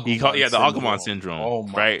the Agumon syndrome, oh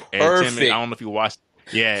my, right? Perfect. And Tim, I don't know if you watched.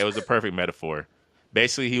 Yeah, it was a perfect metaphor.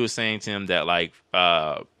 Basically, he was saying to him that like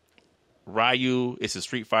Ryu is a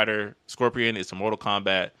Street Fighter, Scorpion is a Mortal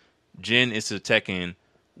Kombat, Jin is a Tekken,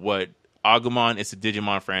 what Agumon is the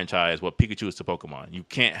Digimon franchise, what Pikachu is to Pokemon. You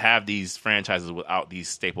can't have these franchises without these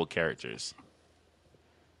staple characters.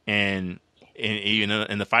 And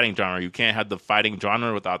in the fighting genre, you can't have the fighting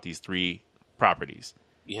genre without these three properties.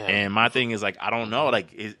 Yeah. And my thing is like, I don't know,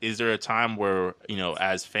 like, is there a time where,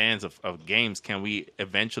 as fans of games, can we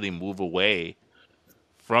eventually move away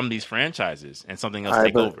from these franchises and something else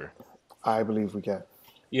take over? I believe we can.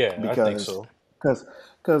 Yeah, I think so.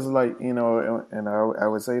 Because like, and I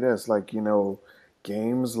would say this, like,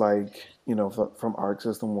 games like, from Arc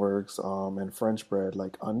System Works and French Bread,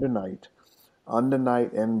 like Under Night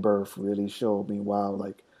and Birth really showed me, wow,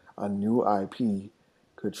 like a new IP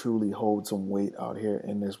could truly hold some weight out here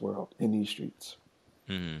in this world, in these streets.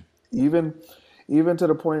 Mm-hmm. Even to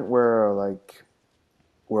the point where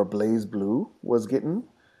Blaze Blue was getting.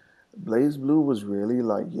 Blaze Blue was really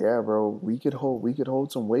like, yeah, bro, we could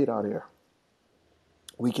hold some weight out here.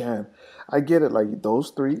 We can. I get it. Like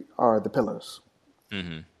those three are the pillars.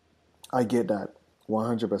 Mm-hmm. I get that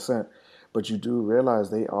 100%. But you do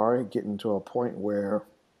realize they are getting to a point where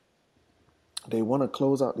they want to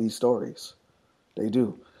close out these stories. They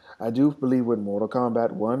do. I do believe with Mortal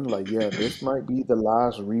Kombat 1, like, yeah, this might be the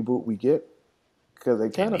last reboot we get. Because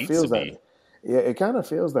it kind of feels that way. Yeah, it kind of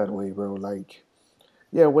feels that way, bro. Like,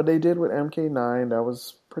 yeah, what they did with MK9, that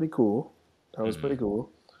was pretty cool. Pretty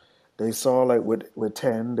cool. They saw, like, with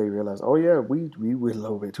 10, they realized, oh, yeah, we went a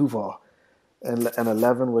little bit too far. And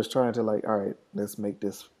 11 was trying to, like, all right, let's make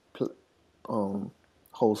this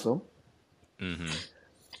wholesome. Mm-hmm.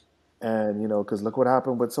 And, because look what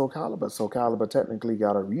happened with Soul Calibur. Soul Calibur technically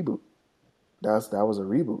got a reboot. That was a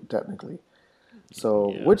reboot, technically.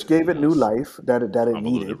 So, which gave it new life that it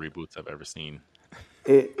needed. The reboots I've ever seen.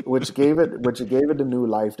 Which gave it the new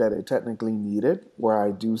life that it technically needed, where I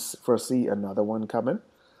do foresee another one coming.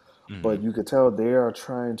 Mm-hmm. But you could tell they are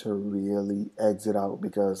trying to really exit out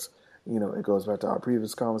because, it goes back to our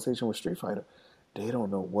previous conversation with Street Fighter. They don't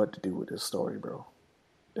know what to do with this story, bro.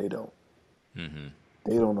 They don't. Mm-hmm.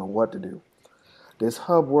 They don't know what to do. This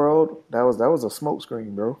hub world, that was a smoke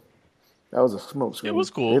screen, bro. That was a smoke screen. It was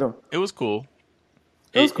cool. It was cool.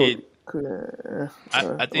 It was cool.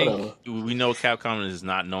 I think Whatever. we know Capcom is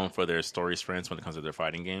not known for their story strengths when it comes to their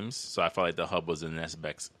fighting games. So I felt like the hub was the next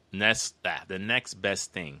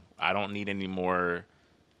best thing. I don't need any more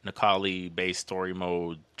Nikali based story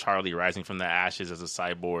mode. Charlie rising from the ashes as a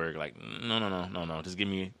cyborg. Like no. Just give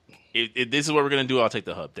me. If this is what we're gonna do, I'll take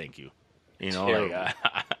the hub. Thank you. You know, like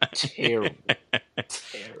Terrible, terrible,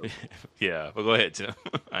 terrible. yeah. But go ahead, Tim.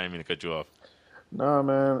 I didn't mean to cut you off. Nah,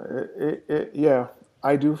 man. Yeah,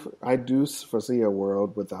 I do foresee a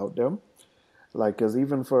world without them. Like, cause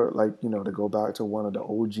even for like to go back to one of the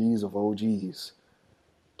OGs of OGs,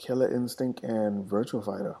 Killer Instinct and Virtual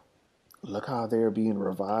Fighter. Look how they're being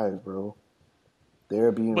revived, bro.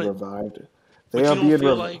 They're being But revived. They but are you don't being feel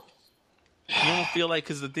revived. like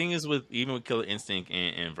because the thing is with even with Killer Instinct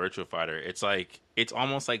and Virtua Fighter, it's like it's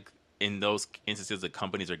almost like in those instances the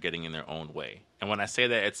companies are getting in their own way. And when I say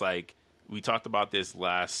that, it's like we talked about this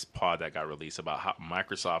last pod that got released about how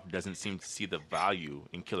Microsoft doesn't seem to see the value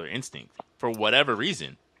in Killer Instinct for whatever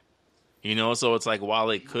reason. You know, so it's like while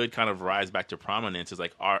it could kind of rise back to prominence, it's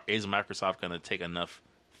like is Microsoft going to take enough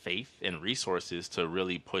faith and resources to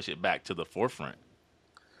really push it back to the forefront?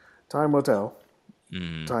 Time will tell.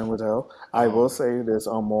 Mm, Time will tell. I will Um, say this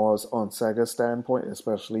on more on Sega's standpoint,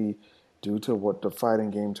 especially due to what the fighting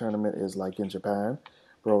game tournament is like in Japan.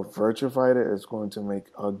 Bro, Virtua Fighter is going to make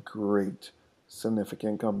a great,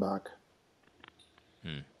 significant comeback.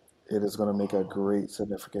 mm, It is going to make a um, great,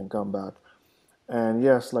 significant comeback. And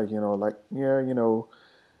yes, I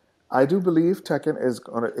do believe Tekken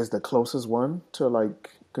is the closest one to like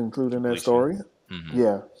concluding that completion. story. Hmm.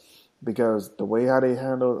 Yeah, because the way how they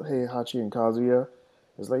handle Heihachi and Kazuya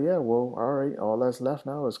is like, yeah, well, all right, all that's left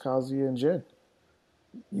now is Kazuya and Jin.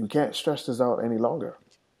 You can't stretch this out any longer.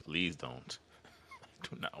 Please don't.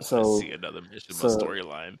 Do not want to see So, another Mishima so,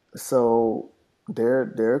 storyline. so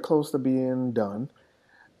they're close to being done,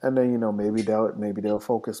 and then maybe they'll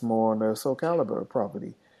focus more on their Soul Calibur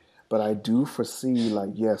property. But I do foresee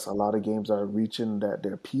like yes, a lot of games are reaching that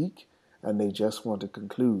their peak, and they just want to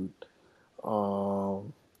conclude.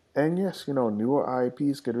 Um, and yes, newer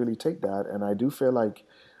IPs could really take that. And I do feel like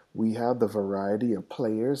we have the variety of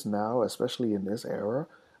players now, especially in this era,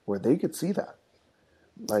 where they could see that.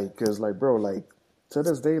 Like, cause like, bro, like to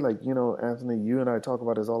this day, like Anthony, you and I talk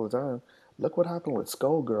about this all the time. Look what happened with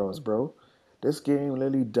Skullgirls, bro. This game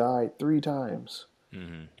literally died 3 times,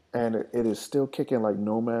 Hmm. and it is still kicking like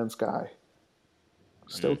No Man's Sky.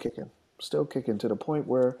 Still Mm. kicking, still kicking to the point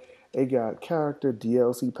where it got character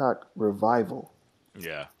DLC pack revival.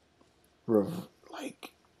 Yeah.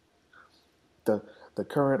 Like the the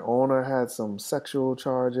current owner had some sexual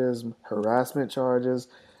charges, harassment charges,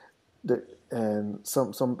 the, and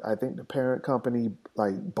some I think the parent company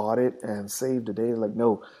like bought it and saved the day. Like,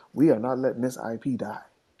 no, we are not letting this IP die.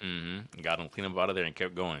 Got him clean up out of there and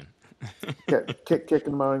kept going. Kept kicking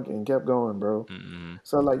them out and kept going, bro. Hmm.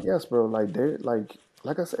 So like, yes, bro, like they like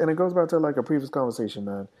I said, and it goes back to like a previous conversation,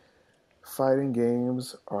 man. Fighting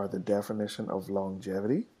games are the definition of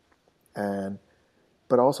longevity, and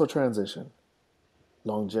but also transition.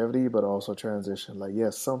 Longevity, but also transition. Like,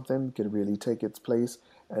 yes, something could really take its place,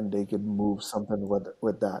 and they could move something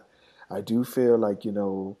with that. I do feel like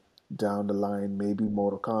down the line, maybe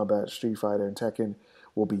Mortal Kombat, Street Fighter, and Tekken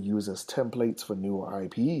will be used as templates for newer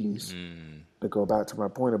IPs. Mm. To go back to my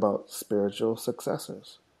point about spiritual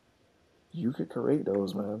successors, you could create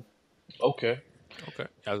those, man. okay, Okay.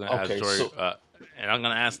 I was gonna ask okay. Jory, So and I'm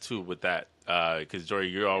gonna ask too with that, because Jory,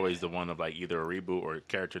 you're always the one of like either a reboot or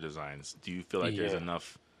character designs. Do you feel like there's yeah.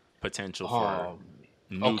 enough potential for Um.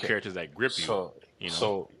 new Okay. characters that grip you? So You know.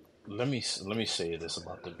 so let me say this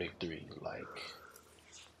about the big three. Like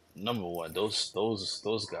number one, those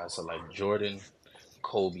guys are like Jordan,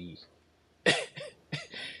 Kobe,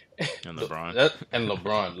 And LeBron. and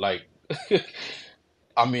LeBron. Like,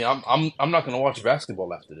 I mean, I'm not gonna watch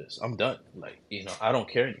basketball after this. I'm done. Like, I don't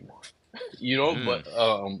care anymore. Mm. But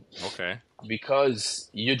Okay. because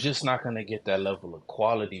you're just not gonna get that level of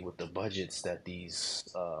quality with the budgets that these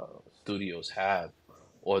studios have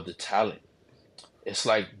or the talent. It's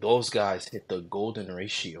like those guys hit the golden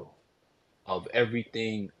ratio of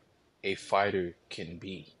everything a fighter can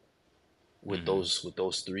be with Hmm.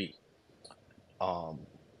 those three. Um,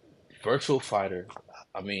 Virtual Fighter,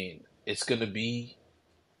 I mean, it's gonna be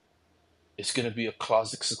a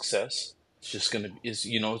closet success. It's just gonna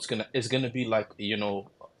it's gonna be like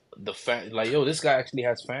the fan like yo, this guy actually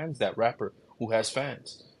has fans. That rapper who has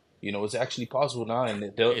fans, it's actually possible now,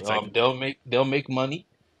 and they'll It's like. they'll make money.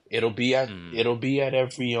 It'll be at Mm. it'll be at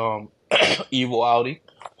every evil outing.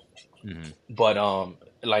 Hmm. But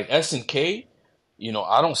like SNK,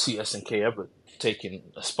 I don't see SNK ever taken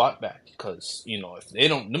a spot back because if they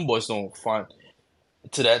don't, them boys don't find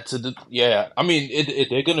to the yeah. I mean,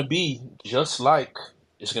 they're gonna be just like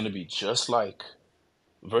it's gonna be just like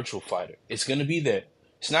Virtual Fighter. It's gonna be there.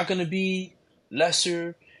 It's not gonna be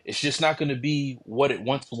lesser. It's just not gonna be what it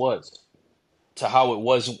once was to how it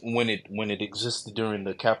was when it existed during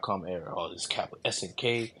the Capcom era. Or this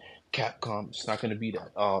SNK, Capcom. It's not gonna be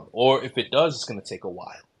that. Or if it does, it's gonna take a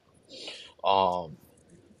while. Um,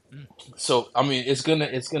 Mm. so I mean, it's gonna.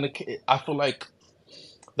 I feel like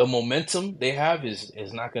the momentum they have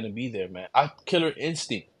is not gonna be there, man. Killer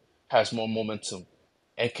Instinct has more momentum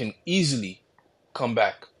and can easily come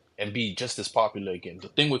back and be just as popular again. The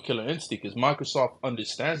thing with Killer Instinct is Microsoft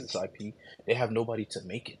understands this IP. They have nobody to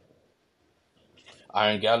make it.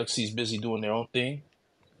 Iron Galaxy's busy doing their own thing.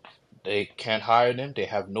 They can't hire them. They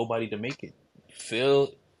have nobody to make it.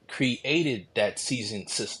 Phil created that season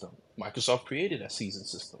system. Microsoft created that season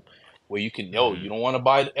system where you can, you Mm-hmm. don't want to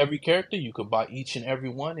buy every character, you could buy each and every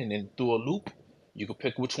one, and then through a loop, you could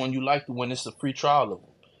pick which one you like when it's a free trial of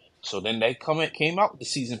them. So then they came out with the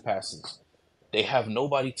season passes. They have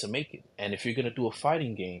nobody to make it. And if you're gonna do a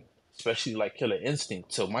fighting game, especially like Killer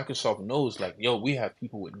Instinct, so Microsoft knows like, we have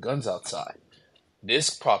people with guns outside.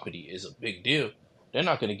 This property is a big deal. They're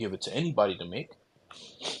not gonna give it to anybody to make.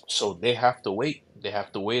 So they have to wait. They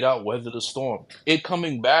have to wait out, weather the storm. It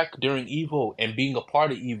coming back during Evo and being a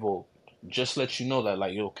part of Evo just lets you know that,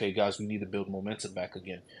 like, okay, guys, we need to build momentum back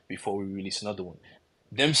again before we release another one.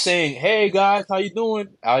 Them saying, "Hey guys, how you doing?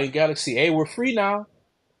 Alien Galaxy, hey, we're free now.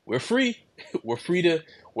 We're free. we're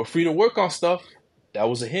free to work on stuff." That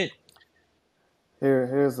was a hint.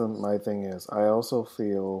 My thing is, I also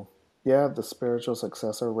feel, yeah, the spiritual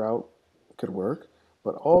successor route could work,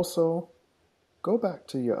 but also go back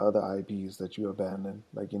to your other IPs that you abandoned.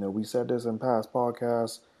 Like, we said this in past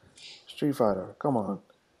podcasts. Street Fighter, come on.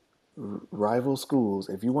 Rival Schools.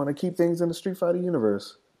 If you want to keep things in the Street Fighter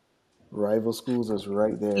universe, Rival Schools is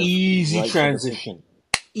right there, Easy right for the. transition.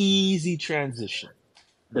 Easy transition.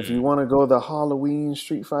 If you Mm. want to go the Halloween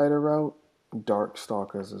Street Fighter route,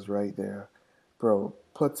 Darkstalkers is right there. Bro,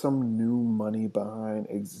 put some new money behind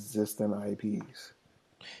existing IPs.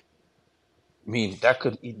 I mean, that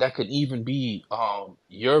could even be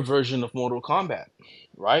your version of Mortal Kombat,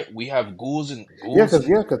 right? We have Yeah, ghouls because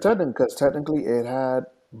and technically it had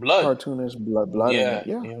blood. cartoonish blood in it. Yeah,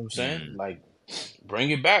 Yeah. you know what I'm saying? Mm. Like,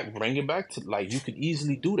 bring it back to like you could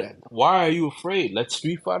easily do that. Why are you afraid? Let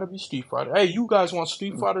Street Fighter be Street Fighter. Hey, you guys want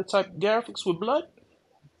Street Fighter type graphics with blood?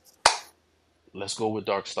 Let's go with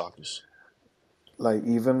Darkstalkers. Like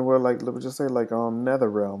even where like let's just say like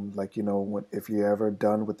NetherRealm, like if you're ever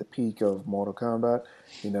done with the peak of Mortal Kombat,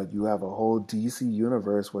 you have a whole DC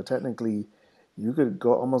universe where technically you could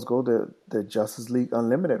almost go the Justice League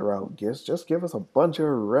Unlimited route. Just give us a bunch of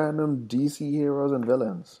random DC heroes and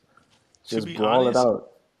villains. To Just be brawl it honest,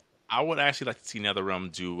 out. I would actually like to see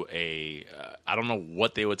NetherRealm do I don't know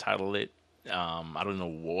what they would title it. I don't know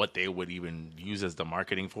what they would even use as the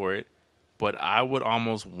marketing for it. But I would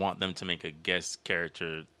almost want them to make a guest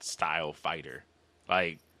character style fighter.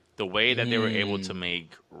 Like the way that they were able to Mm.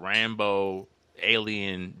 make Rambo,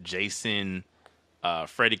 Alien, Jason,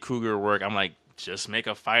 Freddy Krueger work. I'm like, just make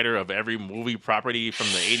a fighter of every movie property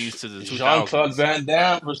from the 80s to the Jean-Claude 2000s. Van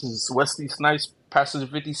Damme versus Wesley Snipes Passenger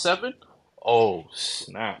 57. Oh,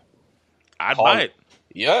 snap. I'd buy Call it. it.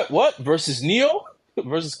 Yeah, what? Versus Neo?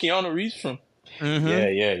 Versus Keanu Reeves from. Mm-hmm. Yeah,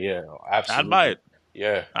 yeah, yeah. I'd buy Absolutely. it.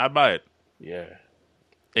 Yeah, I'd buy it. yeah.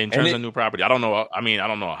 In And terms it. of new property, I don't know. I mean, I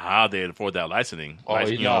don't know how they'd afford that licensing. Oh,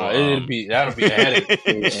 Like, no, that'll be a headache.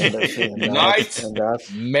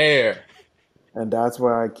 Nightmare. And that's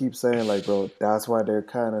why I keep saying, like, bro, that's why they're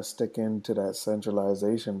kind of sticking to that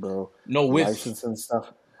centralization, bro. No width. Licensing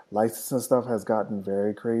stuff, licensing stuff has gotten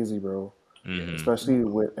very crazy, bro. Yeah. hmm Especially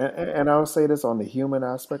and I'll say this on the human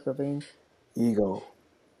aspect of things, ego,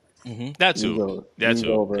 Mm-hmm. that too. That too.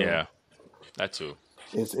 ego, bro. Yeah, that too.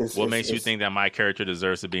 It's it's What it's makes you it's think that my character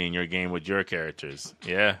deserves to be in your game with your characters?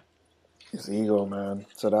 Yeah. it's ego, man.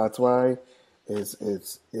 So that's why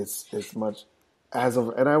it's much as of,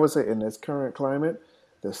 and I would say in this current climate,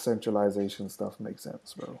 the centralization stuff makes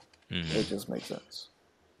sense, bro. It hmm just makes sense.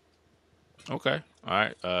 Okay. All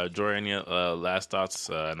right. Joy, any last thoughts?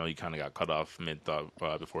 I know you kind of got cut off mid thought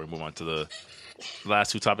before we move on to the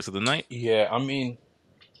last two topics of the night. Yeah, I mean,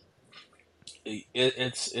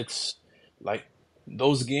 it's like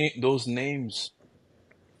those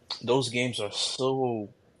games are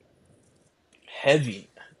heavy,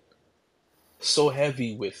 so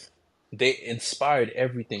heavy with they inspired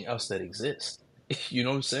everything else that exists. You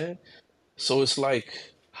know what I'm saying? So it's like,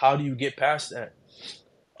 how do you get past that?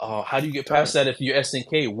 how do you get Tight. past that if you're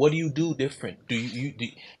SNK? What do you do different?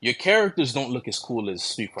 Your characters don't look as cool as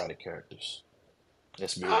Street Fighter characters?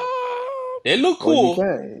 Let's be real. They look Well, you cool.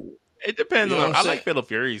 can. It depends You know what on. I'm I saying? like Fatal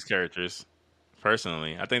Fury's characters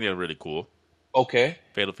personally. I think they're really cool. Okay.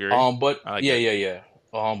 Fatal Fury. But I like yeah, that. yeah,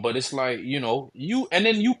 yeah. But it's like, you and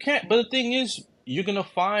then you can't. But the thing is, you're gonna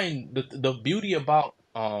find the beauty about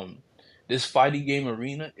this fighting game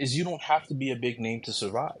arena is you don't have to be a big name to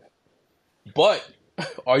survive. But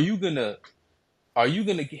are you gonna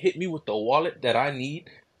hit me with the wallet that I need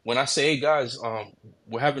when I say, hey guys,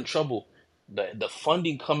 we're having trouble. The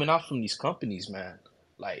funding coming out from these companies, man.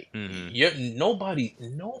 Like, Mm-hmm. nobody,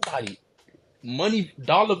 money,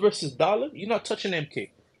 dollar versus dollar. You're not touching MK.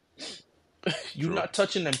 You're True. not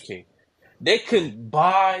touching MK. They can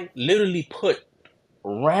literally put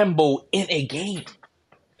Rambo in a game.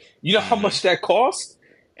 You know how Mm-hmm. much that costs,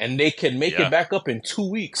 and they can make Yeah. it back up in 2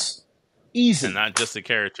 weeks, easy. And not just the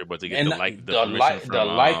character, but to get And the permission from the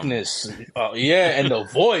likeness, yeah, and the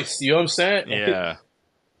voice. You know what I'm saying? yeah.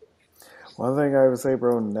 One thing I would say,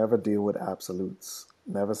 bro, never deal with absolutes.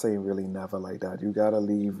 Never say really never like that. You gotta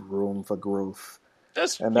leave room for growth. And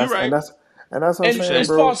You're that's right. and that's what I'm And saying, it's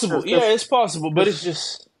bro. possible. Yeah, it's possible, but it's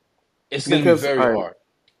gonna be Because very all right, hard.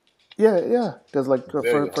 yeah. Because like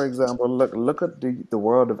Very for hard. example, look at the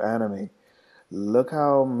world of anime. Look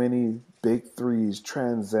how many big threes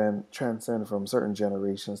transcend from certain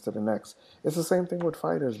generations to the next. It's the same thing with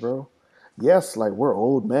fighters, bro. Yes, like we're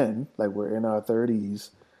old men, like we're in our 30s,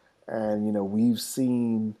 and we've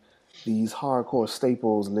seen these hardcore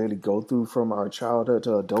staples literally go through from our childhood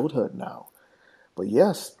to adulthood now. But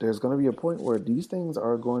yes, there's going to be a point where these things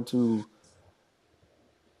are going to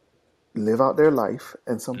live out their life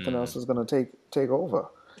and something Mm, else is going to take over.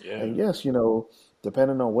 Yeah. And yes,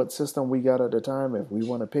 depending on what system we got at the time, if we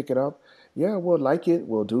want to pick it up, yeah, we'll like it,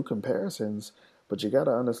 we'll do comparisons, but you got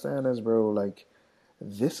to understand this, bro, like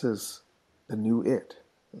this is the new it.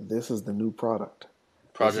 This is the new product. This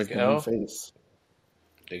is Project the new L, face.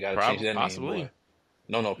 they gotta change that name, possibly. boy.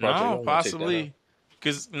 No, Project No, L, gonna take that out. possibly.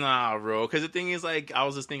 Cause nah, bro. Cause the thing is, like, I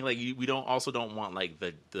was just thinking, like, we don't want like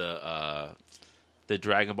the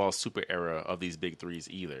Dragon Ball Super era of these big threes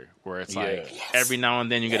either, where it's Yeah. like every now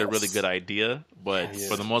and then you get a really Yes. good idea, but Yes.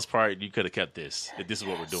 for the most part, you could have kept this. This is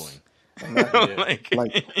what we're doing. And that, Yeah.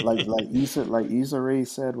 like Issa Rae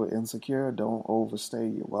said with Insecure, don't overstay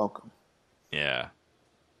your welcome. Yeah,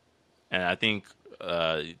 and I think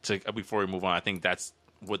before we move on, I think that's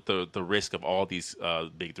what the risk of all these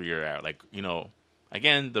big three are at. Like,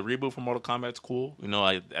 again, the reboot for Mortal Kombat's cool.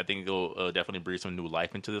 I think it'll definitely breathe some new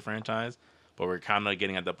life into the franchise. But we're kind of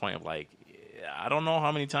getting at the point of like, I don't know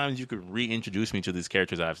how many times you could reintroduce me to these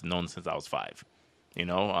characters I've known since I was 5. I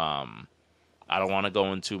don't want to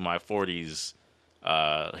go into my 40s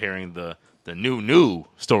hearing the new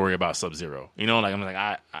story about Sub-Zero. Like I'm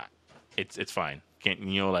like it's fine. Can't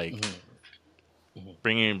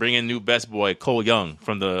bring in new best boy Cole Young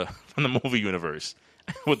from the movie universe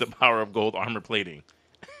with the power of gold armor plating.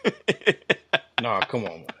 Nah, come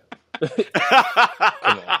on, man.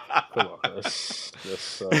 Come on. Let's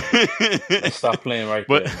stop playing right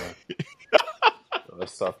there, man.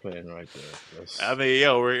 Let's stop playing right there. I mean,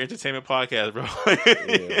 we're an entertainment podcast, bro.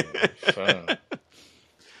 Yeah, fam.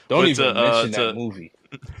 Don't even mention that movie.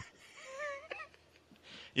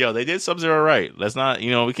 They did Sub-Zero right. Let's not,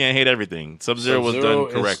 we can't hate everything. Sub-Zero was done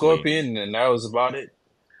correctly. And Scorpion, and that was about it.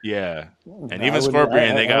 Yeah. And even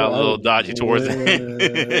Scorpion, they got a little dodgy towards the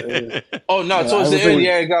end. Oh, no, towards the end,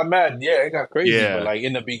 it got mad. Yeah, it got crazy. Yeah. But, like,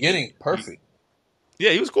 in the beginning, perfect. Yeah,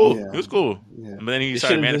 he was cool. Yeah. He was cool. Yeah. But then he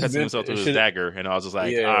started manifesting himself through his dagger, and I was just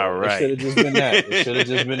like, all right. It should have just been that. It should have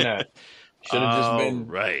just been that. Should have just been.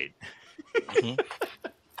 Right. Mhm.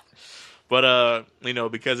 But,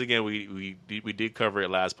 because, again, we did cover it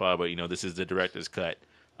last pod, but, this is the director's cut.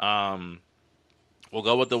 We'll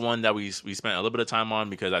go with the one that we spent a little bit of time on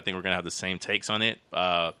because I think we're going to have the same takes on it.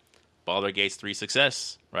 Baldur's Gate 3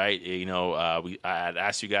 success, right? I had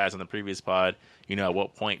asked you guys on the previous pod, at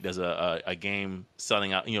what point does a game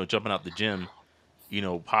selling out, jumping out the gym,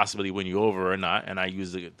 possibly win you over or not? And I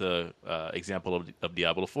use the example of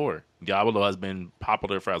Diablo 4. Diablo has been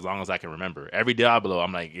popular for as long as I can remember. Every Diablo,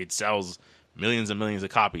 I'm like, it sells millions and millions of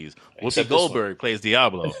copies. Whoopi Goldberg plays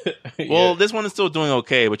Diablo. Well, this one is still doing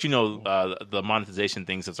okay, but the monetization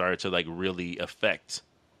things have started to like really affect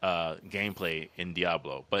gameplay in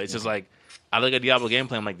Diablo. But it's just like I look at Diablo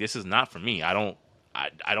gameplay, I'm like, this is not for me. I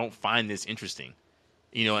don't find this interesting.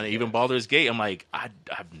 And even Baldur's Gate, I'm like,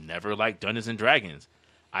 I've never liked Dungeons and Dragons.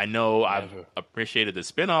 I know I've appreciated the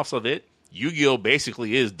spin-offs of it. Yu-Gi-Oh!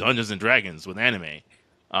 Basically is Dungeons and Dragons with anime.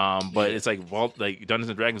 But it's like Dungeons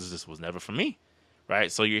and Dragons just was never for me,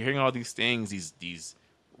 right? So you're hearing all these things, these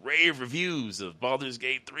rave reviews of Baldur's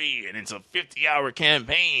Gate 3, and it's a 50-hour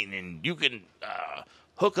campaign, and you can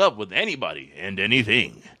hook up with anybody and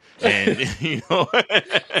anything, and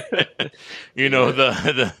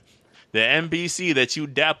Yeah. the NPC that you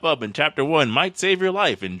dap up in chapter 1 might save your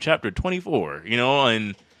life in chapter 24,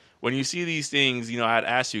 and when you see these things, I'd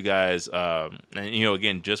ask you guys, and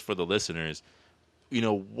again, just for the listeners,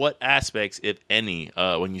 what aspects, if any,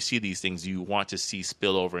 when you see these things, do you want to see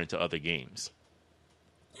spill over into other games?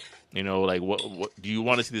 Like what do you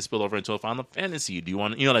want to see this spill over into a Final Fantasy? Do you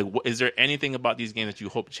want, is there anything about these games that you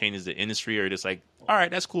hope changes the industry, or just like, all right,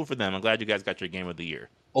 that's cool for them. I'm glad you guys got your game of the year.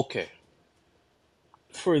 Okay.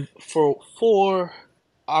 For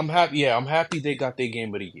I'm happy. Yeah, I'm happy they got their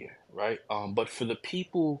game of the year, right? But for the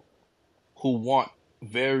people who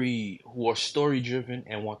are story driven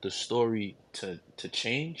and want the story to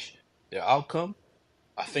change their outcome,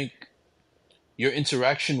 I think your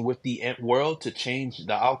interaction with the world to change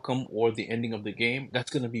the outcome or the ending of the game, that's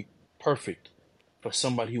going to be perfect for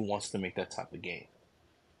somebody who wants to make that type of game.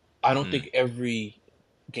 I don't think every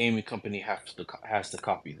gaming company has to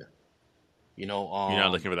copy them. You're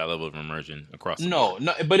not looking for that level of immersion across the No, board.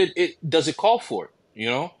 no, but it does it call for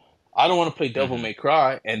it. I don't want to play Devil May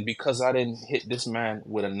Cry, and because I didn't hit this man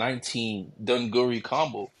with a 19 Dunguri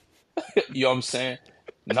combo, you know what I'm saying?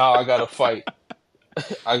 Now I gotta fight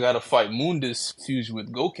Mundus fused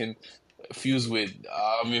with Goken, fused with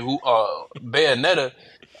Bayonetta.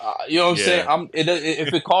 You know what I'm saying? Yeah.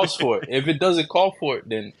 If it calls for it. If it doesn't call for it,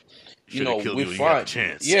 then Should have killed we're you when you had the fine.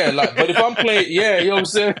 chance. Yeah, but if I'm playing, yeah, you know what I'm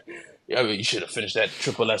saying? Yeah, I mean, you should have finished that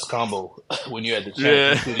triple S combo when you had the chance.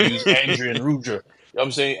 Yeah. You could have used Andrea and Rudra. You know what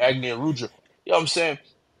I'm saying? Agni and Rudra. You know what I'm saying?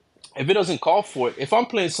 If it doesn't call for it, if I'm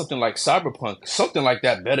playing something like Cyberpunk, something like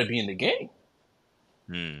that better be in the game.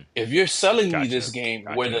 If you're selling me this game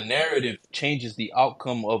where the narrative changes the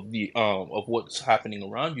outcome of of what's happening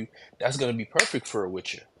around you, that's gonna be perfect for a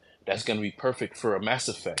Witcher. That's gonna be perfect for a Mass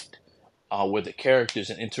Effect, where the characters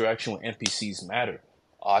and interaction with NPCs matter.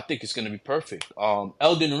 I think it's gonna be perfect.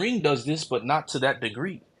 Elden Ring does this, but not to that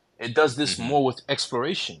degree. It does this more with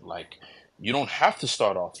exploration. Like, you don't have to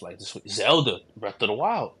start off like this with Zelda, Breath of the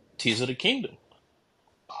Wild, Tears of the Kingdom.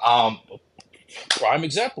 Um, Prime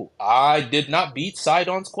example. I did not beat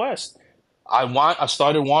Sidon's quest. I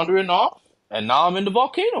started wandering off, and now I'm in the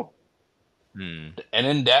volcano. And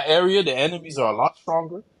in that area, the enemies are a lot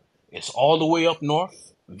stronger. It's all the way up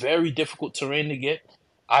north. Very difficult terrain to get.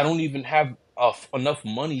 I don't even have enough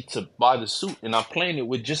money to buy the suit, and I'm playing it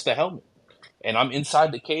with just the helmet. And I'm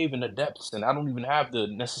inside the cave in the depths, and I don't even have the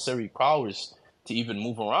necessary powers to even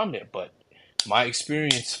move around there. But my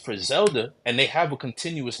experience for Zelda, and they have a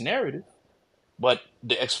continuous narrative, but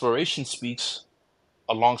the exploration speaks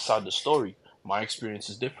alongside the story. My experience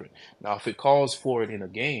is different. Now, if it calls for it in a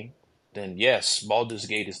game, then yes, Baldur's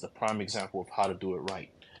Gate is the prime example of how to do it right.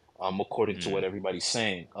 According to what everybody's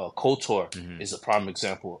saying, KOTOR is a prime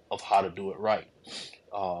example of how to do it right.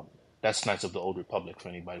 That's Knights of the Old Republic for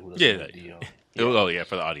anybody who doesn't know the. Oh yeah,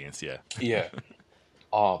 for the audience, yeah. Yeah.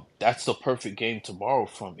 That's the perfect game to borrow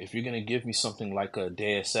from. If you're gonna give me something like a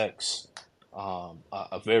Deus Ex,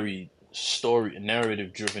 a very story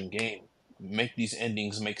narrative driven game, make these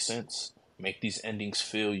endings make sense. Make these endings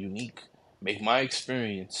feel unique. Make my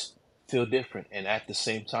experience feel different. And at the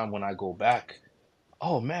same time, when I go back,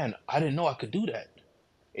 oh man, I didn't know I could do that.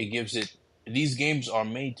 It gives it. These games are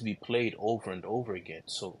made to be played over and over again.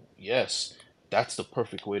 So yes, that's the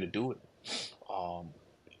perfect way to do it.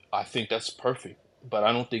 I think that's perfect. But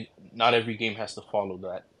I don't think not every game has to follow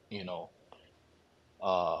that.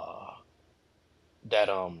 Uh, that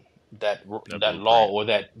that law or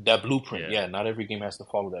that blueprint. Yeah, not every game has to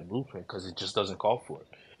follow that blueprint because it just doesn't call for it.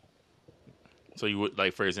 So you would,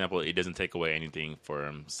 like, for example, it doesn't take away anything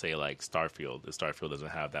from, say, like Starfield. The Starfield doesn't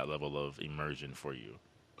have that level of immersion for you.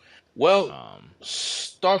 Well,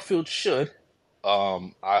 Starfield should.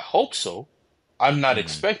 I hope so. I'm not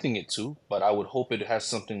expecting it to, but I would hope it has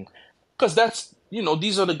something, because that's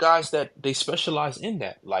these are the guys that they specialize in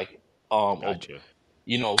that. Like, Gotcha.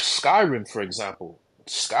 Skyrim, for example.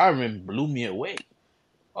 Skyrim blew me away.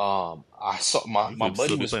 I saw my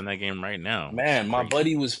buddy was playing that game right now. Man, my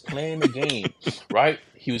buddy was playing the game, right?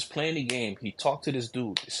 He was playing the game. He talked to this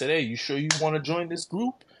dude. He said, "Hey, you sure you want to join this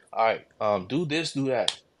group? All right, do this, do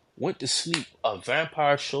that." Went to sleep. A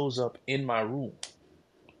vampire shows up in my room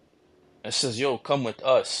and says, "Yo, come with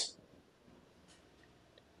us."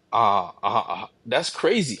 That's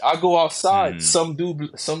crazy. I go outside. Some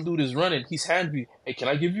dude is running. He's handing me, "Hey, can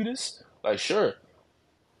I give you this?" Like, sure.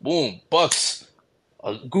 Boom, bucks.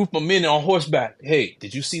 A group of men on horseback. "Hey,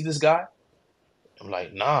 did you see this guy?" I'm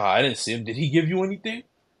like, nah, I didn't see him. Did he give you anything?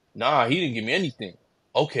 Nah, he didn't give me anything.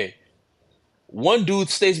 Okay. One dude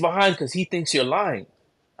stays behind because he thinks you're lying.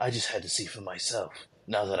 I just had to see for myself.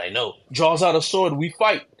 Now that I know. Draws out a sword, we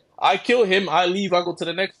fight. I kill him, I leave, I go to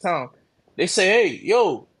the next town. They say, hey,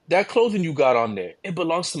 yo, that clothing you got on there, it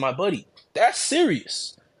belongs to my buddy. That's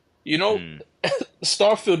serious. You know, Mm,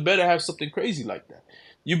 Starfield better have something crazy like that.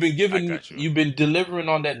 I got you. You've been delivering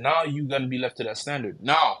on that. Now you're gonna be left to that standard.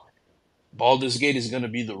 Now, Baldur's Gate is gonna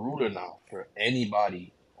be the ruler now for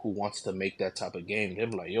anybody who wants to make that type of game. They're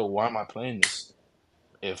like, yo, why am I playing this?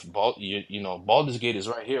 If Baldur's Gate is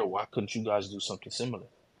right here, why couldn't you guys do something similar?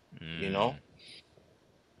 You know,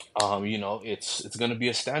 Mm. it's gonna be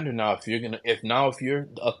a standard now. If you're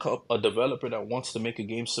a developer that wants to make a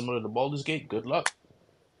game similar to Baldur's Gate, good luck.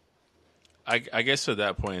 I guess to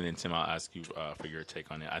that point, and then Tim, I'll ask you for your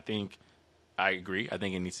take on it. I agree. I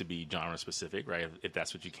think it needs to be genre specific, right? If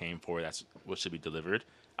that's what you came for, that's what should be delivered.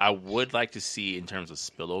 I would like to see, in terms of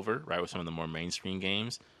spillover, right, with some of the more mainstream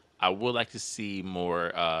games, I would like to see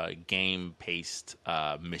more game paced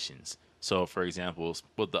missions. So, for example,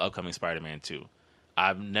 with the upcoming Spider-Man 2,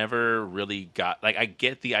 I've never really got, like, I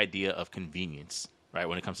get the idea of convenience, right,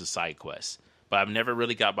 when it comes to side quests, but I've never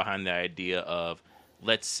really got behind the idea of,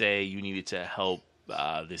 let's say you needed to help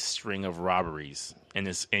this string of robberies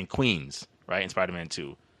in Queens, right, in Spider-Man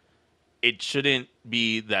 2. It shouldn't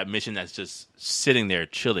be that mission that's just sitting there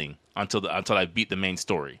chilling until I beat the main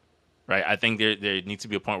story, right? I think there needs to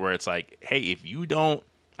be a point where it's like, hey, if you don't,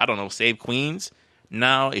 I don't know, save Queens,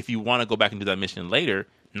 now if you want to go back and do that mission later,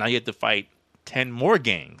 now you have to fight 10 more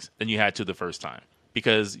gangs than you had to the first time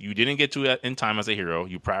because you didn't get to it in time as a hero.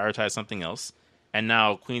 You prioritized something else, and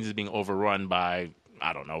now Queens is being overrun by,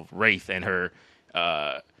 I don't know, Wraith and her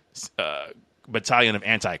uh, battalion of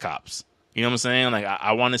anti-cops. You know what I'm saying? Like,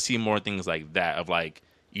 I want to see more things like that of, like,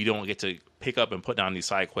 you don't get to pick up and put down these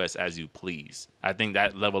side quests as you please. I think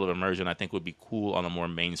that level of immersion, I think, would be cool on a more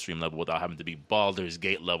mainstream level without having to be Baldur's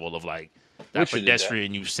Gate level of, like, that Witcher did that.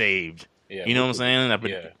 pedestrian you saved. Yeah, You know what I'm Witcher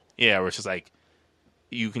did saying? that. Yeah, Yeah, where it's just like,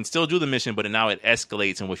 you can still do the mission, but now it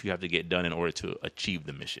escalates in what you have to get done in order to achieve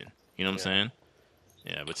the mission. You know what I'm yeah. saying?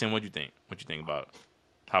 Yeah, but Tim, what do you think? What do you think about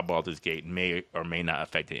how Baldur's Gate may or may not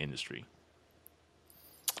affect the industry?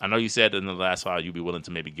 I know you said in the last file you'd be willing to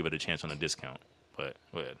maybe give it a chance on a discount, but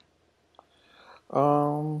go ahead.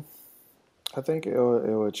 Um, I think it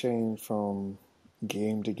will change from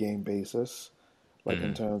game to game basis, like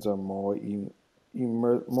in Mm-hmm. terms of more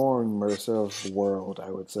immersive world, I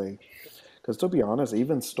would say. Because to be honest,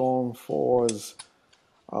 even Storm 4's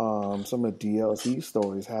some of the DLC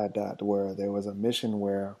stories had that where there was a mission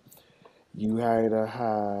where you either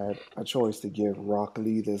had a choice to give Rock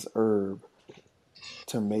Lee this herb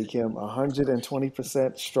to make him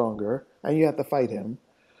 120% stronger, and you had to fight him,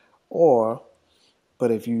 or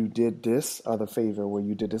but if you did this other favor, where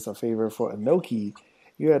you did this a favor for Anoki,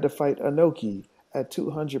 you had to fight Anoki at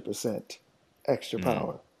 200% extra Mm-hmm.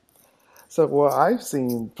 power. So, well, I've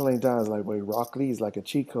seen plenty of times like where Rock Lee is like a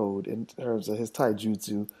cheat code in terms of his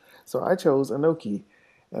taijutsu. So I chose Anoki,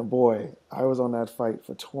 and boy, I was on that fight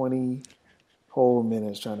for 20 whole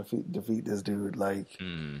minutes trying to defeat this dude.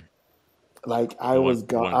 Mm-hmm. Like The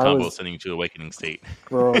one I combo was, sending you to awakening state.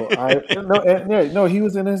 bro. I no, yeah, no. He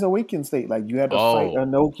was in his awakened state. Like you had to fight Oh.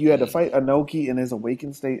 Anoki. You had to Mm. fight Anoki in his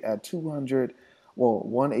awakened state at 200, well,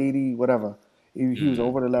 180, whatever. He was Mm.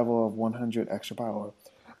 over the level of 100 extra power.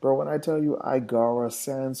 Bro, when I tell you I Gara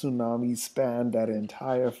Sand Tsunami spanned that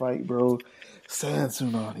entire fight, bro. Sand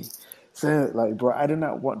Tsunami. Sand, like, bro, I did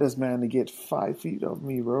not want this man to get 5 feet of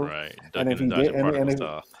me, bro. Right. And Ducking if and he did, dodging particle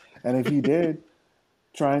style. and if he did,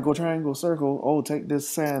 triangle, triangle, circle. Oh, take this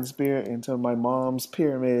sand spear into my mom's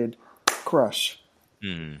pyramid. Crush.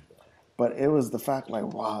 Mm. But it was the fact,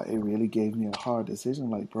 like, wow, it really gave me a hard decision.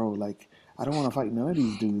 Like, bro, like, I don't want to fight none of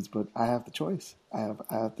these dudes, but I have the choice. I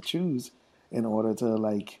have to choose in order to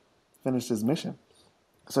like finish this mission.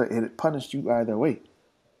 So it punished you either way.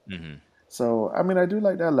 Mm-hmm. So I mean, I do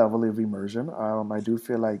like that level of immersion. I do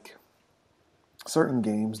feel like certain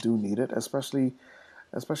games do need it, especially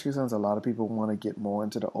since a lot of people want to get more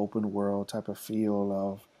into the open world type of feel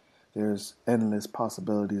of there's endless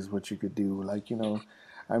possibilities what you could do. Like,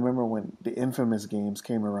 I remember when the infamous games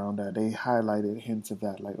came around that they highlighted hints of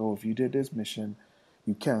that, like, oh, if you did this mission,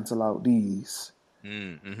 you cancel out these.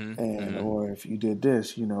 Mm-hmm. And Mm-hmm. or if you did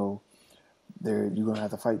this, there you're gonna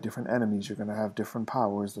have to fight different enemies. You're gonna have different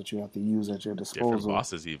powers that you have to use at your Different disposal.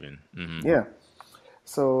 bosses even. Mm-hmm. Yeah.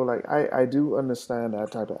 So like I do understand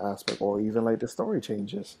that type of aspect, or even like the story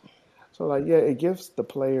changes. So like yeah, it gives the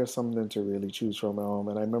player something to really choose from.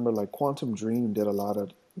 And I remember like Quantum Dream did a lot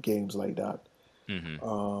of games like that.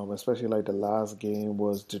 Mm-hmm. Especially like the last game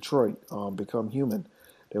was Detroit, Become Human.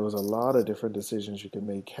 There was a lot of different decisions you could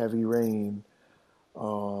make. Heavy Rain,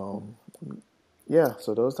 um, yeah.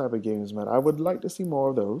 So those type of games, man, I would like to see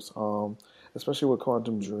more of those. Especially with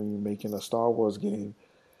Quantum Dream making a Star Wars game.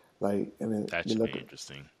 Like, and then That you should look, be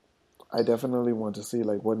interesting. I definitely want to see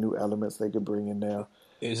like what new elements they could bring in there.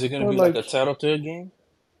 Is it gonna Or be like like, a Tattletale game?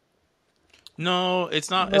 No, it's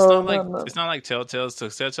not. It's no, not not like not. it's not like Telltale's. So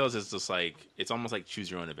Telltale's is just like it's almost like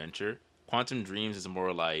choose your own adventure. Quantum Dreams is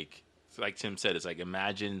more like Tim said. It's like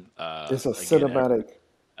imagine It's a again cinematic.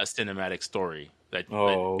 a cinematic story that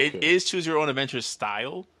Oh, it okay. is choose your own adventure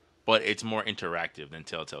style, but it's more interactive than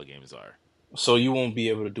Telltale games are. So you won't be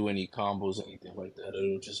able to do any combos, anything like that.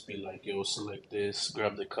 It'll just be like, yo, select this,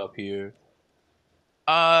 grab the cup here.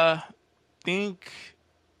 Uh, think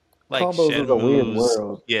like Combos is a weird Shenmue's.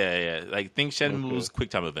 world. Yeah, yeah. Like think Okay. Shenmue's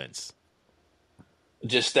QuickTime events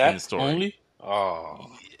Just in the that story. only? Oh.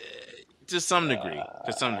 To some degree.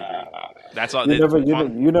 To some degree. That's all. You never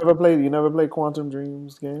Quantum. you never played Quantum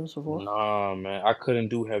Dreams games before? Nah, man. I couldn't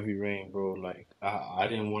do Heavy Rain, bro. Like, I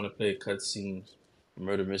didn't want to play a cutscene,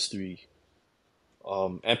 murder mystery.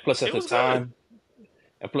 And plus at It the was good. time,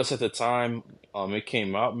 and plus at the time, it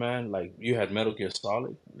came out, man. Like, you had Metal Gear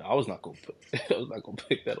Solid. I was not gonna put, I was not gonna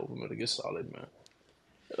pick that over Metal Gear Solid, man.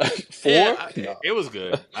 Like Yeah, four? Nah, it was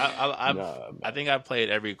good. nah, I man. think I played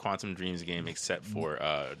every Quantum Dreams game except for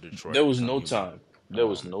Detroit There was Become no Human. time. There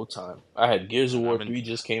was no time. I had Gears of And War I've been 3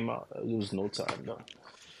 just came out. There was no time. No,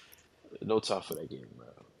 no time for that game, man.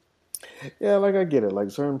 Yeah, like I get it.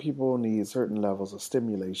 Like certain people need certain levels of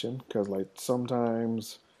stimulation because like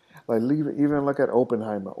sometimes, like leave even look at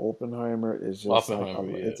Oppenheimer. Oppenheimer is just like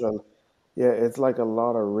Oppenheimer, yeah. it's a yeah, it's like a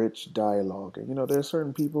lot of rich dialogue. And you know, there's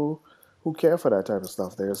certain people who care for that type of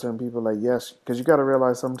stuff. There are certain people like yes, because you got to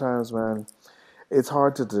realize sometimes, man, it's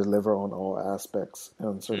hard to deliver on all aspects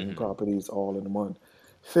and certain hmm properties all in one.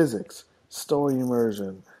 Physics, story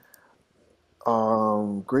immersion,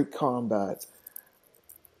 great combat,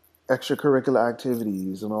 extracurricular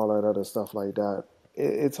activities, and all that other stuff like that.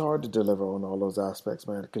 It's hard to deliver on all those aspects,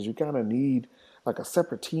 man, because you kind of need like a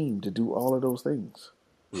separate team to do all of those things.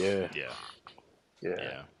 Yeah, yeah, yeah.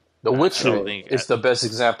 yeah. The I don't Witcher So think. is the best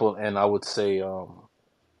example, and I would say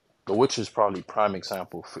The Witcher is probably prime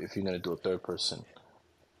example for if you're gonna do a third person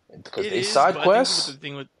because It they is, side but quests.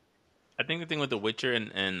 I think the thing with The Witcher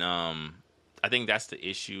and I think that's the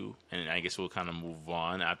issue, and I guess we'll kind of move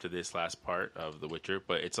on after this last part of The Witcher.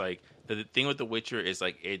 But it's like the thing with The Witcher is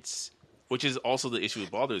like which is also the issue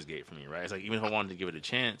with Baldur's Gate for me, right? It's like even if I wanted to give it a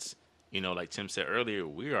chance, like Tim said earlier,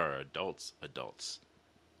 we are adults. Adults.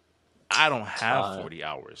 I don't have Time. 40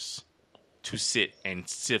 hours to sit and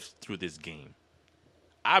sift through this game.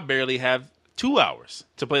 I barely have 2 hours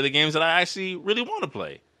to play the games that I actually really want to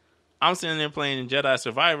play. I'm sitting there playing Jedi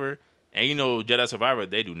Survivor, and Jedi Survivor,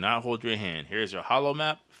 they do not hold your hand. Here's your hollow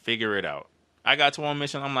map, figure it out. I got to one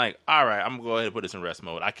mission, I'm like, all right, I'm gonna go ahead and put this in rest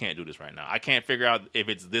mode. I can't do this right now. I can't figure out if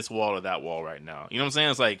it's this wall or that wall right now. You know what I'm saying?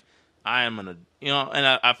 It's like I am gonna,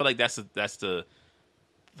 and I feel like that's the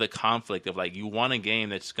conflict of like you want a game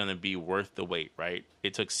that's gonna be worth the wait, right?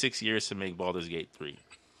 It took 6 years to make Baldur's Gate 3.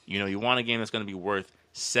 You want a game that's gonna be worth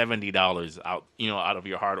 $70 out of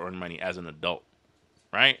your hard earned money as an adult,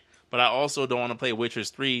 right? But I also don't want to play Witcher's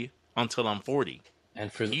 3 until I'm 40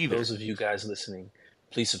 And for either. those of you guys listening,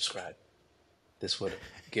 please subscribe. This would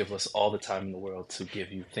give us all the time in the world to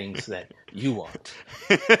give you things that you want.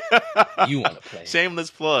 You want to play.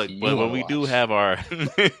 Shameless plug, You but want when to we do watch. have our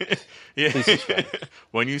yeah, Please subscribe.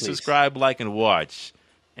 when you Please. subscribe, like, and watch,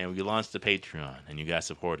 and we launch the Patreon, and you guys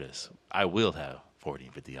support us, I will have 40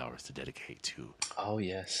 and 50 hours to dedicate to Oh,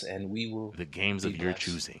 yes. And we will the games be of your blessed.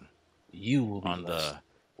 choosing You will be on blessed the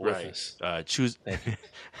with right. us. Choose Thank you.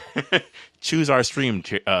 choose our stream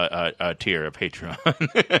tier of Patreon.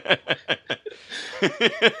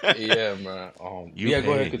 Yeah, man. You Yeah,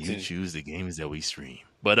 go pay ahead, and you continue. choose the games that we stream.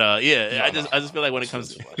 But yeah, No, no. I just feel like when it It's a comes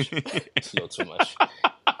little too to much. It's a little too much.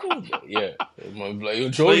 Yeah. It might be like, yo,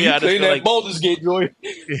 but Joey, you yeah, I just playing feel that like Baldur's Gate, Joey.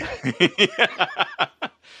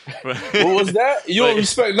 but, What was that? You don't but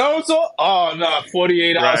respect Naruto? Oh, nah.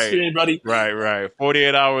 48-hour right, stream, buddy. right.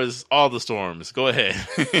 48 hours, all the storms. Go ahead.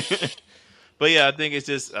 But yeah, I think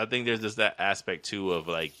there's just that aspect too of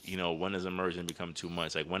like when does immersion become too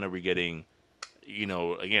much? Like when are we getting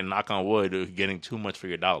again, knock on wood, getting too much for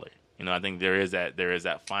your dollar? I think there is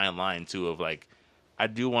that fine line too of like I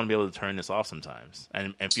do want to be able to turn this off sometimes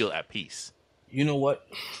and feel at peace. You know what?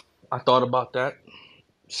 I thought about that.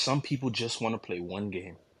 Some people just want to play one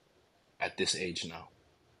game at this age now.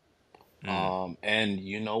 Mm. And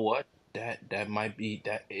you know what? That might be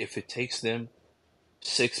that if it takes them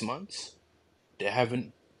 6 months They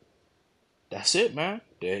haven't. That's it, man.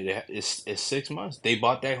 It's 6 months. They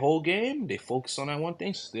bought that whole game. They focus on that one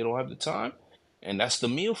thing. So they don't have the time, and that's the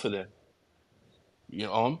meal for them.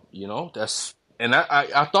 That's and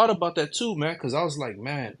I thought about that too, man, because I was like,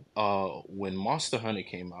 man, when Monster Hunter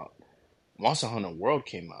came out, Monster Hunter World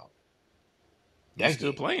came out, You that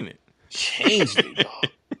still game playing it? changed me, dog.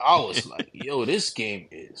 I was like, yo, this game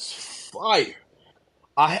is fire.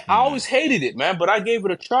 I always hated it, man, but I gave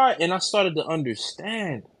it a try and I started to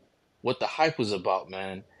understand what the hype was about,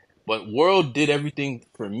 man. But World did everything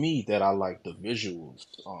for me that I like: the visuals,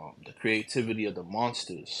 the creativity of the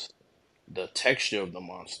monsters, the texture of the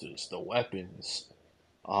monsters, the weapons,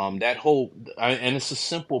 that whole, and it's a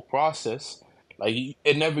simple process. Like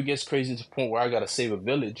it never gets crazy to the point where I gotta save a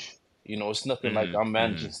village. It's nothing like I'm Mm-hmm.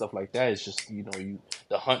 managing stuff like that. It's just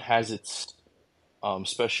the hunt has its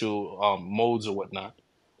special modes or whatnot.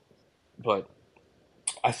 But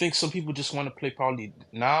I think some people just want to play probably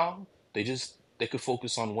now. They could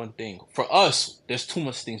focus on one thing. For us, there's too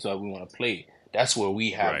much things that we want to play. That's where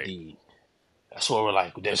we have Right. that's where we're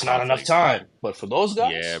like, The there's not enough conflict. time. But for those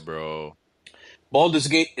Yeah, guys, bro. Baldur's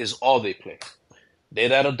Gate is all they play. They're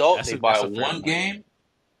that adult. They buy That's a fair one point. game.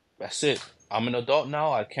 That's it. I'm an adult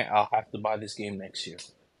now. I can't. I'll have to buy this game next year.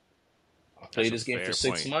 I'll play That's a this game for fair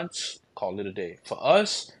six point. months. Call it a day. For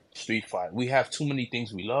us, Street Fight. We have too many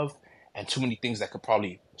things we love and too many things that could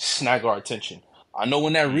probably snag our attention. I know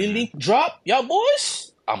when that Mm-hmm. relink drop, y'all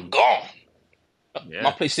boys, I'm gone. My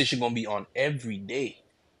Yeah. PlayStation gonna be on every day.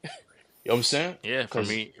 You know what I'm saying? Yeah,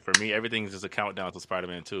 Cause for me, everything's just a countdown to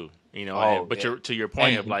Spider-Man 2. oh But yeah, to your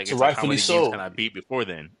point of and like, to it's like how rightfully many games can so. I beat before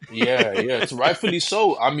then? Yeah, yeah, it's rightfully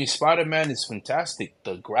so. I mean, Spider-Man is fantastic.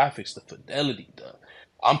 The graphics, the fidelity,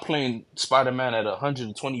 I'm playing Spider-Man at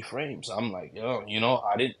 120 frames. I'm like, yo,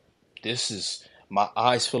 I didn't. This is my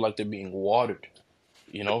eyes feel like they're being watered.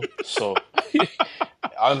 So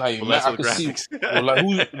I'm like, Well, man, that's I with could see. graphics. Well, like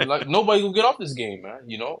who, like nobody will get off this game, man.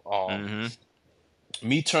 Mm-hmm.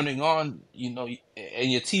 Me turning on,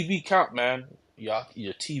 and your TV count, man. Your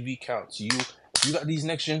TV counts. You got these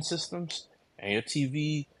next gen systems, and your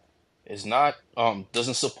TV is not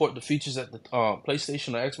doesn't support the features that the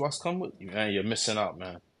PlayStation or Xbox come with, man, you're missing out,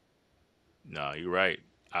 man. No, you're right.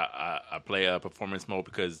 I play performance mode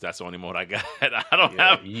because that's the only mode I got.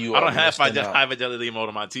 Yeah, you I are don't have missing out. high fidelity mode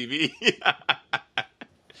on my TV.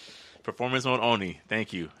 Performance mode only.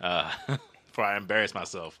 Thank you. Before I embarrass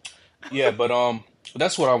myself. Yeah, but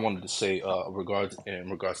that's what I wanted to say in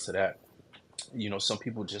regards to that. Some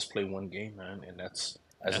people just play one game, man, and that's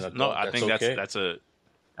as an That's no. adult, I that's think okay.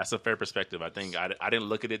 that's a fair perspective. I think I didn't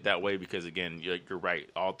look at it that way because again, you're right.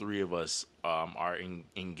 All three of us are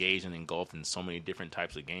engaged and engulfed in so many different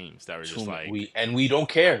types of games that were just like, We don't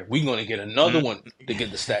care. We're gonna get another hmm? one to get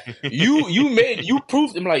the stat. You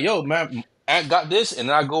proved them like, yo, man, I got this, and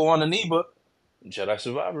then I go on Aniba, Jedi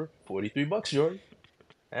Survivor, $43, Jordan.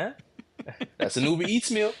 Huh? That's an Uber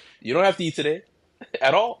Eats meal. You don't have to eat today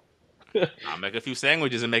at all. I'll make a few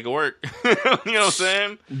sandwiches and make it work. You know what I'm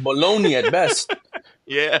saying? Bologna at best.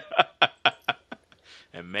 Yeah.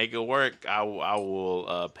 And make it work. I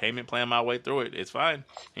will payment plan my way through it. It's fine.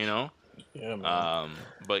 You know. Yeah, man.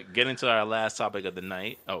 But getting to our last topic of the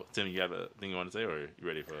night. Oh, Tim, you have a thing you want to say, or you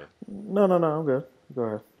ready for? No, no, no. I'm good. Go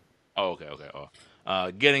ahead. Oh, okay, okay.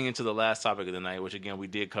 Oh, getting into the last topic of the night, which again we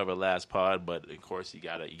did cover last pod, but of course you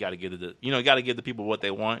gotta give you gotta give the people what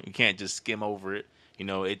they want. You can't just skim over it.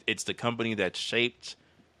 It's the company that shaped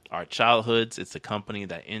our childhoods. It's the company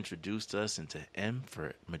that introduced us into M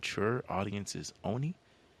for mature audiences only.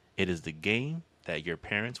 It is the game that your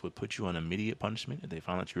parents would put you on immediate punishment if they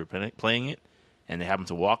found out you were playing it, and they happen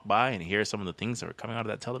to walk by and hear some of the things that are coming out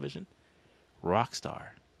of that television.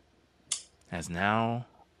 Rockstar has now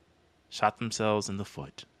shot themselves in the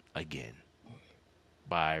foot again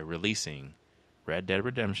by releasing Red Dead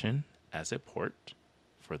Redemption as a port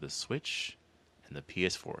for the Switch and the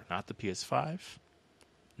PS4, not the PS5,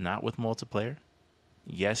 not with multiplayer.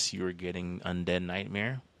 Yes, you're getting Undead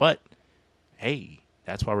Nightmare, but hey,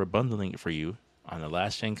 that's why we're bundling it for you on the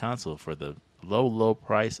last gen console for the low, low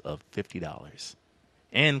price of $50.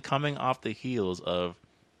 And coming off the heels of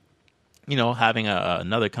having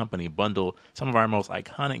another company bundle some of our most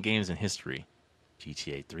iconic games in history: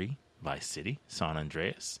 GTA 3, Vice City, San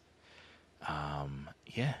Andreas.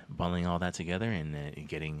 Yeah, bundling all that together and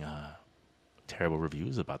getting terrible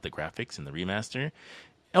reviews about the graphics and the remaster.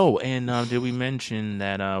 Oh, and did we mention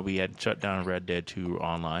that we had shut down Red Dead 2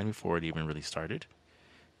 online before it even really started?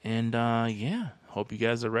 And yeah, hope you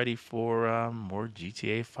guys are ready for more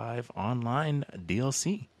GTA 5 online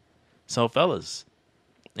DLC. So, fellas,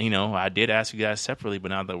 I did ask you guys separately, but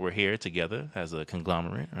now that we're here together as a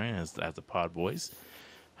conglomerate, right, as the Pod Boys,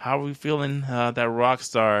 how are we feeling that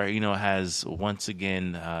Rockstar, has once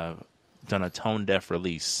again done a tone deaf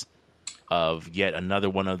release of yet another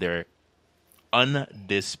one of their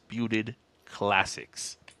undisputed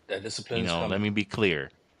classics? That discipline is Let coming. me be clear.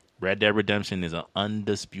 Red Dead Redemption is an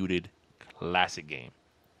undisputed classic game.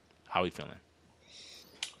 How are we feeling?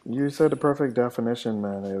 You said the perfect definition,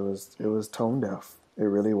 man. It was tone deaf. It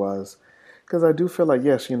really was. Because I do feel like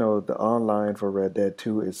yes, the online for Red Dead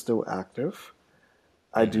 2 is still active.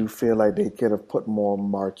 I Mm-hmm. do feel like they could have put more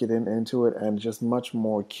marketing into it and just much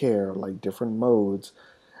more care, like different modes,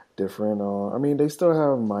 different. I mean, they still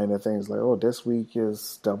have minor things like, oh, this week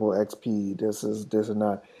is double XP. This is this and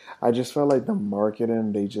that. I just felt like the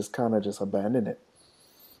marketing they just kind of just abandoned it.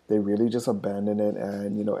 They really just abandoned it,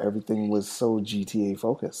 and everything was so GTA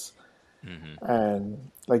focused, Mm-hmm.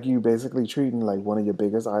 and like you basically treating like one of your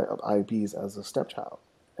biggest IPs as a stepchild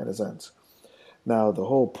in a sense. Now the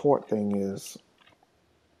whole port thing is,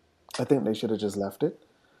 I think they should have just left it.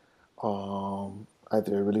 I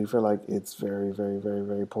really feel like it's very, very, very,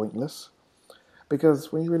 very pointless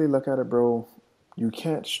because when you really look at it, bro, you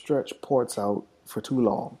can't stretch ports out for too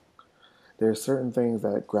long. There's certain things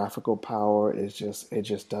that graphical power is just it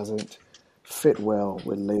just doesn't fit well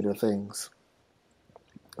with later things.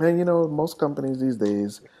 And most companies these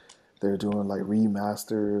days they're doing like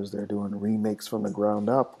remasters, they're doing remakes from the ground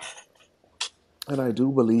up. And I do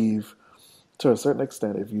believe to a certain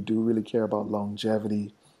extent if you do really care about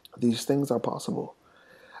longevity, these things are possible.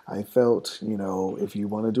 I felt, if you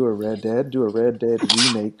want to do a Red Dead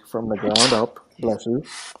remake from the ground up, Thank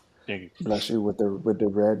you. bless you with the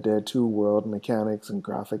Red Dead 2 world mechanics and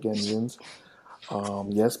graphic engines.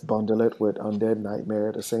 Yes, bundle it with Undead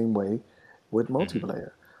Nightmare the same way with Mm-hmm.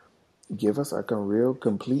 multiplayer. Give us a real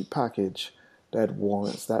complete package that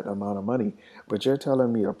warrants that amount of money. But you're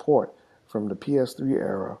telling me a port from the PS3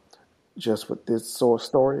 era just with this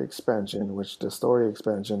story expansion, which the story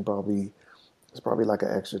expansion probably is probably like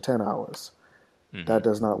an extra 10 hours. Mm-hmm. That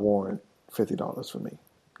does not warrant $50 for me.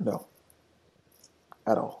 No,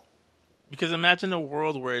 at all. Because imagine a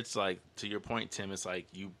world where it's like, to your point, Tim, it's like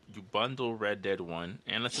you bundle Red Dead One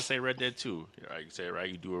and let's just say Red Dead Two. Right, you say right,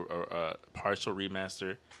 you do a partial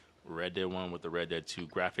remaster, Red Dead One with the Red Dead Two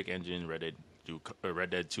graphic engine, Red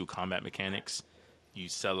Dead Two combat mechanics. You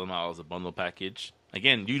sell them out as a bundle package.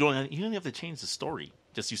 Again, you don't have to change the story.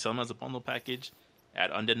 Just you sell them as a bundle package.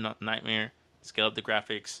 Add Undead Nightmare, scale up the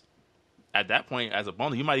graphics. At that point, as a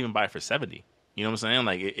bundle, you might even buy it for 70. You know what I'm saying?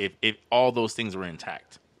 Like if all those things were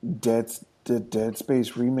intact. The Dead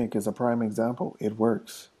Space remake is a prime example. It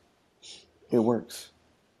works. It works.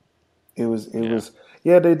 It Yeah. was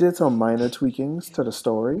yeah, they did some minor tweakings to the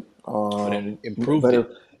story. But it improved But it.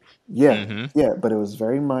 Mm-hmm. but it was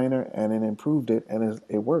very minor and it improved it and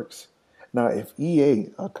it works. Now, if EA,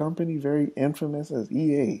 a company very infamous as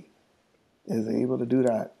EA, is able to do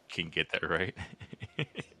that, Can get that right.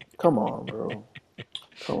 come on, bro,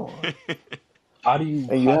 come on. How do you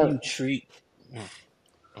And you how do have you treat?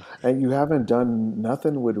 and you haven't done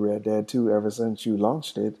nothing with Red Dead 2 ever since you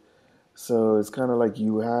launched it. So it's kind of like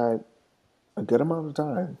you had a good amount of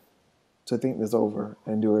time to think this over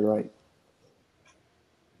and do it right.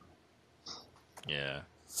 Yeah.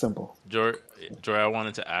 Simple. Joy, Joy, I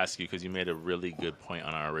wanted to ask you because you made a really good point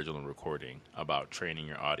on our original recording about training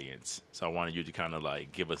your audience. So I wanted you to kind of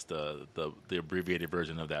like give us the abbreviated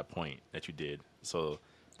version of that point that you did, so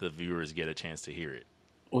the viewers get a chance to hear it.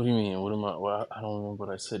 What do you mean? What am I? Well, I don't remember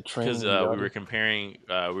what I said. Because Training the audience.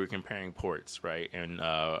 we were comparing ports, right? And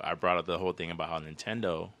I brought up the whole thing about how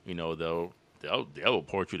Nintendo, they'll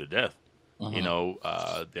port you to death. Hmm.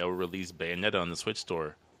 They'll release Bayonetta on the Switch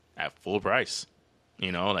store at full price.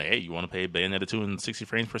 Like, hey, you want to pay Bayonetta 2 in 60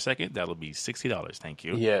 frames per second? That'll be $60. Thank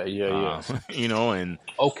you. Yeah, yeah, yeah. Um, and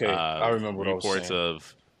Okay, I remember what I was reports saying.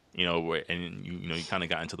 of, and you kind of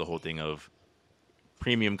got into the whole thing of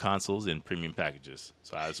premium consoles and premium packages.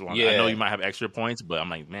 So I know Yeah. you might have extra points, but I'm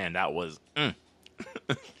like, man, that was,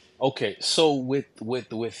 Okay, so with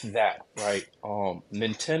that, right?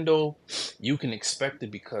 Nintendo, you can expect it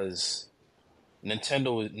because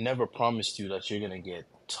Nintendo never promised you that you're gonna get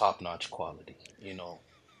top-notch quality.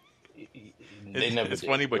 They never it's did,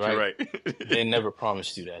 funny, but you're right? right. They never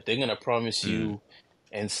promised you that. They're gonna promise Mm, you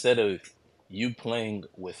instead of you playing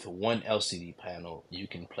with one LCD panel, you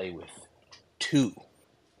can play with two.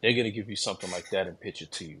 They're gonna give you something like that and pitch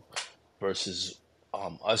it to you versus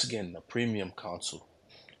us getting a premium console,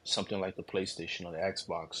 something like the PlayStation or the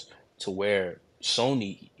Xbox, to where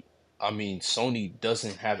Sony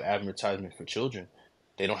doesn't have advertisement for children.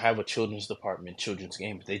 They don't have a children's department, children's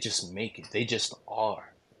games. They just make it. They just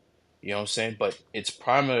are. You know what I'm saying? But its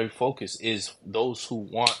primary focus is those who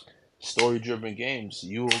want story-driven games.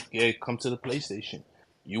 You come to the PlayStation.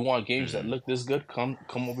 You want games that Mm. look this good? Come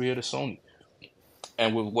over here to Sony.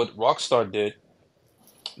 And with what Rockstar did,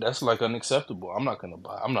 that's like unacceptable. I'm not gonna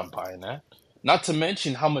buy. I'm not buying that. Not to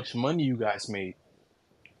mention how much money you guys made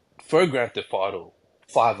for Grand Theft Auto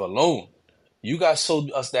 5 alone. You guys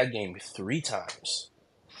sold us that game 3 times.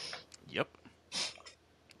 Yep.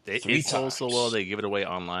 Three It sold so well times they give it away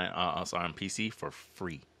online, on PC for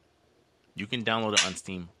free. You can download it on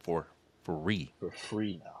Steam for free. for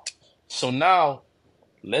free now. So now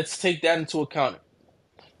let's take that into account.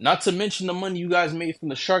 Not to mention the money you guys made from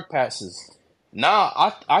the shark passes. Now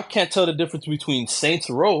I can't tell the difference between Saints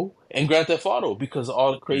Row and Grand Theft Auto because of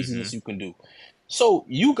all the Mm-hmm. craziness you can do. So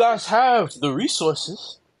you guys have the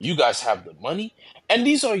resources, you guys have the money, and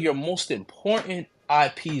these are your most important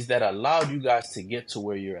IPs that allowed you guys to get to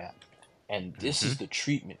where you're at. And this Mm-hmm. is the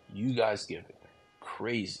treatment you guys give it.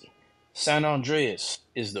 Crazy. San Andreas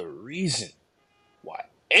is the reason why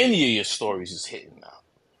any of your stories is hitting now.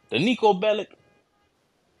 The Nico Bellic,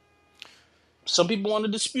 some people want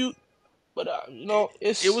to dispute, but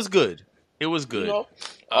It was good. It was you good. know,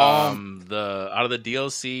 um, The out of the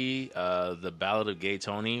DLC, the Ballad of Gay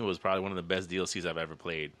Tony was probably one of the best DLCs I've ever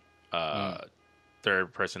played. mm,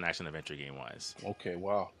 Third person action adventure game wise. okay,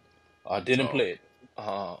 wow, I didn't So play it,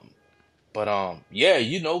 but yeah,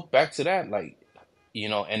 back to that, like,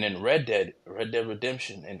 and then Red Dead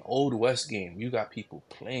Redemption, an old West game, you got people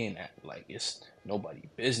playing that like it's nobody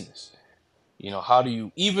business. How do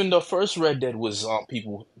you even the first Red Dead was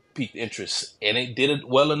people piqued interest and it did it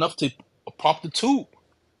well enough to prompt the two.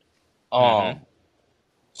 mm-hmm. Um,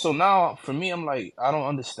 so now for me, I'm like, I don't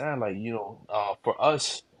understand. Like, for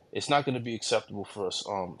us, it's not going to be acceptable for us,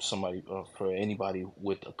 for anybody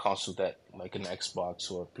with a console that like an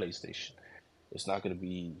Xbox or a PlayStation. It's not going to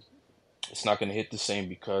be, it's not going to hit the same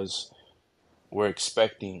because we're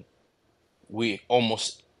expecting, we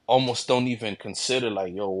almost don't even consider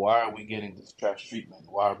like, yo, why are we getting this trash treatment?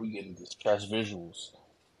 Why are we getting this trash visuals?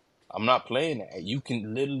 I'm not playing that. You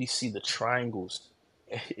can literally see the triangles.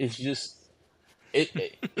 It's just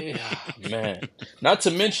man. Not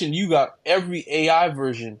to mention you got every AI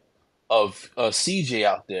version of CJ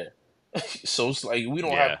out there. So it's like we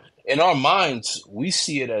don't have Yeah. in our minds we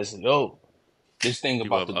see it as yo, this thing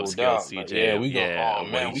People about have to go upscaled down. Like yeah, CJ of, we go oh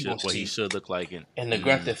of man, we gonna what he see should look like in the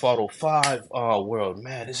Grand and Theft Auto 5 world,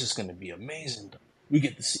 man, this is gonna be amazing. We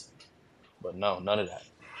get to see, but no, none of that.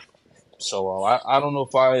 So I don't know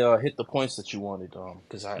if I hit the points that you wanted,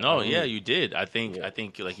 because I no, don't yeah, know. you did. Yeah, I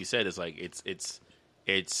think like you said, it's like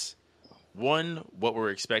it's one, what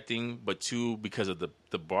we're expecting, but two, because of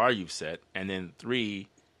the bar you've set, and then three,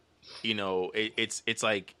 it's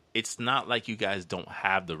like it's not like you guys don't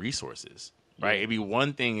have the resources, right? yeah. It'd be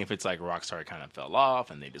one thing if it's like Rockstar kind of fell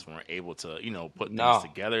off and they just weren't able to, put things Now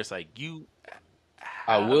together. It's like you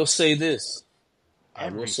I will have say this. I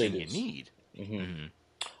will say everything you this. need. hmm Hmm.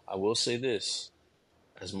 I will say this.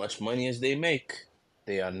 As much money as they make,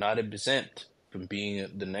 they are not exempt from being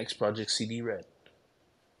the next Project CD Red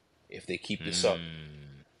if they keep this up.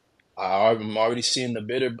 Mm. I'm already seeing the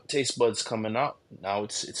bitter taste buds coming out. Now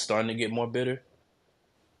it's starting to get more bitter.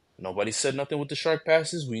 Nobody said nothing with the shark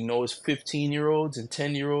passes. We know it's 15-year-olds and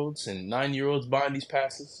 10-year-olds and 9-year-olds buying these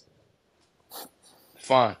passes.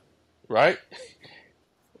 Fine, right?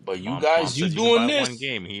 But you Mom guys, you says you can doing buy one this.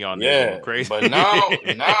 game. He on there Yeah. going crazy. But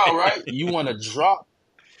now, right? You want to drop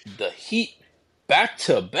the heat back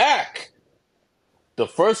to back. The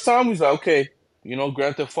first time we was like, okay,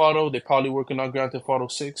 Grand Theft Auto, they probably working on Grand Theft Auto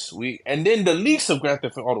 6. And then the leaks of Grand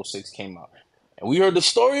Theft Auto 6 came out. And we heard the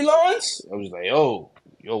storylines. I was like, yo,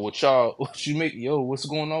 what you make, what's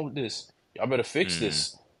going on with this? Y'all better fix Mm.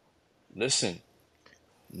 this. Listen,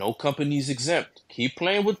 no company's exempt. Keep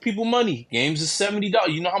playing with people money. Games is $70.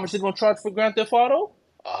 You know how much they're gonna charge for Grand Theft Auto?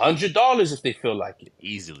 $100 if they feel like it.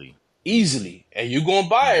 Easily. Easily. And you're gonna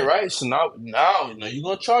buy it, Mm. right? So now you're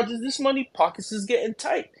gonna charge us this money. Pockets is getting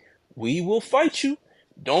tight. We will fight you.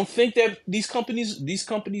 Don't think that these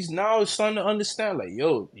companies now are starting to understand, like,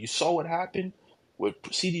 yo, you saw what happened with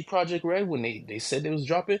CD Projekt Red when they said they was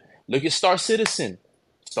dropping. Look at Star Citizen.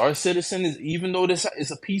 Star Citizen is, even though this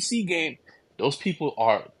is a PC game, those people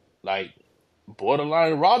are like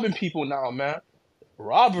borderline robbing people now, man.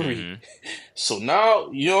 Robbery. Mm-hmm. So now,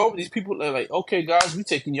 these people are like, okay, guys, we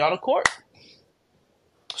taking y'all to court.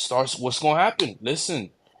 Starts, what's gonna happen?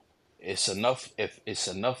 Listen, it's enough. If it's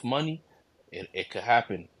enough money, it could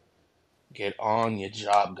happen. Get on your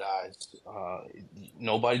job, guys.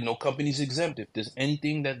 No company's exempt. If there's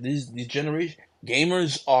anything that these generation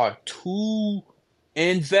gamers are too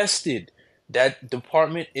invested, That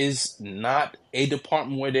department is not a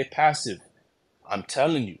department where they're passive. I'm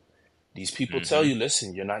telling you. These people tell you,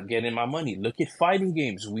 listen, you're not getting my money. Look at fighting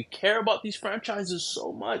games. We care about these franchises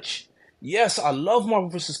so much. Yes, I love Marvel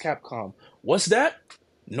vs. Capcom. What's that?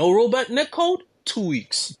 No robot netcode? 2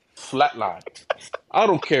 weeks. Flatline. I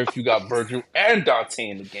don't care if you got Virgil and Dante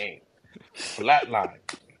in the game. Flatline.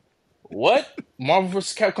 What? Marvel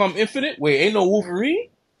vs. Capcom Infinite? Wait, ain't no Wolverine?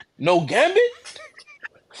 No Gambit?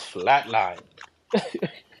 Flatline.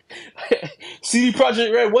 CD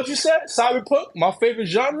Projekt Red, what you said? Cyberpunk, my favorite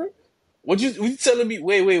genre? What you telling me?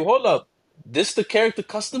 Wait, hold up. This the character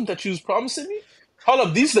custom that you was promising me? Hold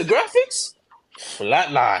up, these the graphics?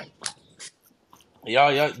 Flatline.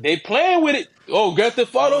 Y'all, they playing with it. Oh, Grand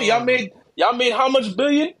Theft Auto, y'all made how much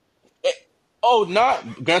billion? Eh, Oh,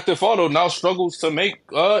 not Grand Theft Auto now struggles to make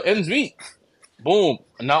ends meet. Boom.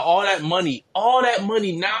 Now all that money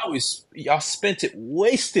now is y'all spent it,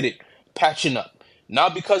 wasted it, patching up. Now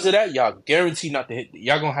because of that, y'all guaranteed not to hit.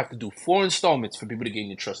 Y'all gonna have to do 4 installments for people to gain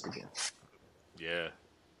your trust again. Yeah.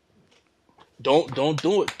 Don't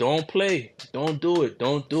do it. Don't play. Don't do it.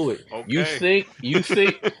 Don't do it. Okay. You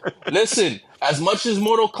think. Listen, as much as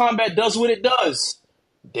Mortal Kombat does what it does,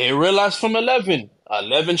 they realized from 11,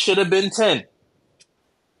 11 should have been 10.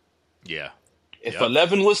 Yeah. If Yep.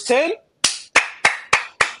 11 was 10,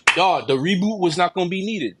 dog, the reboot was not gonna be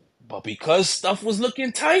needed. But because stuff was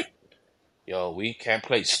looking tight, yo, we can't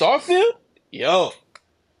play Starfield. Yo,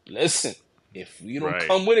 listen, if you don't Right.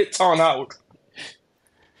 come with it,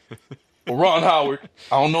 Ron Howard,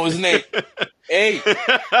 I don't know his name. Hey,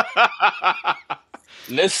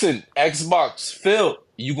 listen, Xbox, Phil,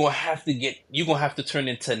 you gonna have to turn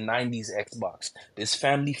into 90s Xbox. This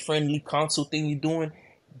family friendly console thing you're doing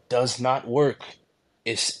does not work.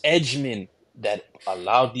 It's Edgeman that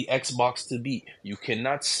allowed the Xbox to be. You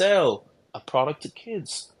cannot sell a product to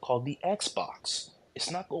kids called the Xbox.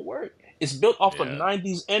 It's not gonna work. It's built off of Yeah.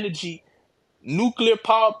 90s energy, nuclear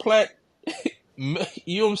power plant.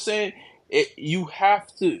 You know what I'm saying?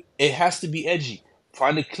 It has to be edgy.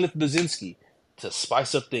 Find a Cliff Blazinski to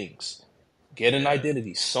spice up things. Get an Yeah.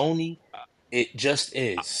 identity. Sony, it just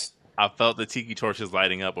is. I felt the tiki torches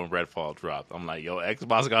lighting up when Redfall dropped. I'm like, yo,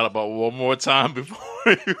 Xbox got about one more time before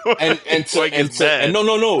before it gets bad. No.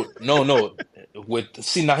 Now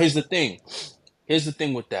here's the thing. Here's the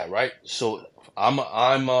thing with that, right? So I'm a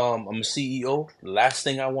CEO. Last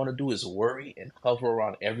thing I want to do is worry and hover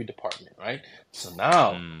around every department, right? So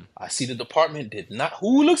now I see the department did not.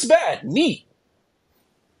 Who looks bad? Me.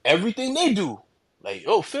 Everything they do, like,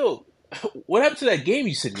 oh Phil, what happened to that game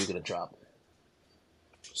you said you were gonna drop?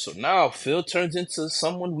 So now Phil turns into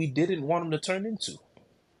someone we didn't want him to turn into.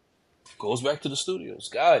 Goes back to the studios,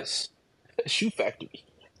 guys. Shoe factory.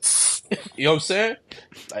 You know what I'm saying?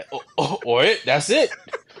 Like, that's it.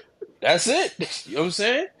 That's it. You know what I'm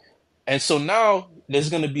saying? And so now there's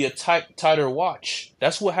going to be a tighter watch.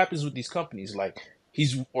 That's what happens with these companies. Like,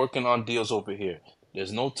 he's working on deals over here.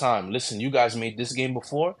 There's no time. Listen, you guys made this game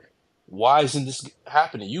before. Why isn't this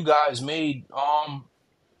happening? You guys made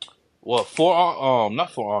not For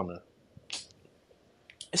Honor.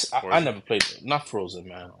 I never played it. Not Frozen,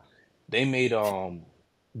 man. They made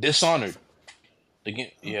Dishonored. The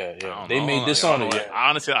game, yeah. They made Dishonored. Yeah.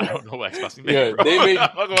 Honestly, I don't know what Xbox made. Yeah, Bro.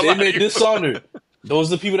 they made Dishonored.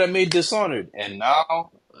 Those are the people that made Dishonored, and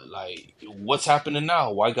now, like, what's happening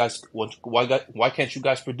now? Why can't you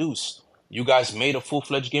guys produce? You guys made a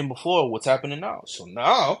full-fledged game before. What's happening now? So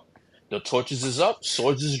now, the torches is up,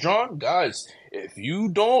 swords is drawn, guys. If you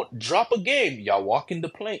don't drop a game, y'all walk in the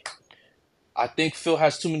plank. I think Phil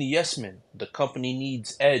has too many yes men. The company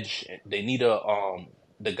needs edge. They need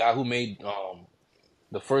the guy who made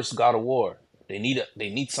the first God of War. They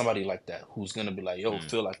need somebody like that who's gonna be like, yo,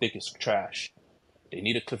 Phil, I think it's trash. They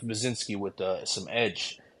need a Cliff Blazinski with some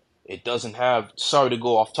edge. It doesn't have. Sorry to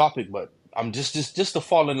go off topic, but I'm just to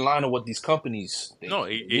fall in line of what these companies they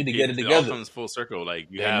need to get it all together. comes full circle. Like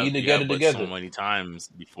They need to get it together. So many times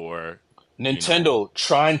before Nintendo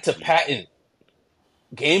trying to patent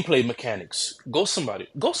gameplay mechanics. Go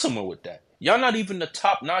somewhere with that. Y'all not even the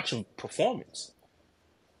top notch of performance,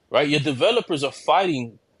 right? Your developers are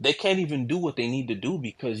fighting. They can't even do what they need to do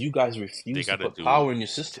because you guys refuse to put power in your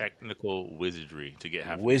system. Technical wizardry to get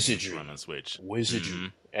half Wizardry run on Switch.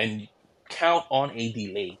 Wizardry. And count on a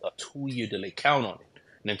delay, a 2-year delay. Count on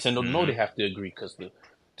it. Nintendo know they have to agree because the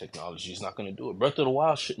technology is not going to do it. Breath of the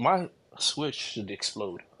Wild, my Switch should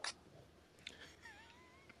explode.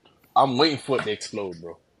 I'm waiting for it to explode,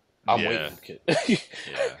 bro. I'm waiting, kid. The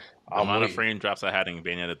amount of frame drops I had in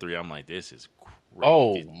Bayonetta 3, I'm like, this is crazy.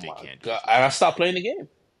 Oh my god! And I stopped playing the game.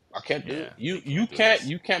 I can't do it. You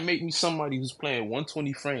can't make me somebody who's playing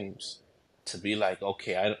 120 frames to be like,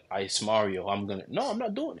 okay, it's Mario. I'm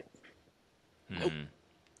not doing it. Nope.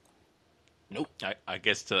 Nope. I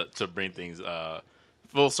guess to bring things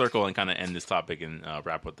full circle and kind of end this topic and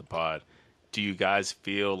wrap up the pod, do you guys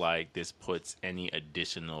feel like this puts any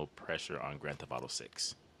additional pressure on Grand Theft Auto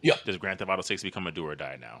 6? Yeah. Does Grand Theft Auto 6 become a do or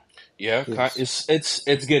die now? Yeah. Yes.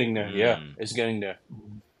 It's getting there. Yeah, it's getting there.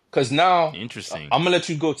 Because now, Interesting. I'm gonna let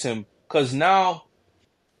you go, Tim. Because now,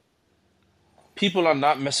 people are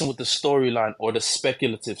not messing with the storyline or the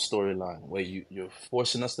speculative storyline where you're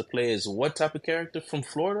forcing us to play as what type of character from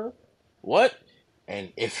Florida? What?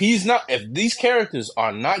 And if these characters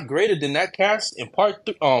are not greater than that cast in part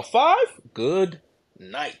 5, good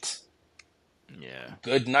night. Yeah.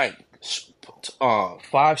 Good night.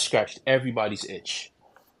 5 scratched everybody's itch.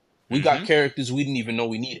 We got characters we didn't even know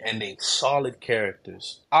we need, and they solid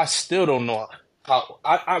characters. I still don't know how.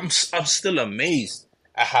 I'm still amazed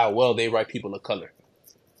at how well they write people of color.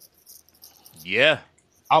 Yeah.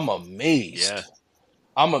 I'm amazed. Yeah.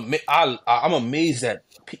 I'm amazed at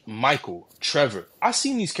Michael, Trevor. I've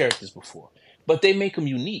seen these characters before, but they make them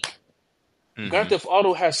unique. Grand Theft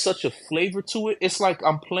Auto has such a flavor to it. It's like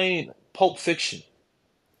I'm playing Pulp Fiction.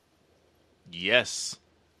 Yes.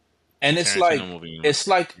 And it's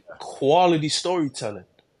like quality storytelling.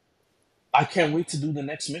 I can't wait to do the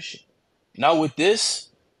next mission. Now with this,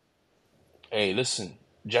 hey, listen,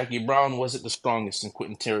 Jackie Brown wasn't the strongest in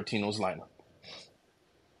Quentin Tarantino's lineup.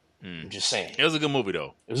 I'm just saying. It was a good movie,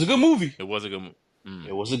 though. It was a good movie. It was a good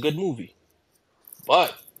It was a good movie.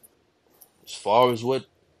 But as far as what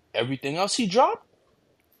everything else he dropped,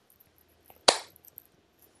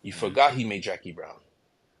 you forgot he made Jackie Brown.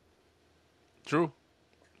 True.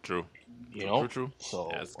 You know? True. So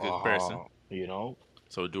that's a good comparison. You know?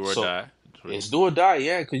 So do or die. True. It's do or die,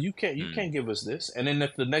 yeah, because you can't give us this. And then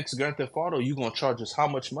if the next Grand Theft Auto, you gonna charge us how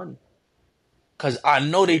much money? Because I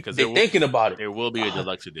know they're thinking about it. There will be a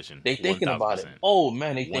deluxe edition. They thinking about it. Oh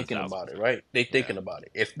man, they thinking about it, right? They thinking about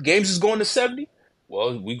it. If games is going to 70,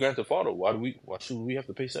 well, we Grand Theft Auto. Why should we have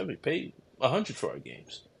to pay 70? Pay 100 for our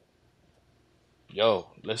games. Yo,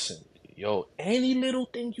 listen, any little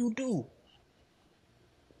thing you do,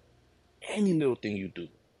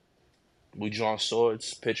 we drawing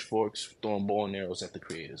swords, pitchforks, throwing bow and arrows at the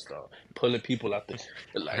creators, dog. Pulling people out the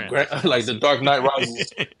like the Dark Knight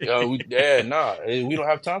Rises. We don't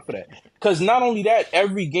have time for that. Because not only that,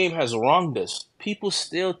 every game has wronged us. People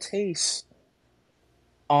still taste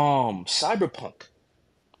Cyberpunk.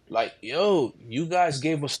 Like, yo, you guys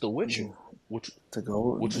gave us The Witcher, which to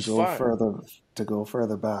go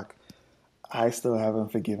further back. I still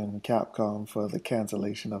haven't forgiven Capcom for the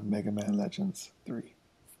cancellation of Mega Man Legends 3.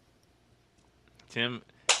 Tim,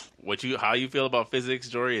 how you feel about physics,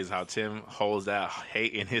 Jory, is how Tim holds that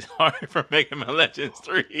hate in his heart for Mega Man Legends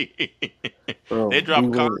 3. Bro, they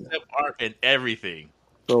dropped concept art and everything.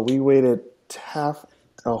 Bro, we waited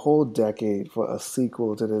a whole decade for a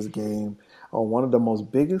sequel to this game on one of the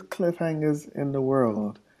most biggest cliffhangers in the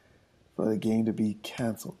world for the game to be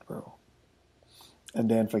canceled, bro. And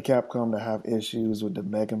then for Capcom to have issues with the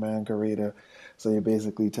Mega Man creator. So you're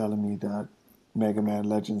basically telling me that Mega Man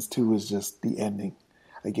Legends 2 is just the ending.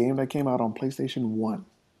 A game that came out on PlayStation 1.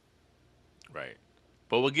 Right.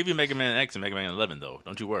 But we'll give you Mega Man X and Mega Man 11, though.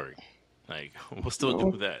 Don't you worry. Like, we'll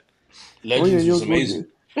still do that. Legends was amazing.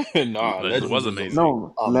 Legends was amazing.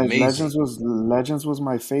 No, Legends was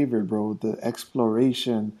my favorite, bro. The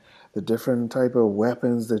exploration, the different type of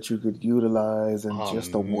weapons that you could utilize, and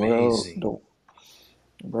just the world.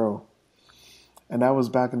 Bro. And that was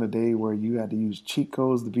back in the day where you had to use cheat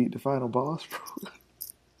codes to beat the final boss, bro.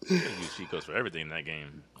 You use cheat codes for everything in that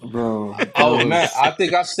game. Bro. Man, I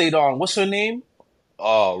think I stayed on, what's her name?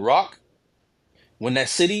 Rock? When that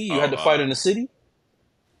city, you had to fight in the city?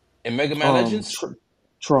 In Mega Man Legends?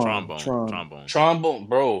 Trombone,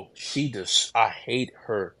 bro. I hate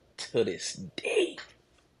her to this day.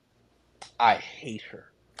 I hate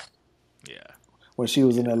her. Yeah. When she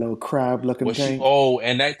was in that little crab-looking tank.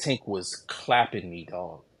 And that tank was clapping me,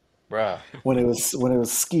 dog, bruh. When it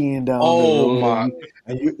was skiing down the road,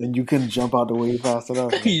 and you couldn't jump out the way fast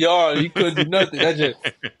enough. Yo, you couldn't do nothing. That just,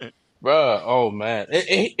 bruh. Oh man,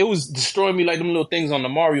 it was destroying me like them little things on the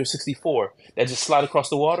Mario 64 that just slide across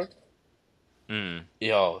the water.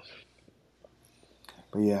 Yo.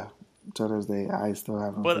 But yeah, to this day, I still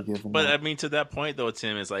haven't forgiven. But I mean, to that point though,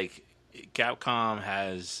 Tim, is like Capcom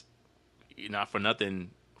has. Not for nothing,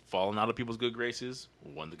 falling out of people's good graces,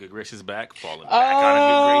 won the good graces back, falling back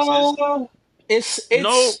out of good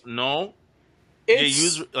graces. No.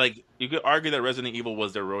 You could argue that Resident Evil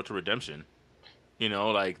was their road to redemption. You know,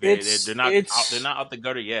 like they're not out the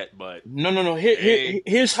gutter yet, but no.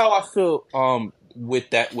 Here's how I feel. with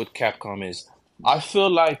Capcom is I feel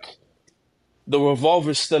like the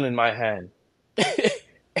revolver's still in my hand.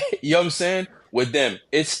 You know what I'm saying? With them,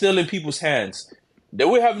 it's still in people's hands.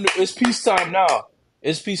 It's peacetime now.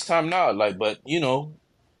 It's peacetime now. Like, but Yeah.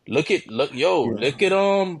 look at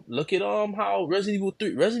how Resident Evil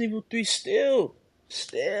 3 still.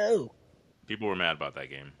 People were mad about that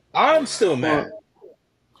game. They I'm were mad. still mad.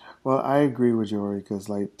 Well, I agree with Jory because,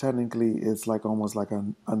 like, technically, it's like almost like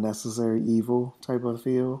an unnecessary evil type of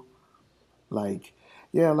feel. Like,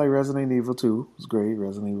 yeah, like Resident Evil 2 was great.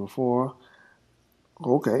 Resident Evil 4,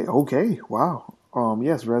 okay, wow.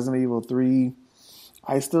 Yes, Resident Evil 3.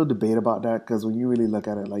 I still debate about that because when you really look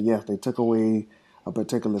at it, like, yes, they took away a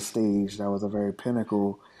particular stage that was a very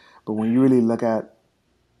pinnacle, but when you really look at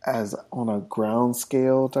as on a ground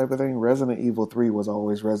scale type of thing, Resident Evil 3 was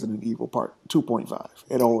always Resident Evil Part 2.5.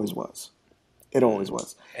 It always was. It always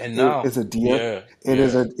was. And It's now, a DL, yeah, it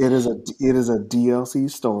is yeah, a DLC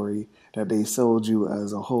story that they sold you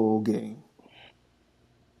as a whole game.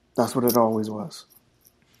 That's what it always was.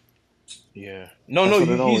 yeah. No, That's no, what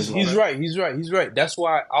it always he's was. right. He's right. That's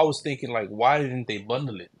why I was thinking, like, why didn't they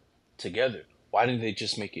bundle it together? Why didn't they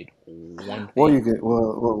just make it one Well, thing? you get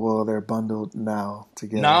they're bundled now together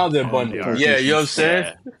together. Now they're on They bundled. are. Yeah, you know PlayStation what I'm Store.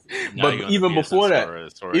 saying? Yeah. Now But you're on the even PSN before that, store.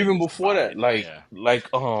 The story is combined. Yeah.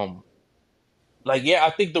 yeah,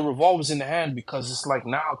 I think the revolver's in the hand because it's like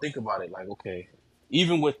now think about it, like okay,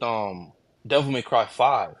 even with Devil May Cry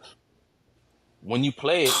 5, when you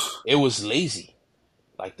play it, it was lazy.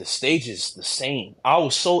 Like the stage is the same. I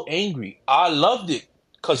was so angry. I loved it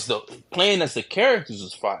because the playing as the characters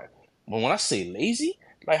was fire. But when I say lazy,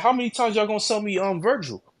 like how many times y'all gonna sell me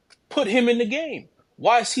Virgil? Put him in the game.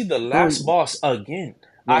 Why is he the Bro, last boss again?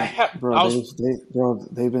 bro, I was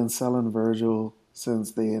they've been selling Virgil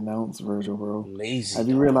since they announced Virgil, bro. lazy Have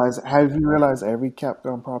you dog. realized? Have you realized every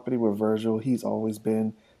Capcom property with Virgil, he's always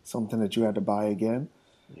been something that you had to buy again.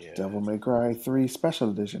 Yeah, Devil May Cry 3 Special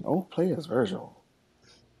Edition. Oh, play as Virgil.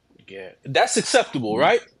 yeah. That's acceptable,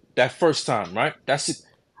 right? That first time, right? That's it.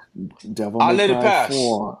 Devil I May let it Cry pass.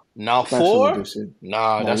 4 Now Special four, Edition.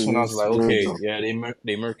 nah, that's when I was Plays like, okay, Virgil. yeah,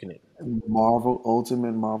 they murking it. Marvel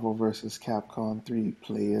Ultimate Marvel vs. Capcom 3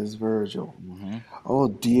 Play as Virgil. Hmm. Oh,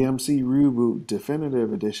 DMC Reboot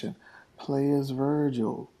Definitive Edition. Play as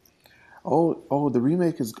Virgil. Oh, the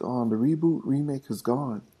remake is gone. The reboot remake is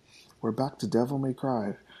gone. We're back to Devil May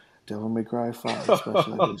Cry. Devil May Cry 5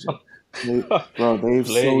 Special Edition. They've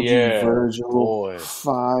Play, sold you yeah, Virgil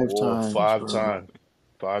five boy, times, five bro. times,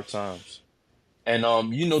 five times. And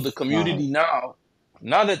the Five. community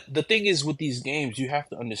now that the thing is with these games, you have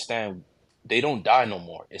to understand they don't die no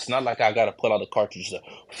more. It's not like I gotta pull out the cartridge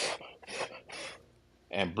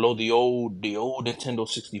and blow the old Nintendo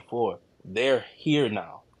 64. They're here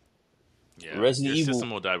now. Yeah. Resident Your Evil, system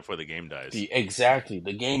will die before the game dies. exactly.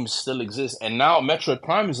 The game still exists, and now Metroid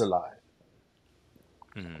Prime is alive.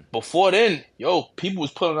 Hmm. Before then, yo, people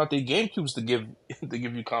was pulling out their GameCubes to give to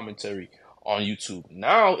give you commentary on YouTube.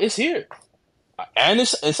 Now it's here, and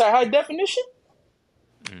it's at high definition.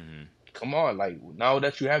 Hmm. Come on, like now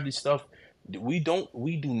that you have this stuff, we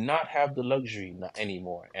do not have the luxury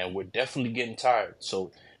anymore, and we're definitely getting tired.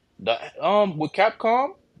 So, the with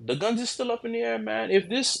Capcom, the guns is still up in the air, man. If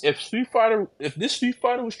this Street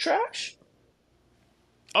Fighter was trash,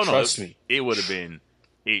 Oh no, trust me, it would have been.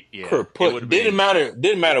 Yeah, could it would put have been.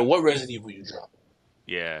 didn't matter what Resident Evil you drop,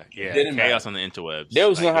 Yeah, it yeah. didn't Chaos matter. on the They interwebs.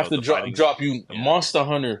 was Like gonna have yo, to the fighting. drop you Yeah.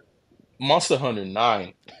 Monster Hunter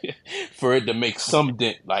 9 for it to make some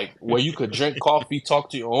dent, like where you could drink coffee, talk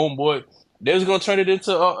to your homeboy. They was gonna turn it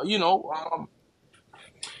into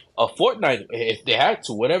a Fortnite if they had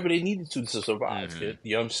to, whatever they needed to survive. Hmm.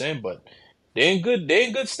 You know what I'm saying? But they in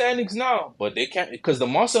good standings now. But they can't because the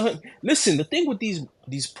Monster Hunt. Listen, the thing with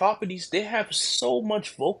these properties, they have so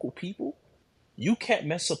much vocal people. You can't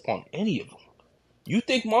mess up on any of them. You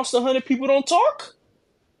think Monster Hunter people don't talk?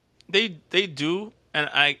 They do, and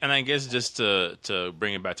I guess just to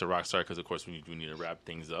bring it back to Rockstar because of course we do need to wrap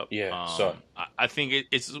things up. Yeah, sorry. I think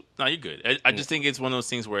it's no, you're good. I just think it's one of those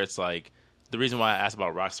things where it's like the reason why I asked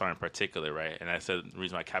about Rockstar in particular, right? And I said the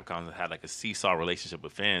reason why Capcom has had like a seesaw relationship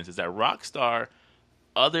with fans is that Rockstar,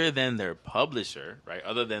 other than their publisher, right,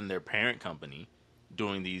 other than their parent company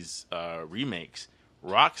doing these remakes,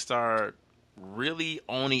 Rockstar really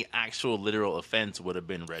only actual literal offense would have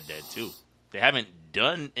been Red Dead 2. They haven't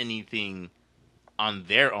done anything on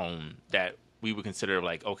their own that we would consider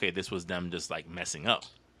like, okay, this was them just like messing up.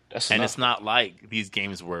 That's And enough. it's not like these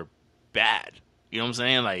games were bad. You know what I'm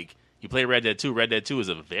saying? Like you play Red Dead 2, Red Dead 2 is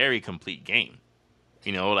a very complete game.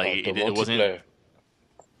 You know, like The it wasn't multiplayer.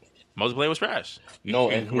 Multiplayer was trash. No,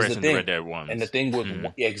 In and here's the comparison to Red thing. Dead ones. And the thing with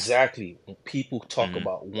exactly, when people talk Mhm.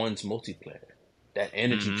 about one's multiplayer, that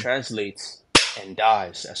energy Mhm. translates and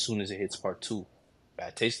dies as soon as it hits part 2.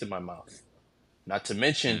 Bad taste in my mouth. Not to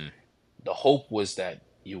mention, the hope was that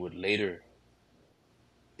you would later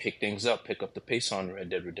pick things up, pick up the pace on Red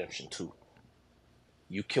Dead Redemption 2.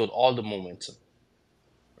 You killed all the momentum,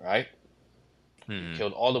 right? You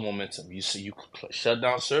killed all the momentum. You see, you shut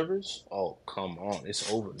down servers. Oh, come on,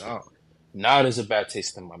 it's over now. Now there's a bad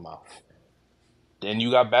taste in my mouth. Then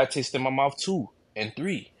you got bad taste in my mouth 2 and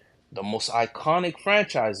 3. The most iconic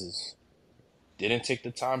franchises didn't take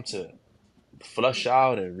the time to flush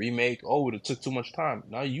out and remake. Oh, it took too much time.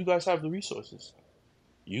 Now you guys have the resources.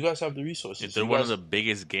 You guys have the resources. They're You one of guys the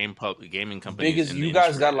biggest gaming companies biggest. in the You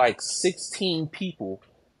guys industry got right now. like 16 people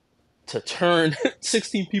to turn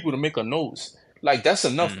 16 people to make a nose. Like that's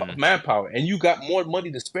enough manpower, and you got more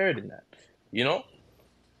money to spare than that. You know.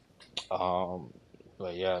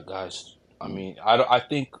 But yeah, guys. I mean, I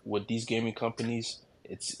think with these gaming companies,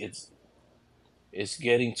 it's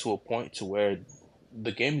getting to a point to where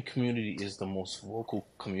the gaming community is the most vocal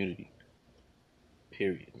community.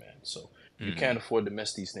 Period, man. So you can't afford to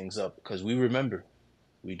mess these things up because we remember,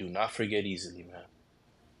 we do not forget easily, man.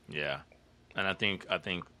 Yeah. And I think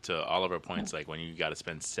to all of our points, like when you got to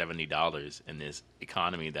spend $70 in this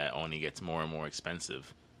economy that only gets more and more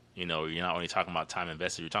expensive, you know, you're not only talking about time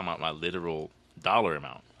invested, you're talking about my literal dollar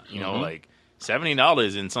amount. You know, like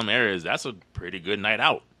 $70 in some areas, that's a pretty good night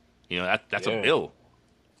out. You know, that's a Yeah. bill.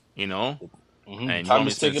 You know, and you Time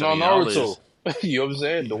only is spend taking on $70. Naruto. You know what I'm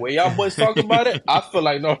saying? The way y'all boys talk about it, I feel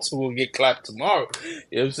like Naruto will get clapped tomorrow. You know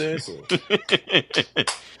what I'm saying? So,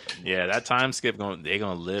 Yeah, that time skip they're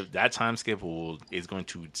gonna live. That time skip is going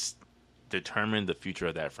to determine the future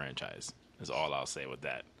of that franchise. Is all I'll say with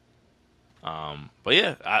that. But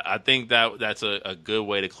yeah, I think that's a good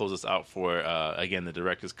way to close us out for again the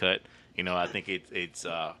director's cut. You know, I think it's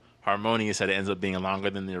harmonious that it ends up being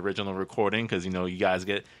longer than the original recording because you know you guys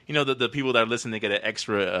get the people that are listening, they get an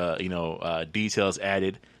extra details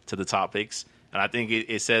added to the topics. And I think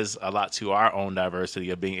it says a lot to our own diversity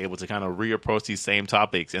of being able to kind of reapproach these same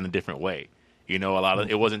topics in a different way. You know, a lot of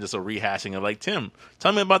it wasn't just a rehashing of like, Tim,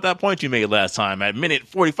 tell me about that point you made last time at minute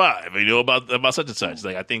 45. You know, about such and such.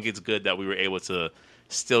 Like, I think it's good that we were able to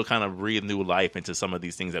still kind of breathe new life into some of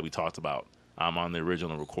these things that we talked about on the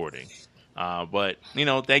original recording. But you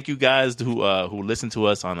know, thank you guys who listen to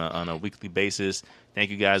us on a weekly basis. Thank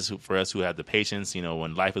you guys for us who have the patience. You know,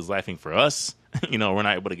 when life is lifing for us, you know, we're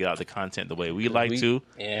not able to get out the content the way we like to.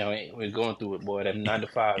 yeah, we're going through it, boy. That 9 to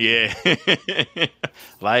 5. Yeah,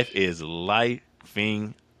 life is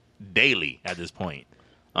lifing daily at this point.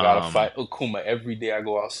 Gotta fight Okuma every day I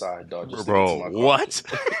go outside, dog. Just to get to Bro, my car. what?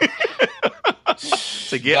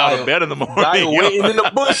 To get out of bed in the morning. Guy waiting in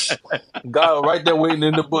the bush. Guy right there waiting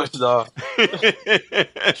in the bush, dog.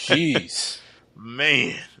 Jeez.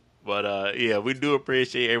 Man. But yeah, we do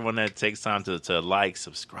appreciate everyone that takes time to like,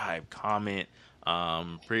 subscribe, comment.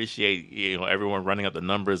 Appreciate everyone running up the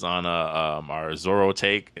numbers on our Zorro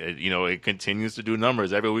take. It continues to do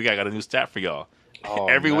numbers every week. I got a new stat for y'all. Oh,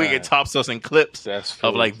 every week it tops us in clips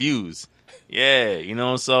of like views. Yeah,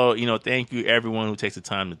 so thank you everyone who takes the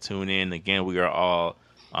time to tune in. Again, we are all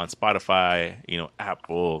on Spotify,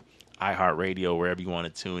 Apple, iHeartRadio, wherever you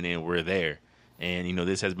want to tune in, we're there. And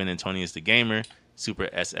this has been Antonius the Gamer, Super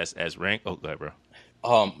SSS rank. Oh, go ahead, bro.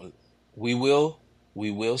 We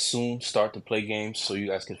will soon start to play games so you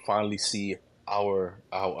guys can finally see our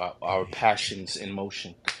passions in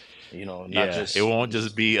motion. Just it won't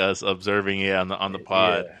just be us observing it on the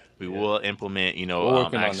pod. Yeah, we will implement,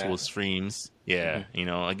 actual streams. Yeah,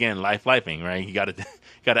 again, lifing, right? You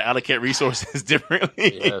gotta allocate resources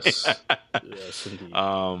differently. Yes, indeed.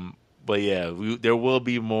 But yeah, there will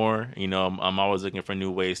be more. I'm always looking for new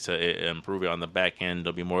ways to improve it on the back end.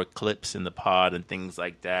 There'll be more clips in the pod and things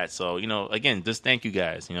like that. So, again, just thank you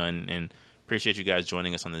guys, and appreciate you guys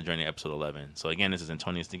joining us on the journey, episode 11. So again, this is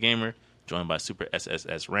Antonius the Gamer, joined by Super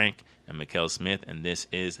SSS Rank and Mikkel Smith, and this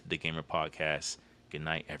is the Gamer Podcast. Good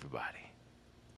night, everybody.